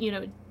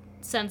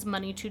sends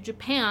money to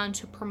Japan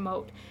to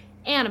promote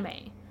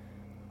anime.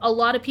 A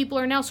lot of people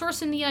are now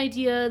sourcing the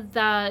idea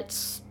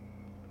that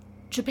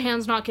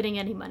Japan's not getting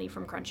any money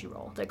from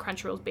Crunchyroll, that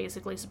Crunchyroll is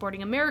basically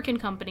supporting American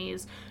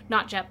companies,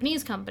 not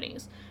Japanese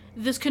companies.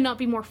 This could not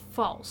be more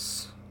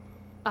false.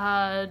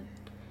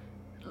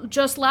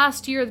 Just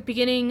last year, at the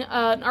beginning,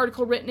 an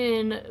article written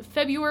in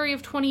February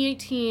of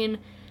 2018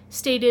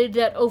 stated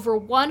that over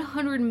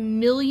 $100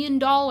 million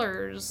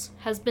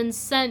has been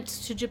sent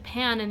to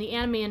Japan in the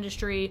anime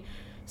industry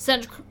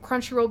since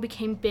Crunchyroll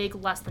became big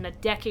less than a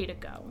decade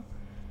ago.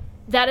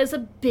 That is a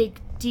big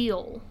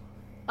deal.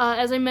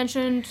 As I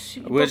mentioned...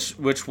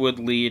 Which would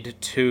lead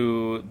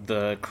to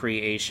the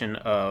creation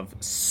of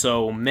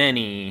so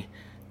many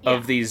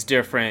of these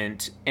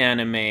different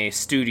anime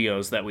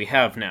studios that we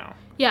have now.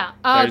 Yeah.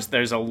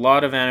 There's a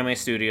lot of anime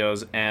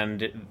studios,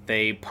 and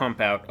they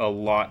pump out a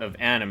lot of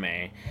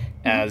anime,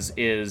 as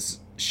is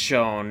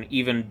shown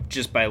even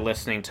just by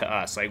listening to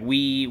us. Like,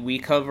 we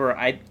cover...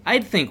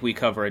 I'd think we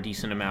cover a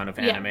decent amount of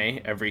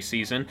anime every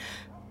season,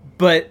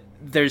 but...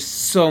 there's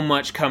so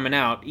much coming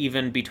out,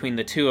 even between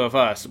the two of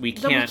us. We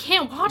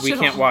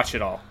can't watch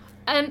it all.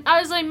 And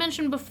as I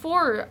mentioned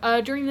before,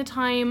 during the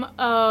time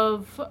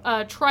of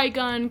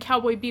Trigun,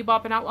 Cowboy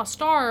Bebop, and Outlaw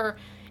Star,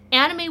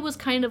 anime was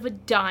kind of a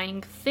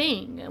dying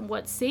thing. And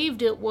what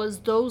saved it was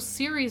those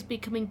series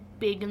becoming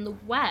big in the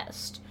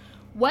West.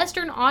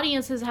 Western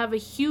audiences have a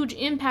huge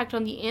impact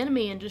on the anime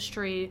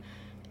industry.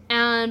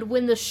 And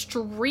when the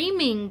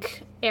streaming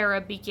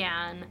era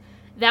began...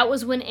 that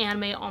was when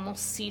anime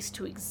almost ceased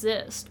to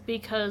exist,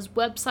 because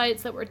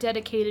websites that were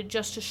dedicated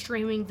just to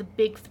streaming the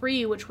big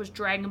three, which was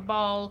Dragon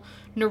Ball,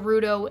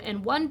 Naruto,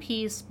 and One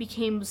Piece,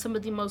 became some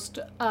of the most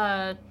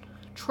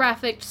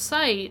trafficked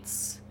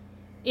sites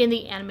in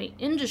the anime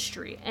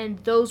industry, and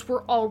those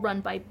were all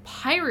run by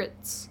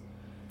pirates.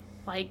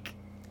 Like,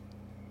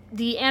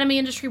 the anime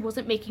industry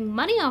wasn't making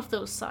money off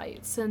those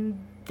sites, and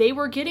they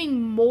were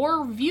getting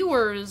more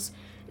viewers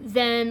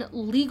than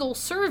legal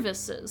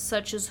services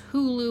such as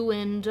Hulu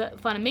and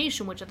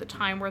Funimation, which at the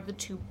time were the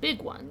two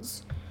big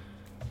ones.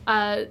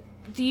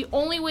 The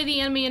only way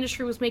the anime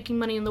industry was making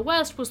money in the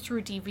West was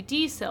through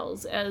DVD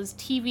sales, as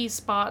TV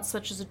spots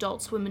such as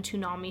Adult Swim and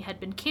Toonami had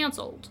been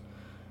canceled.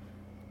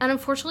 And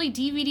unfortunately,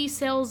 DVD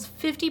sales,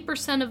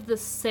 50% of the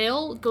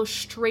sale goes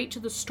straight to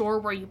the store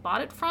where you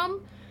bought it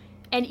from,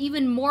 and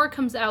even more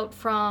comes out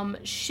from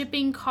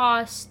shipping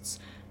costs,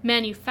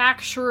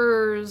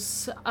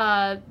 manufacturers.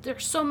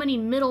 There's so many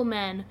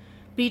middlemen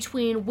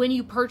between when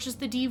you purchase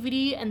the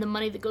DVD and the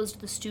money that goes to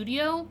the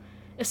studio.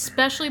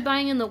 Especially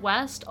buying in the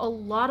West, a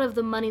lot of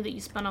the money that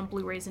you spend on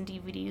Blu-rays and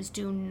DVDs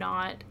do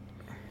not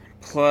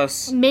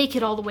make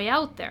it all the way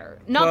out there.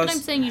 Not that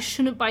I'm saying you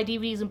shouldn't buy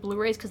DVDs and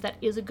Blu-rays, because that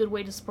is a good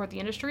way to support the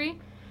industry,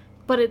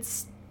 but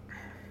it's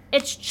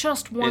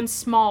just one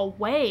small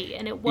way,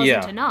 and it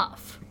wasn't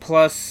enough.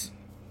 Plus,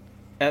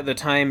 at the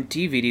time,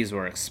 DVDs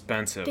were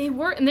expensive. They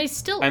were, and they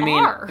still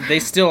are. They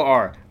still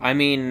are. I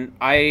mean,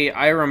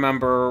 I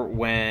remember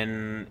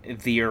when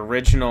the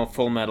original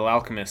Full Metal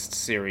Alchemist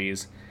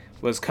series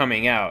was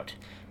coming out.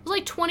 It was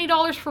like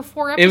 $20 for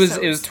 4 episodes.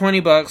 It was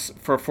 $20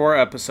 for 4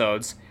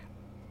 episodes.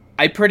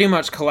 I pretty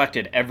much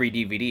collected every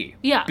DVD.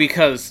 Yeah.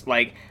 Because,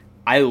 like,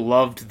 I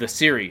loved the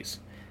series.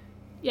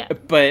 Yeah.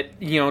 But,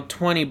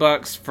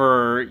 $20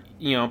 for,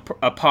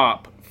 a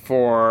pop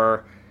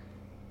for,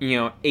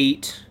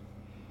 8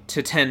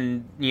 to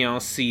 10,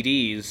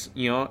 CDs,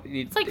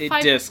 It's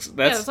like discs.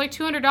 That's it's like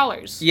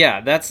 $200.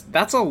 Yeah, that's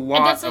a lot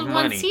and that's of one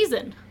money.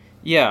 season.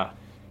 Yeah.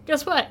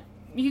 Guess what?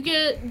 You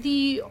get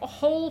the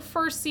whole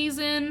first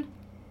season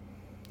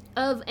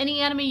of any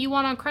anime you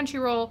want on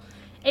Crunchyroll.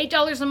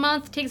 $8 a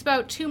month, takes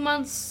about 2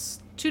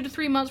 to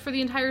 3 months for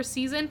the entire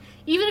season.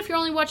 Even if you're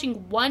only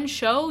watching one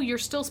show, you're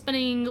still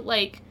spending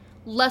like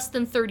less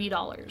than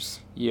 $30.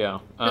 Yeah.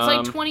 It's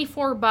like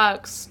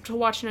 $24 to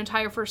watch an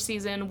entire first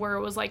season, where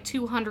it was like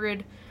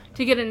 $200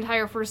 to get an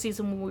entire first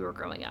season when we were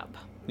growing up.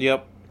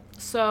 Yep.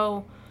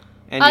 So,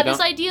 and this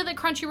idea that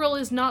Crunchyroll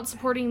is not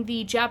supporting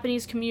the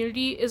Japanese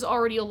community is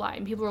already a lie.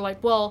 And people are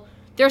like, well,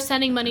 they're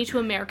sending money to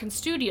American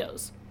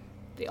studios.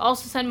 They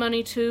also send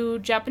money to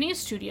Japanese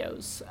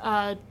studios.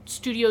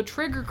 Studio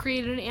Trigger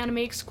created an anime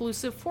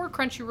exclusive for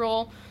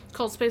Crunchyroll. It's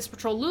called Space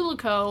Patrol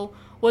Luluco.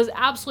 Was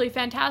absolutely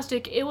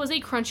fantastic. It was a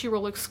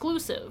Crunchyroll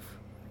exclusive.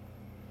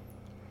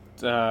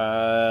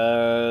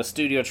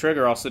 Studio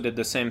Trigger also did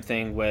the same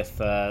thing with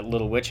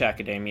Little Witch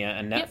Academia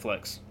and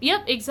Netflix.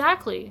 Yep,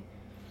 exactly.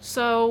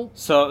 So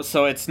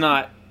it's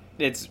not.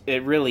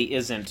 It really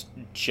isn't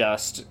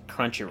just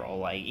Crunchyroll.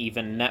 Like,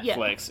 even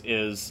Netflix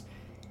is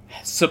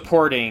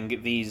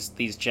supporting these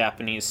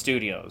Japanese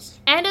studios.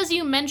 And as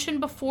you mentioned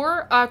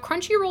before,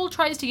 Crunchyroll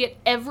tries to get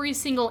every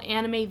single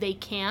anime they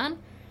can,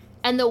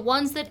 and the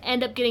ones that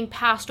end up getting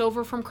passed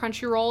over from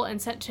Crunchyroll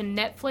and sent to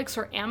Netflix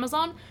or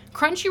Amazon,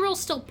 Crunchyroll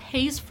still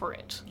pays for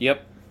it.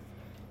 Yep.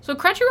 So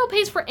Crunchyroll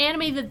pays for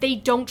anime that they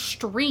don't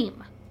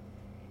stream.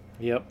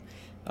 Yep.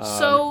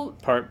 So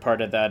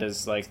part of that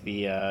is like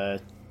the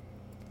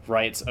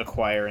rights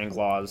acquiring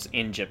laws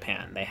in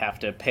Japan. They have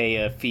to pay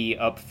a fee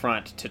up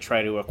front to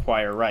try to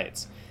acquire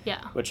rights.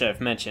 Yeah. Which I've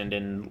mentioned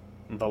in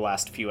the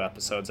last few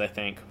episodes, I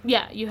think.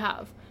 Yeah, you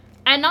have.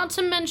 And not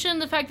to mention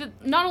the fact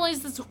that not only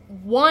is this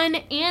one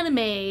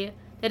anime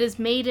that is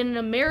made in an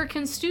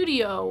American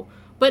studio,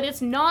 but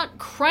it's not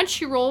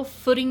Crunchyroll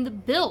footing the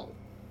bill.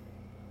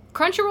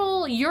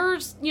 Crunchyroll,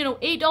 yours,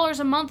 $8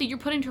 a month that you're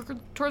putting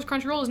towards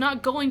Crunchyroll is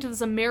not going to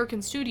this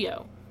American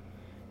studio.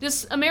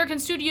 This American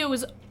studio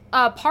is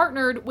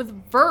partnered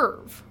with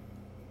Verve.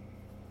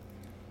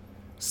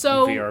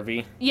 So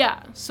VRV.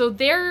 Yeah, so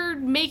they're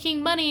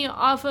making money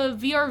off of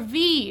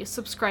VRV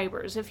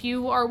subscribers. If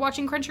you are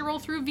watching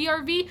Crunchyroll through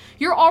VRV,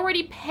 you're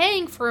already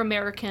paying for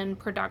American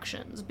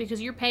productions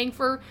because you're paying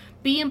for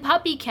Bee and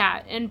Puppy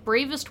Cat and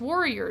Bravest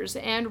Warriors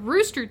and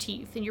Rooster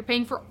Teeth, and you're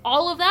paying for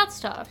all of that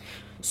stuff.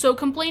 So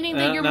complaining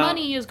that your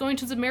money is going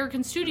to the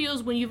American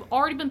studios when you've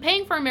already been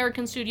paying for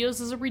American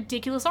studios is a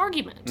ridiculous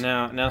argument.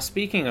 Now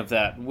speaking of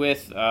that,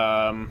 with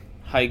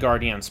High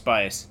Guardian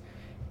Spice,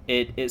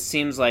 it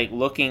seems like,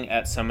 looking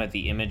at some of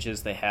the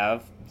images they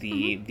have,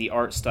 the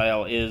art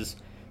style is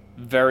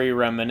very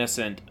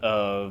reminiscent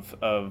of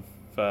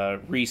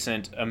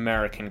recent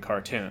American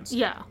cartoons.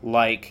 Yeah.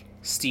 Like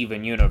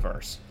Steven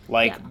Universe,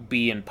 like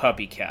Bee and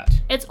Puppy Cat.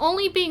 It's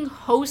only being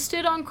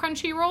hosted on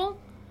Crunchyroll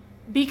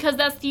because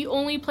that's the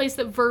only place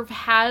that Verve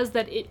has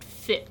that it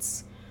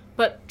fits.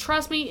 But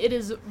trust me, it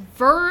is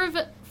Verve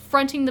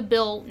fronting the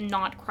bill,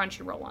 not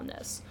Crunchyroll on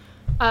this.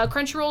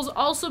 Crunchyroll's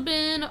also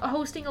been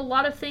hosting a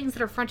lot of things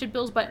that are fronted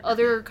bills by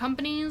other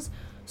companies,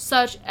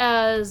 such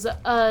as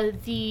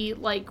the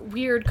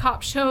weird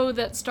cop show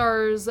that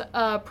stars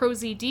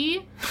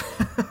ProZD,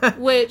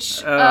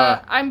 which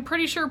I'm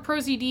pretty sure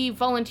ProZD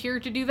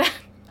volunteered to do that.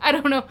 I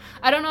don't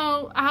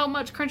know how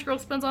much Crunchyroll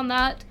spends on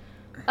that.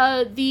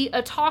 The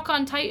Attack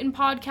on Titan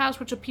podcast,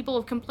 which people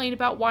have complained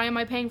about, why am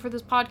I paying for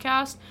this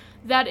podcast?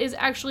 That is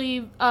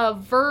actually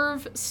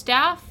Verve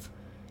staff.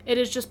 It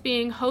is just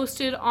being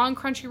hosted on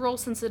Crunchyroll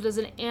since it is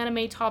an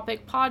anime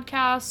topic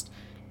podcast.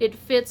 It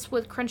fits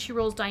with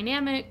Crunchyroll's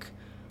dynamic.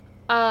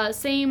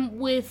 Same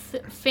with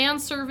fan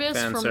service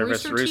from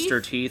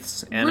Rooster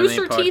Teeth's anime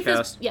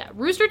podcast.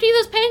 Rooster Teeth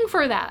is paying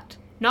for that,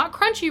 not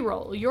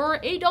Crunchyroll. Your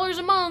 $8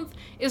 a month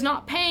is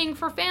not paying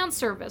for fan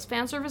service.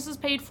 Fan service is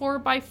paid for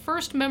by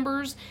first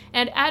members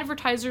and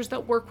advertisers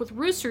that work with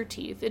Rooster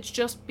Teeth. It's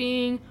just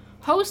being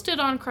hosted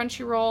on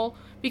Crunchyroll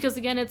because,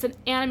 again, it's an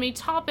anime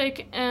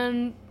topic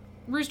and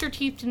Rooster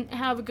Teeth didn't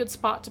have a good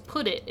spot to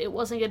put it. It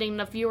wasn't getting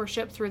enough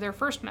viewership through their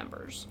first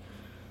members.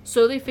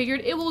 So they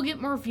figured it will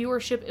get more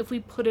viewership if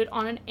we put it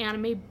on an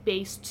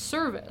anime-based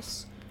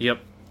service. Yep.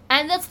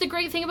 And that's the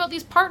great thing about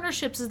these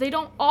partnerships is they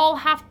don't all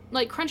have,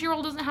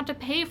 Crunchyroll doesn't have to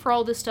pay for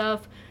all this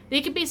stuff.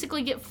 They can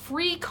basically get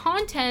free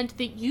content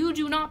that you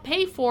do not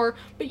pay for,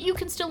 but you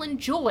can still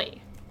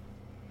enjoy.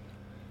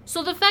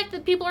 So the fact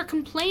that people are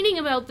complaining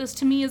about this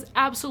to me is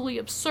absolutely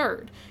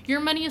absurd. Your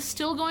money is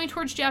still going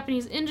towards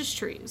Japanese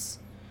industries.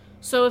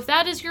 So if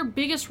that is your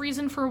biggest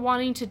reason for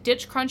wanting to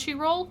ditch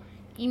Crunchyroll,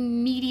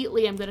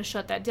 immediately I'm going to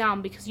shut that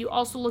down, because you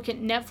also look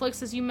at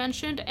Netflix, as you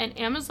mentioned, and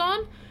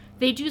Amazon.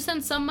 They do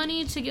send some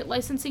money to get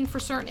licensing for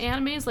certain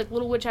animes, like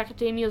Little Witch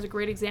Academia is a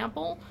great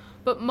example,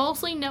 but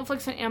mostly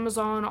Netflix and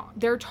Amazon,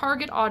 their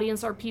target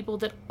audience are people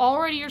that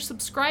already are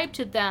subscribed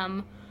to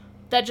them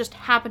that just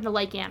happen to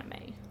like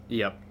anime.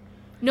 Yep.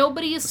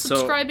 Nobody is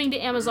subscribing to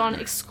Amazon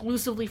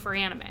exclusively for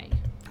anime.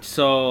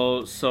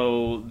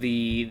 So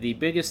the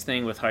biggest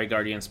thing with High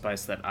Guardian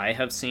Spice that I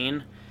have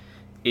seen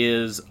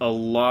is a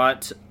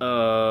lot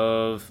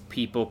of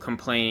people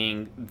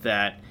complaining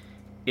that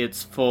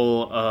it's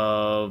full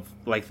of,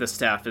 like, the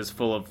staff is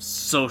full of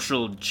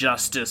social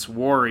justice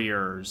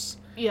warriors.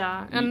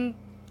 Yeah, and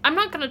I'm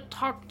not gonna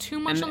talk too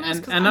much on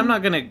this, and I'm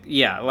not gonna,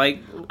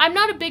 like, I'm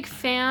not a big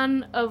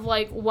fan of,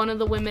 like, one of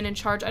the women in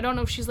charge. I don't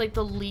know if she's, like,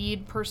 the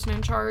lead person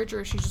in charge,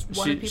 or if she's just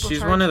one of the people in charge.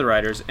 She's one of the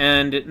writers,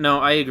 and no,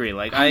 I agree.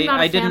 Like, I'm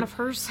not a fan of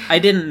hers. I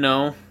didn't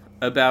know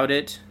about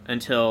it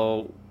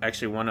until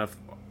actually one of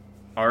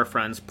our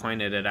friends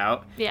pointed it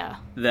out. Yeah.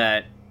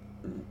 That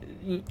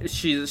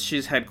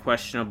she's had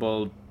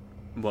questionable,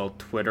 well,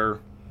 Twitter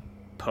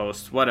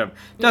posts, whatever.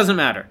 Doesn't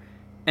matter.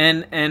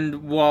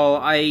 And while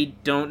I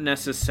don't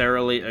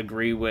necessarily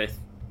agree with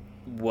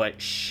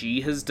what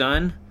she has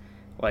done,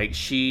 like,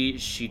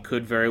 she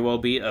could very well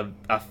be a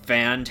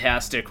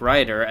fantastic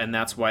writer, and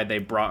that's why they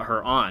brought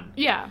her on.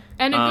 Yeah,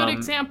 and a good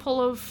example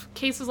of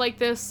cases like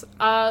this,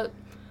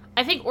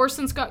 I think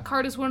Orson Scott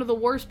Card is one of the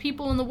worst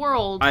people in the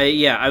world.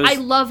 I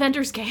love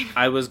Ender's Game.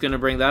 I was going to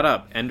bring that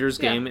up. Ender's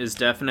Game is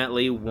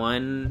definitely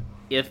one,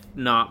 if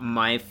not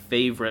my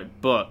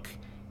favorite book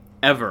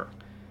ever.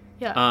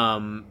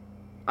 Yeah.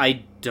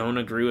 I don't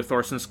agree with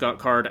Orson Scott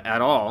Card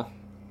at all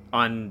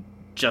on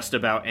just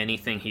about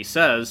anything he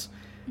says,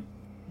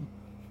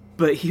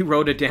 but he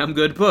wrote a damn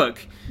good book.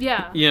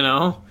 Yeah. You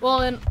know?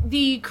 Well, and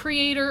the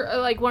creator,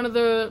 like, one of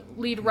the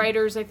lead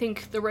writers, I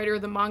think the writer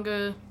of the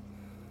manga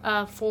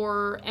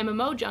for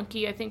MMO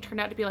Junkie, I think turned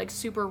out to be, like,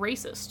 super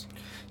racist.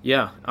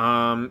 Yeah.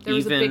 There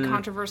was a big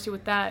controversy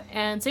with that.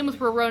 And same with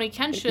Rurouni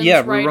Kenshin's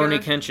writer.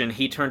 Rurouni Kenshin,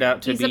 he turned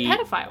out to be... He's a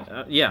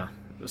pedophile. Yeah.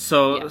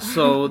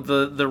 So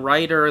the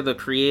writer, the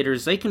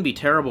creators, they can be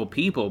terrible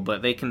people,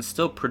 but they can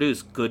still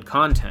produce good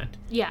content.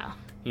 Yeah.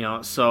 You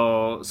know,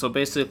 so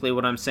basically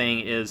what I'm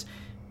saying is,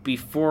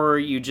 before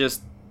you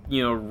just,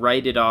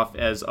 write it off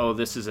as, oh,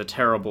 this is a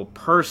terrible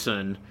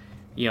person,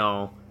 we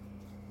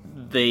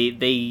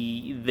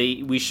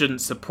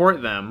shouldn't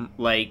support them.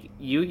 Like,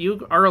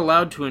 you are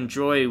allowed to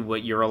enjoy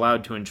what you're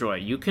allowed to enjoy.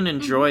 You can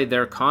enjoy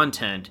their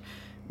content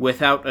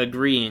without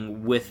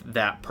agreeing with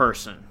that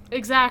person.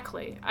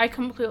 Exactly. I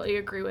completely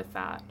agree with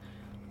that.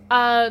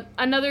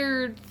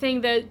 Another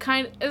thing that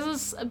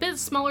is a bit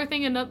smaller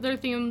thing, another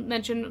thing I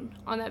mentioned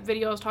on that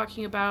video I was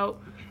talking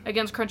about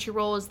against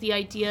Crunchyroll, is the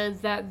idea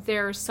that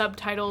their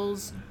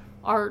subtitles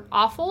are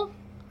awful.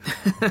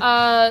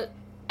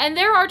 And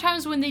there are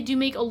times when they do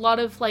make a lot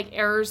of, like,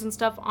 errors and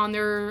stuff on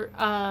their,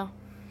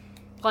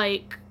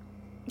 like,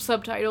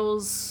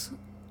 subtitles.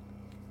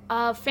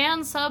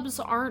 Fan subs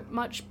aren't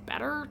much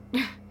better.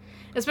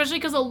 Especially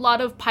because a lot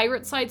of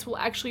pirate sites will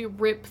actually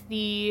rip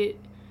the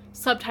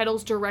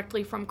subtitles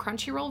directly from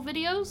Crunchyroll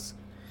videos.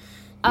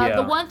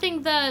 The one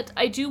thing that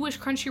I do wish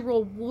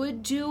Crunchyroll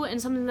would do,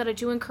 and something that I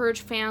do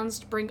encourage fans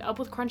to bring up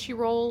with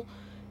Crunchyroll,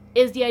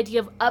 is the idea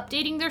of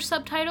updating their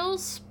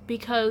subtitles,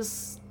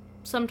 because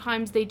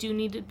sometimes they do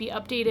need to be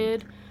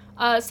updated.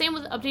 Same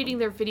with updating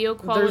their video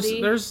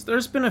quality.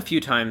 There's been a few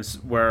times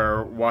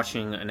where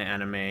watching an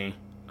anime,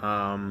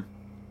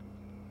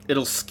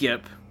 it'll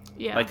skip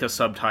like a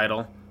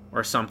subtitle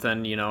or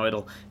something.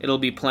 It'll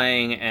be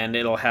playing and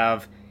it'll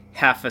have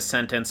half a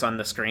sentence on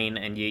the screen,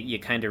 and you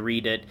kind of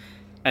read it,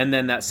 and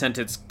then that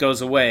sentence goes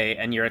away,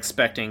 and you're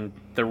expecting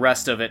the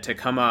rest of it to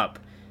come up,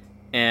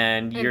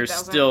 and you're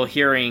still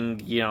hearing,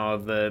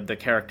 the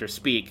character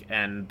speak,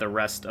 and the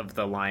rest of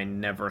the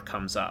line never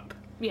comes up.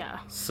 Yeah.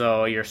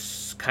 So you're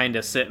kind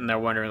of sitting there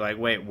wondering, like,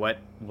 wait, what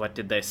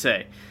did they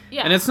say?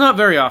 Yeah. And it's not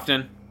very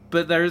often,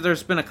 but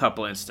there's been a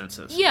couple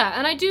instances. Yeah,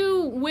 and I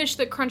do wish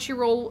that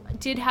Crunchyroll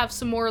did have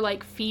some more,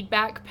 like,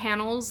 feedback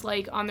panels,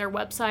 like, on their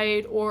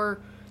website or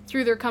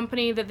through their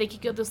company, that they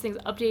could get those things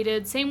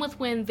updated. Same with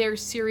when their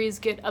series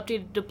get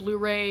updated to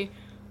Blu-ray.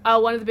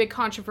 One of the big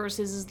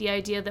controversies is the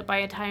idea that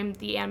by the time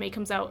the anime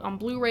comes out on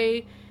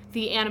Blu-ray,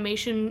 the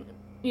animation,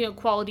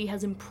 quality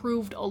has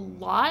improved a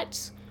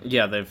lot.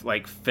 Yeah, they've,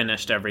 like,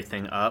 finished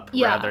everything up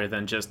rather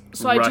than just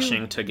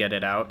rushing to get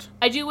it out.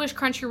 I do wish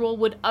Crunchyroll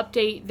would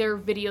update their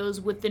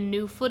videos with the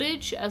new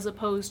footage as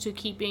opposed to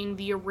keeping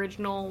the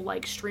original,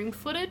 like, streamed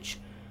footage.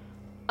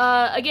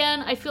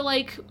 Again, I feel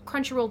like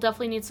Crunchyroll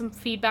definitely needs some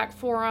feedback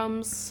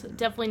forums,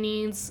 definitely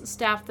needs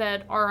staff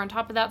that are on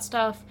top of that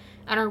stuff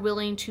and are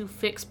willing to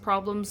fix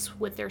problems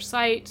with their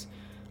site.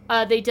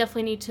 They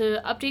definitely need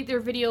to update their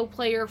video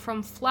player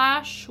from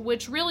Flash,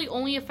 which really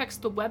only affects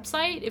the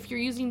website. If you're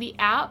using the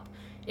app,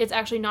 it's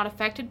actually not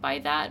affected by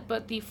that,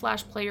 but the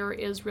Flash player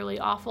is really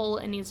awful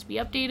and needs to be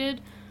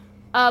updated.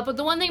 But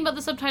the one thing about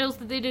the subtitles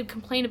that they did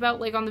complain about,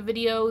 like on the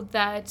video,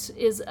 that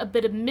is a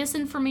bit of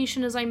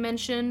misinformation, as I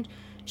mentioned,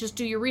 just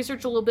do your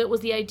research a little bit, was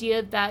the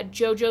idea that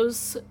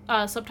JoJo's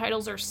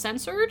subtitles are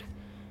censored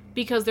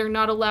because they're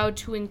not allowed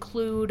to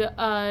include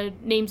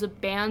names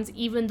of bands,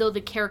 even though the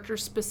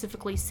characters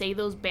specifically say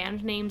those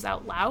band names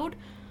out loud.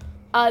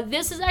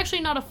 This is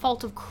actually not a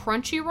fault of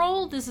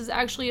Crunchyroll. This is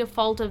actually a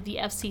fault of the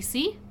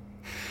FCC.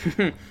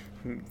 I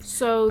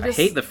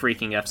hate the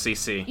freaking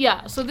FCC.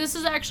 Yeah, so this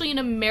is actually an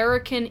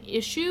American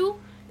issue.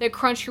 that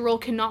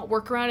Crunchyroll cannot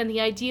work around, and the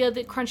idea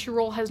that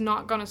Crunchyroll has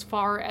not gone as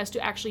far as to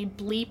actually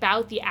bleep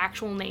out the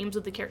actual names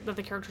of that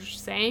the characters are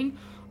saying,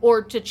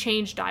 or to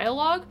change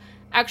dialogue,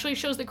 actually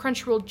shows that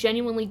Crunchyroll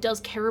genuinely does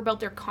care about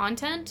their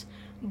content,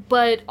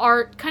 but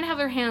are kind of have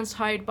their hands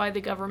tied by the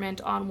government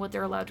on what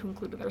they're allowed to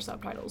include in their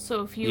subtitles.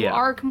 So if you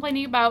are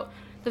complaining about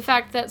the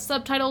fact that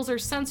subtitles are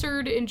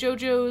censored in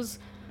JoJo's,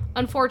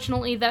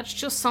 unfortunately, that's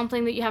just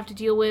something that you have to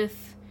deal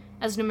with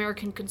as an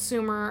American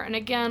consumer. And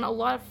again, a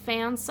lot of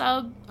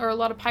a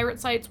lot of pirate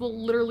sites will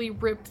literally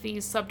rip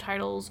these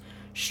subtitles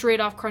straight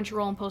off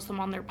Crunchyroll and post them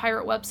on their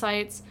pirate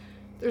websites.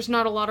 There's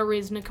not a lot of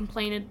reason to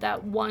complain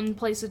that one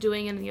place is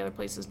doing it and the other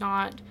place is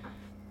not.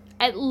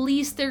 At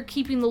least they're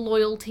keeping the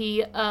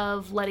loyalty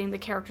of letting the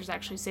characters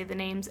actually say the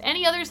names.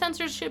 Any other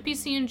censorship you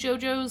see in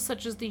JoJo's,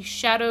 such as the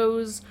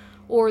shadows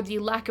or the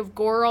lack of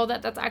gore, all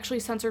that's actually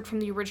censored from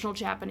the original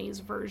Japanese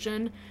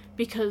version,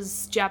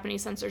 because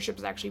Japanese censorship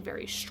is actually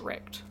very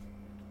strict.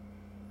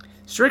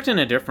 Strict in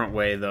a different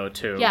way, though,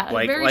 too. Yeah,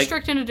 very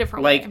strict in a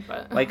different way.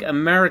 But... like,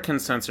 American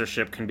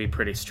censorship can be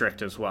pretty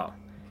strict as well.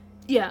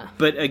 Yeah.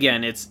 But,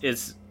 again,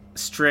 it's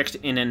strict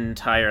in an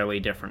entirely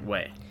different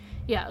way.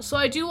 Yeah, so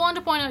I do want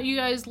to point out, you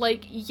guys,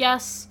 like,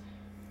 yes,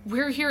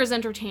 we're here as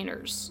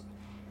entertainers.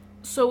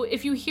 So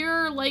if you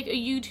hear, like, a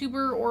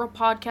YouTuber or a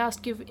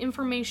podcast give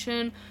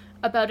information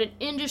about an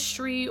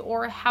industry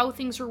or how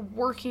things are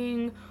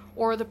working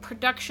or the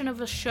production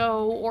of a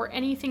show or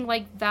anything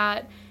like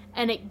that,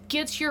 and it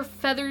gets your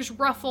feathers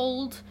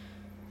ruffled,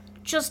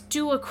 just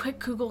do a quick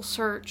Google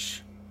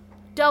search.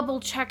 Double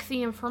check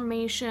the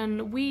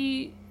information.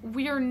 We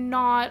are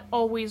not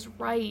always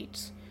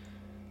right.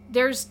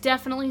 There's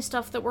definitely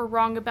stuff that we're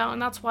wrong about,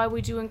 and that's why we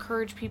do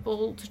encourage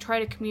people to try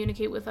to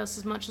communicate with us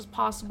as much as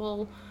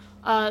possible.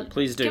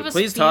 Please do. Give us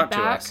Please feedback. talk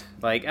to us.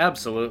 Like,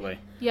 absolutely.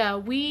 Yeah,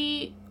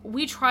 we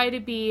try to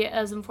be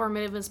as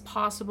informative as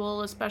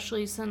possible,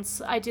 especially since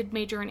I did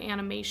major in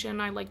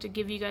animation. I like to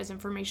give you guys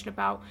information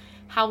about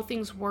how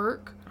things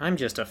work. I'm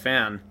just a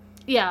fan.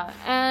 Yeah,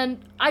 and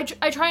I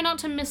try not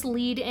to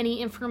mislead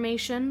any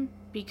information,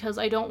 because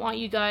I don't want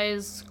you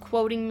guys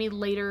quoting me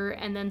later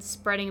and then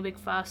spreading a big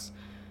fuss.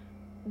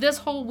 This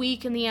whole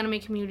week in the anime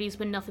community has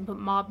been nothing but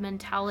mob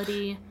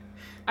mentality.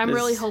 I'm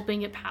really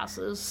hoping it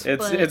passes.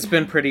 It's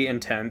been pretty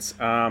intense.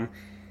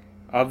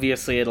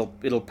 Obviously,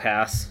 it'll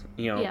pass.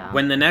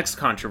 When the next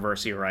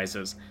controversy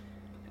arises.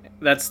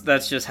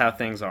 That's just how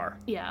things are.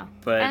 Yeah.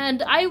 But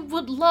and I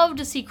would love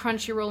to see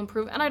Crunchyroll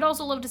improve, and I'd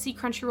also love to see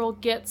Crunchyroll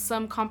get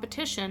some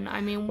competition.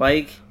 I mean,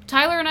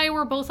 Tyler and I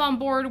were both on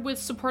board with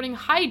supporting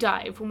High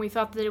Dive when we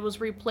thought that it was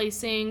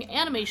replacing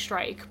Anime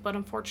Strike, but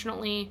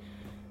unfortunately,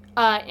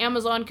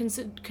 Amazon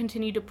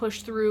continued to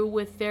push through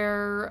with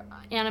their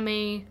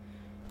anime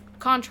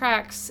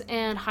contracts,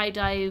 and High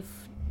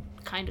Dive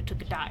kind of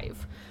took a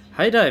dive.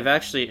 High Dive,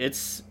 actually,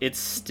 it's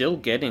still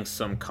getting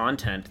some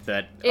content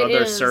that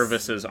other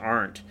services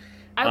aren't.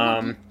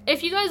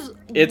 If you guys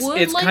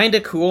it's kind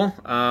of cool.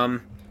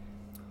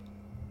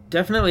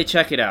 Definitely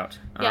check it out.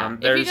 Yeah,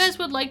 if you guys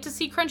would like to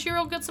see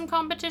Crunchyroll get some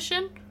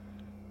competition,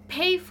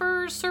 pay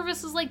for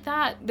services like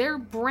that. They're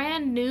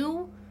brand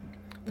new.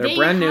 They're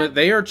brand new.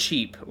 They are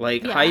cheap.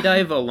 Like, High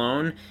Dive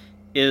alone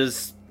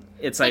it's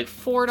like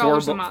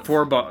 $4 a month.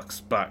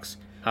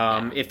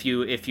 $4.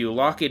 If you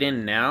lock it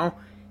in now,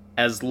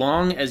 as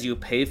long as you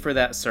pay for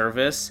that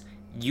service,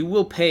 you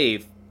will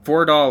pay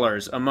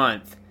 $4 a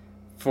month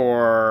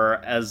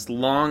for as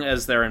long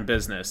as they're in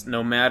business,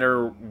 no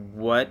matter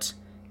what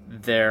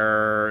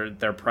their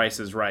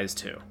prices rise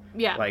to.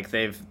 Yeah. Like,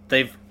 they've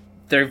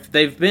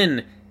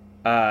been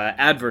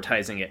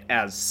advertising it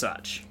as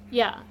such.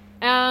 Yeah.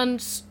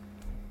 And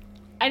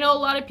I know a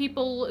lot of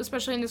people,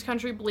 especially in this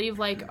country, believe,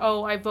 like,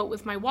 oh, I vote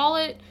with my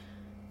wallet.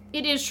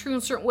 It is true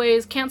in certain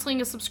ways.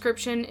 Canceling a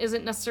subscription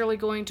isn't necessarily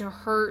going to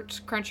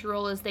hurt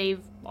Crunchyroll, as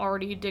they've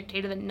already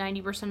dictated that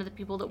 90% of the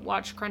people that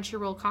watch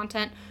Crunchyroll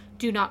content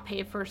do not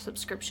pay for a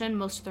subscription.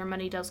 Most of their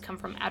money does come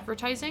from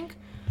advertising.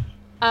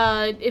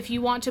 If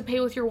you want to pay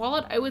with your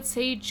wallet, I would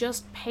say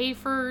just pay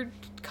for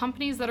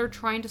companies that are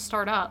trying to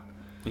start up.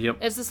 Yep.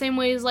 It's the same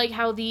way as, like,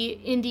 how the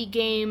indie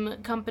game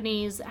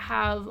companies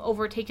have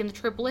overtaken the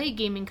AAA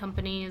gaming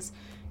companies,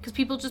 because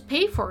people just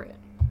pay for it.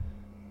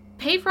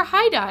 Pay for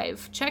High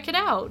Dive. Check it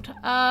out.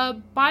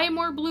 Buy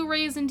more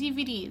Blu-rays and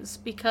DVDs,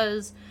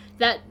 because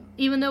that,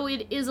 even though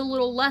it is a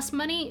little less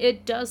money,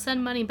 it does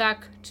send money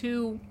back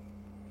to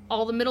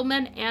all the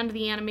middlemen and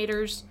the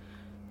animators.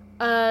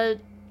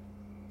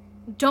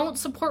 Don't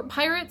support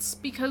pirates,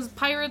 because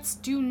pirates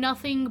do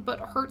nothing but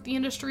hurt the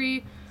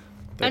industry.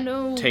 I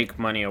know, take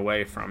money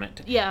away from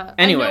it. Yeah.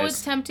 Anyways, I know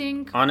it's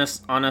tempting.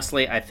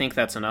 Honestly, I think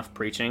that's enough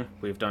preaching.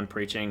 We've done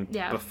preaching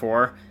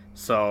before,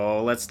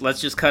 so let's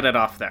just cut it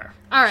off there.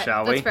 All right,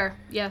 shall we? That's fair.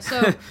 Yeah.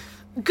 So,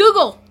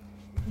 Google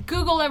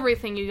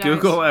everything, you guys.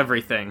 Google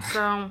everything.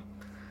 So,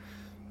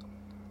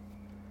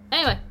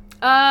 anyway,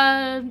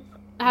 how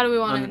do we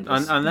want to end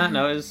this? On that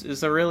note, is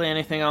there really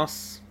anything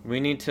else we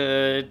need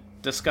to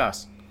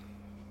discuss?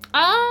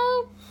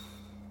 I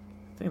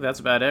think that's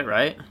about it,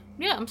 right?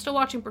 Yeah, I'm still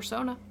watching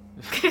Persona.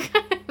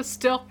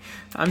 Still,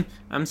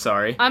 I'm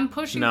sorry. I'm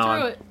pushing No,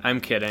 through it. I'm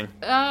kidding.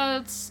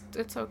 It's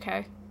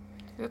okay.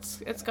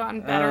 It's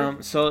gotten better.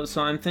 So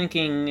I'm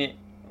thinking,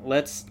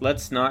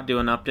 let's not do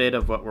an update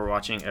of what we're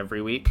watching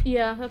every week.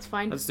 Yeah, that's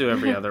fine. Let's do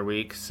every other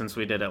week, since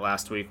we did it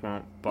last week.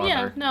 Won't bother.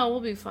 Yeah, no,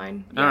 we'll be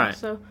fine. All right.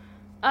 So,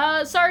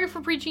 sorry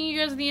for preaching you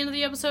guys at the end of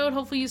the episode.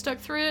 Hopefully you stuck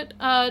through it.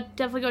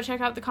 Definitely go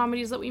check out the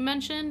comedies that we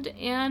mentioned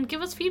and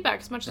give us feedback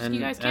as much as you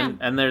guys can.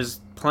 And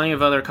there's plenty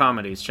of other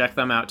comedies. Check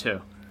them out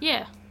too.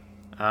 Yeah.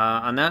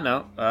 On that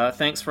note,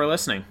 thanks for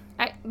listening.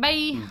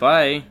 Bye.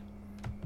 Bye.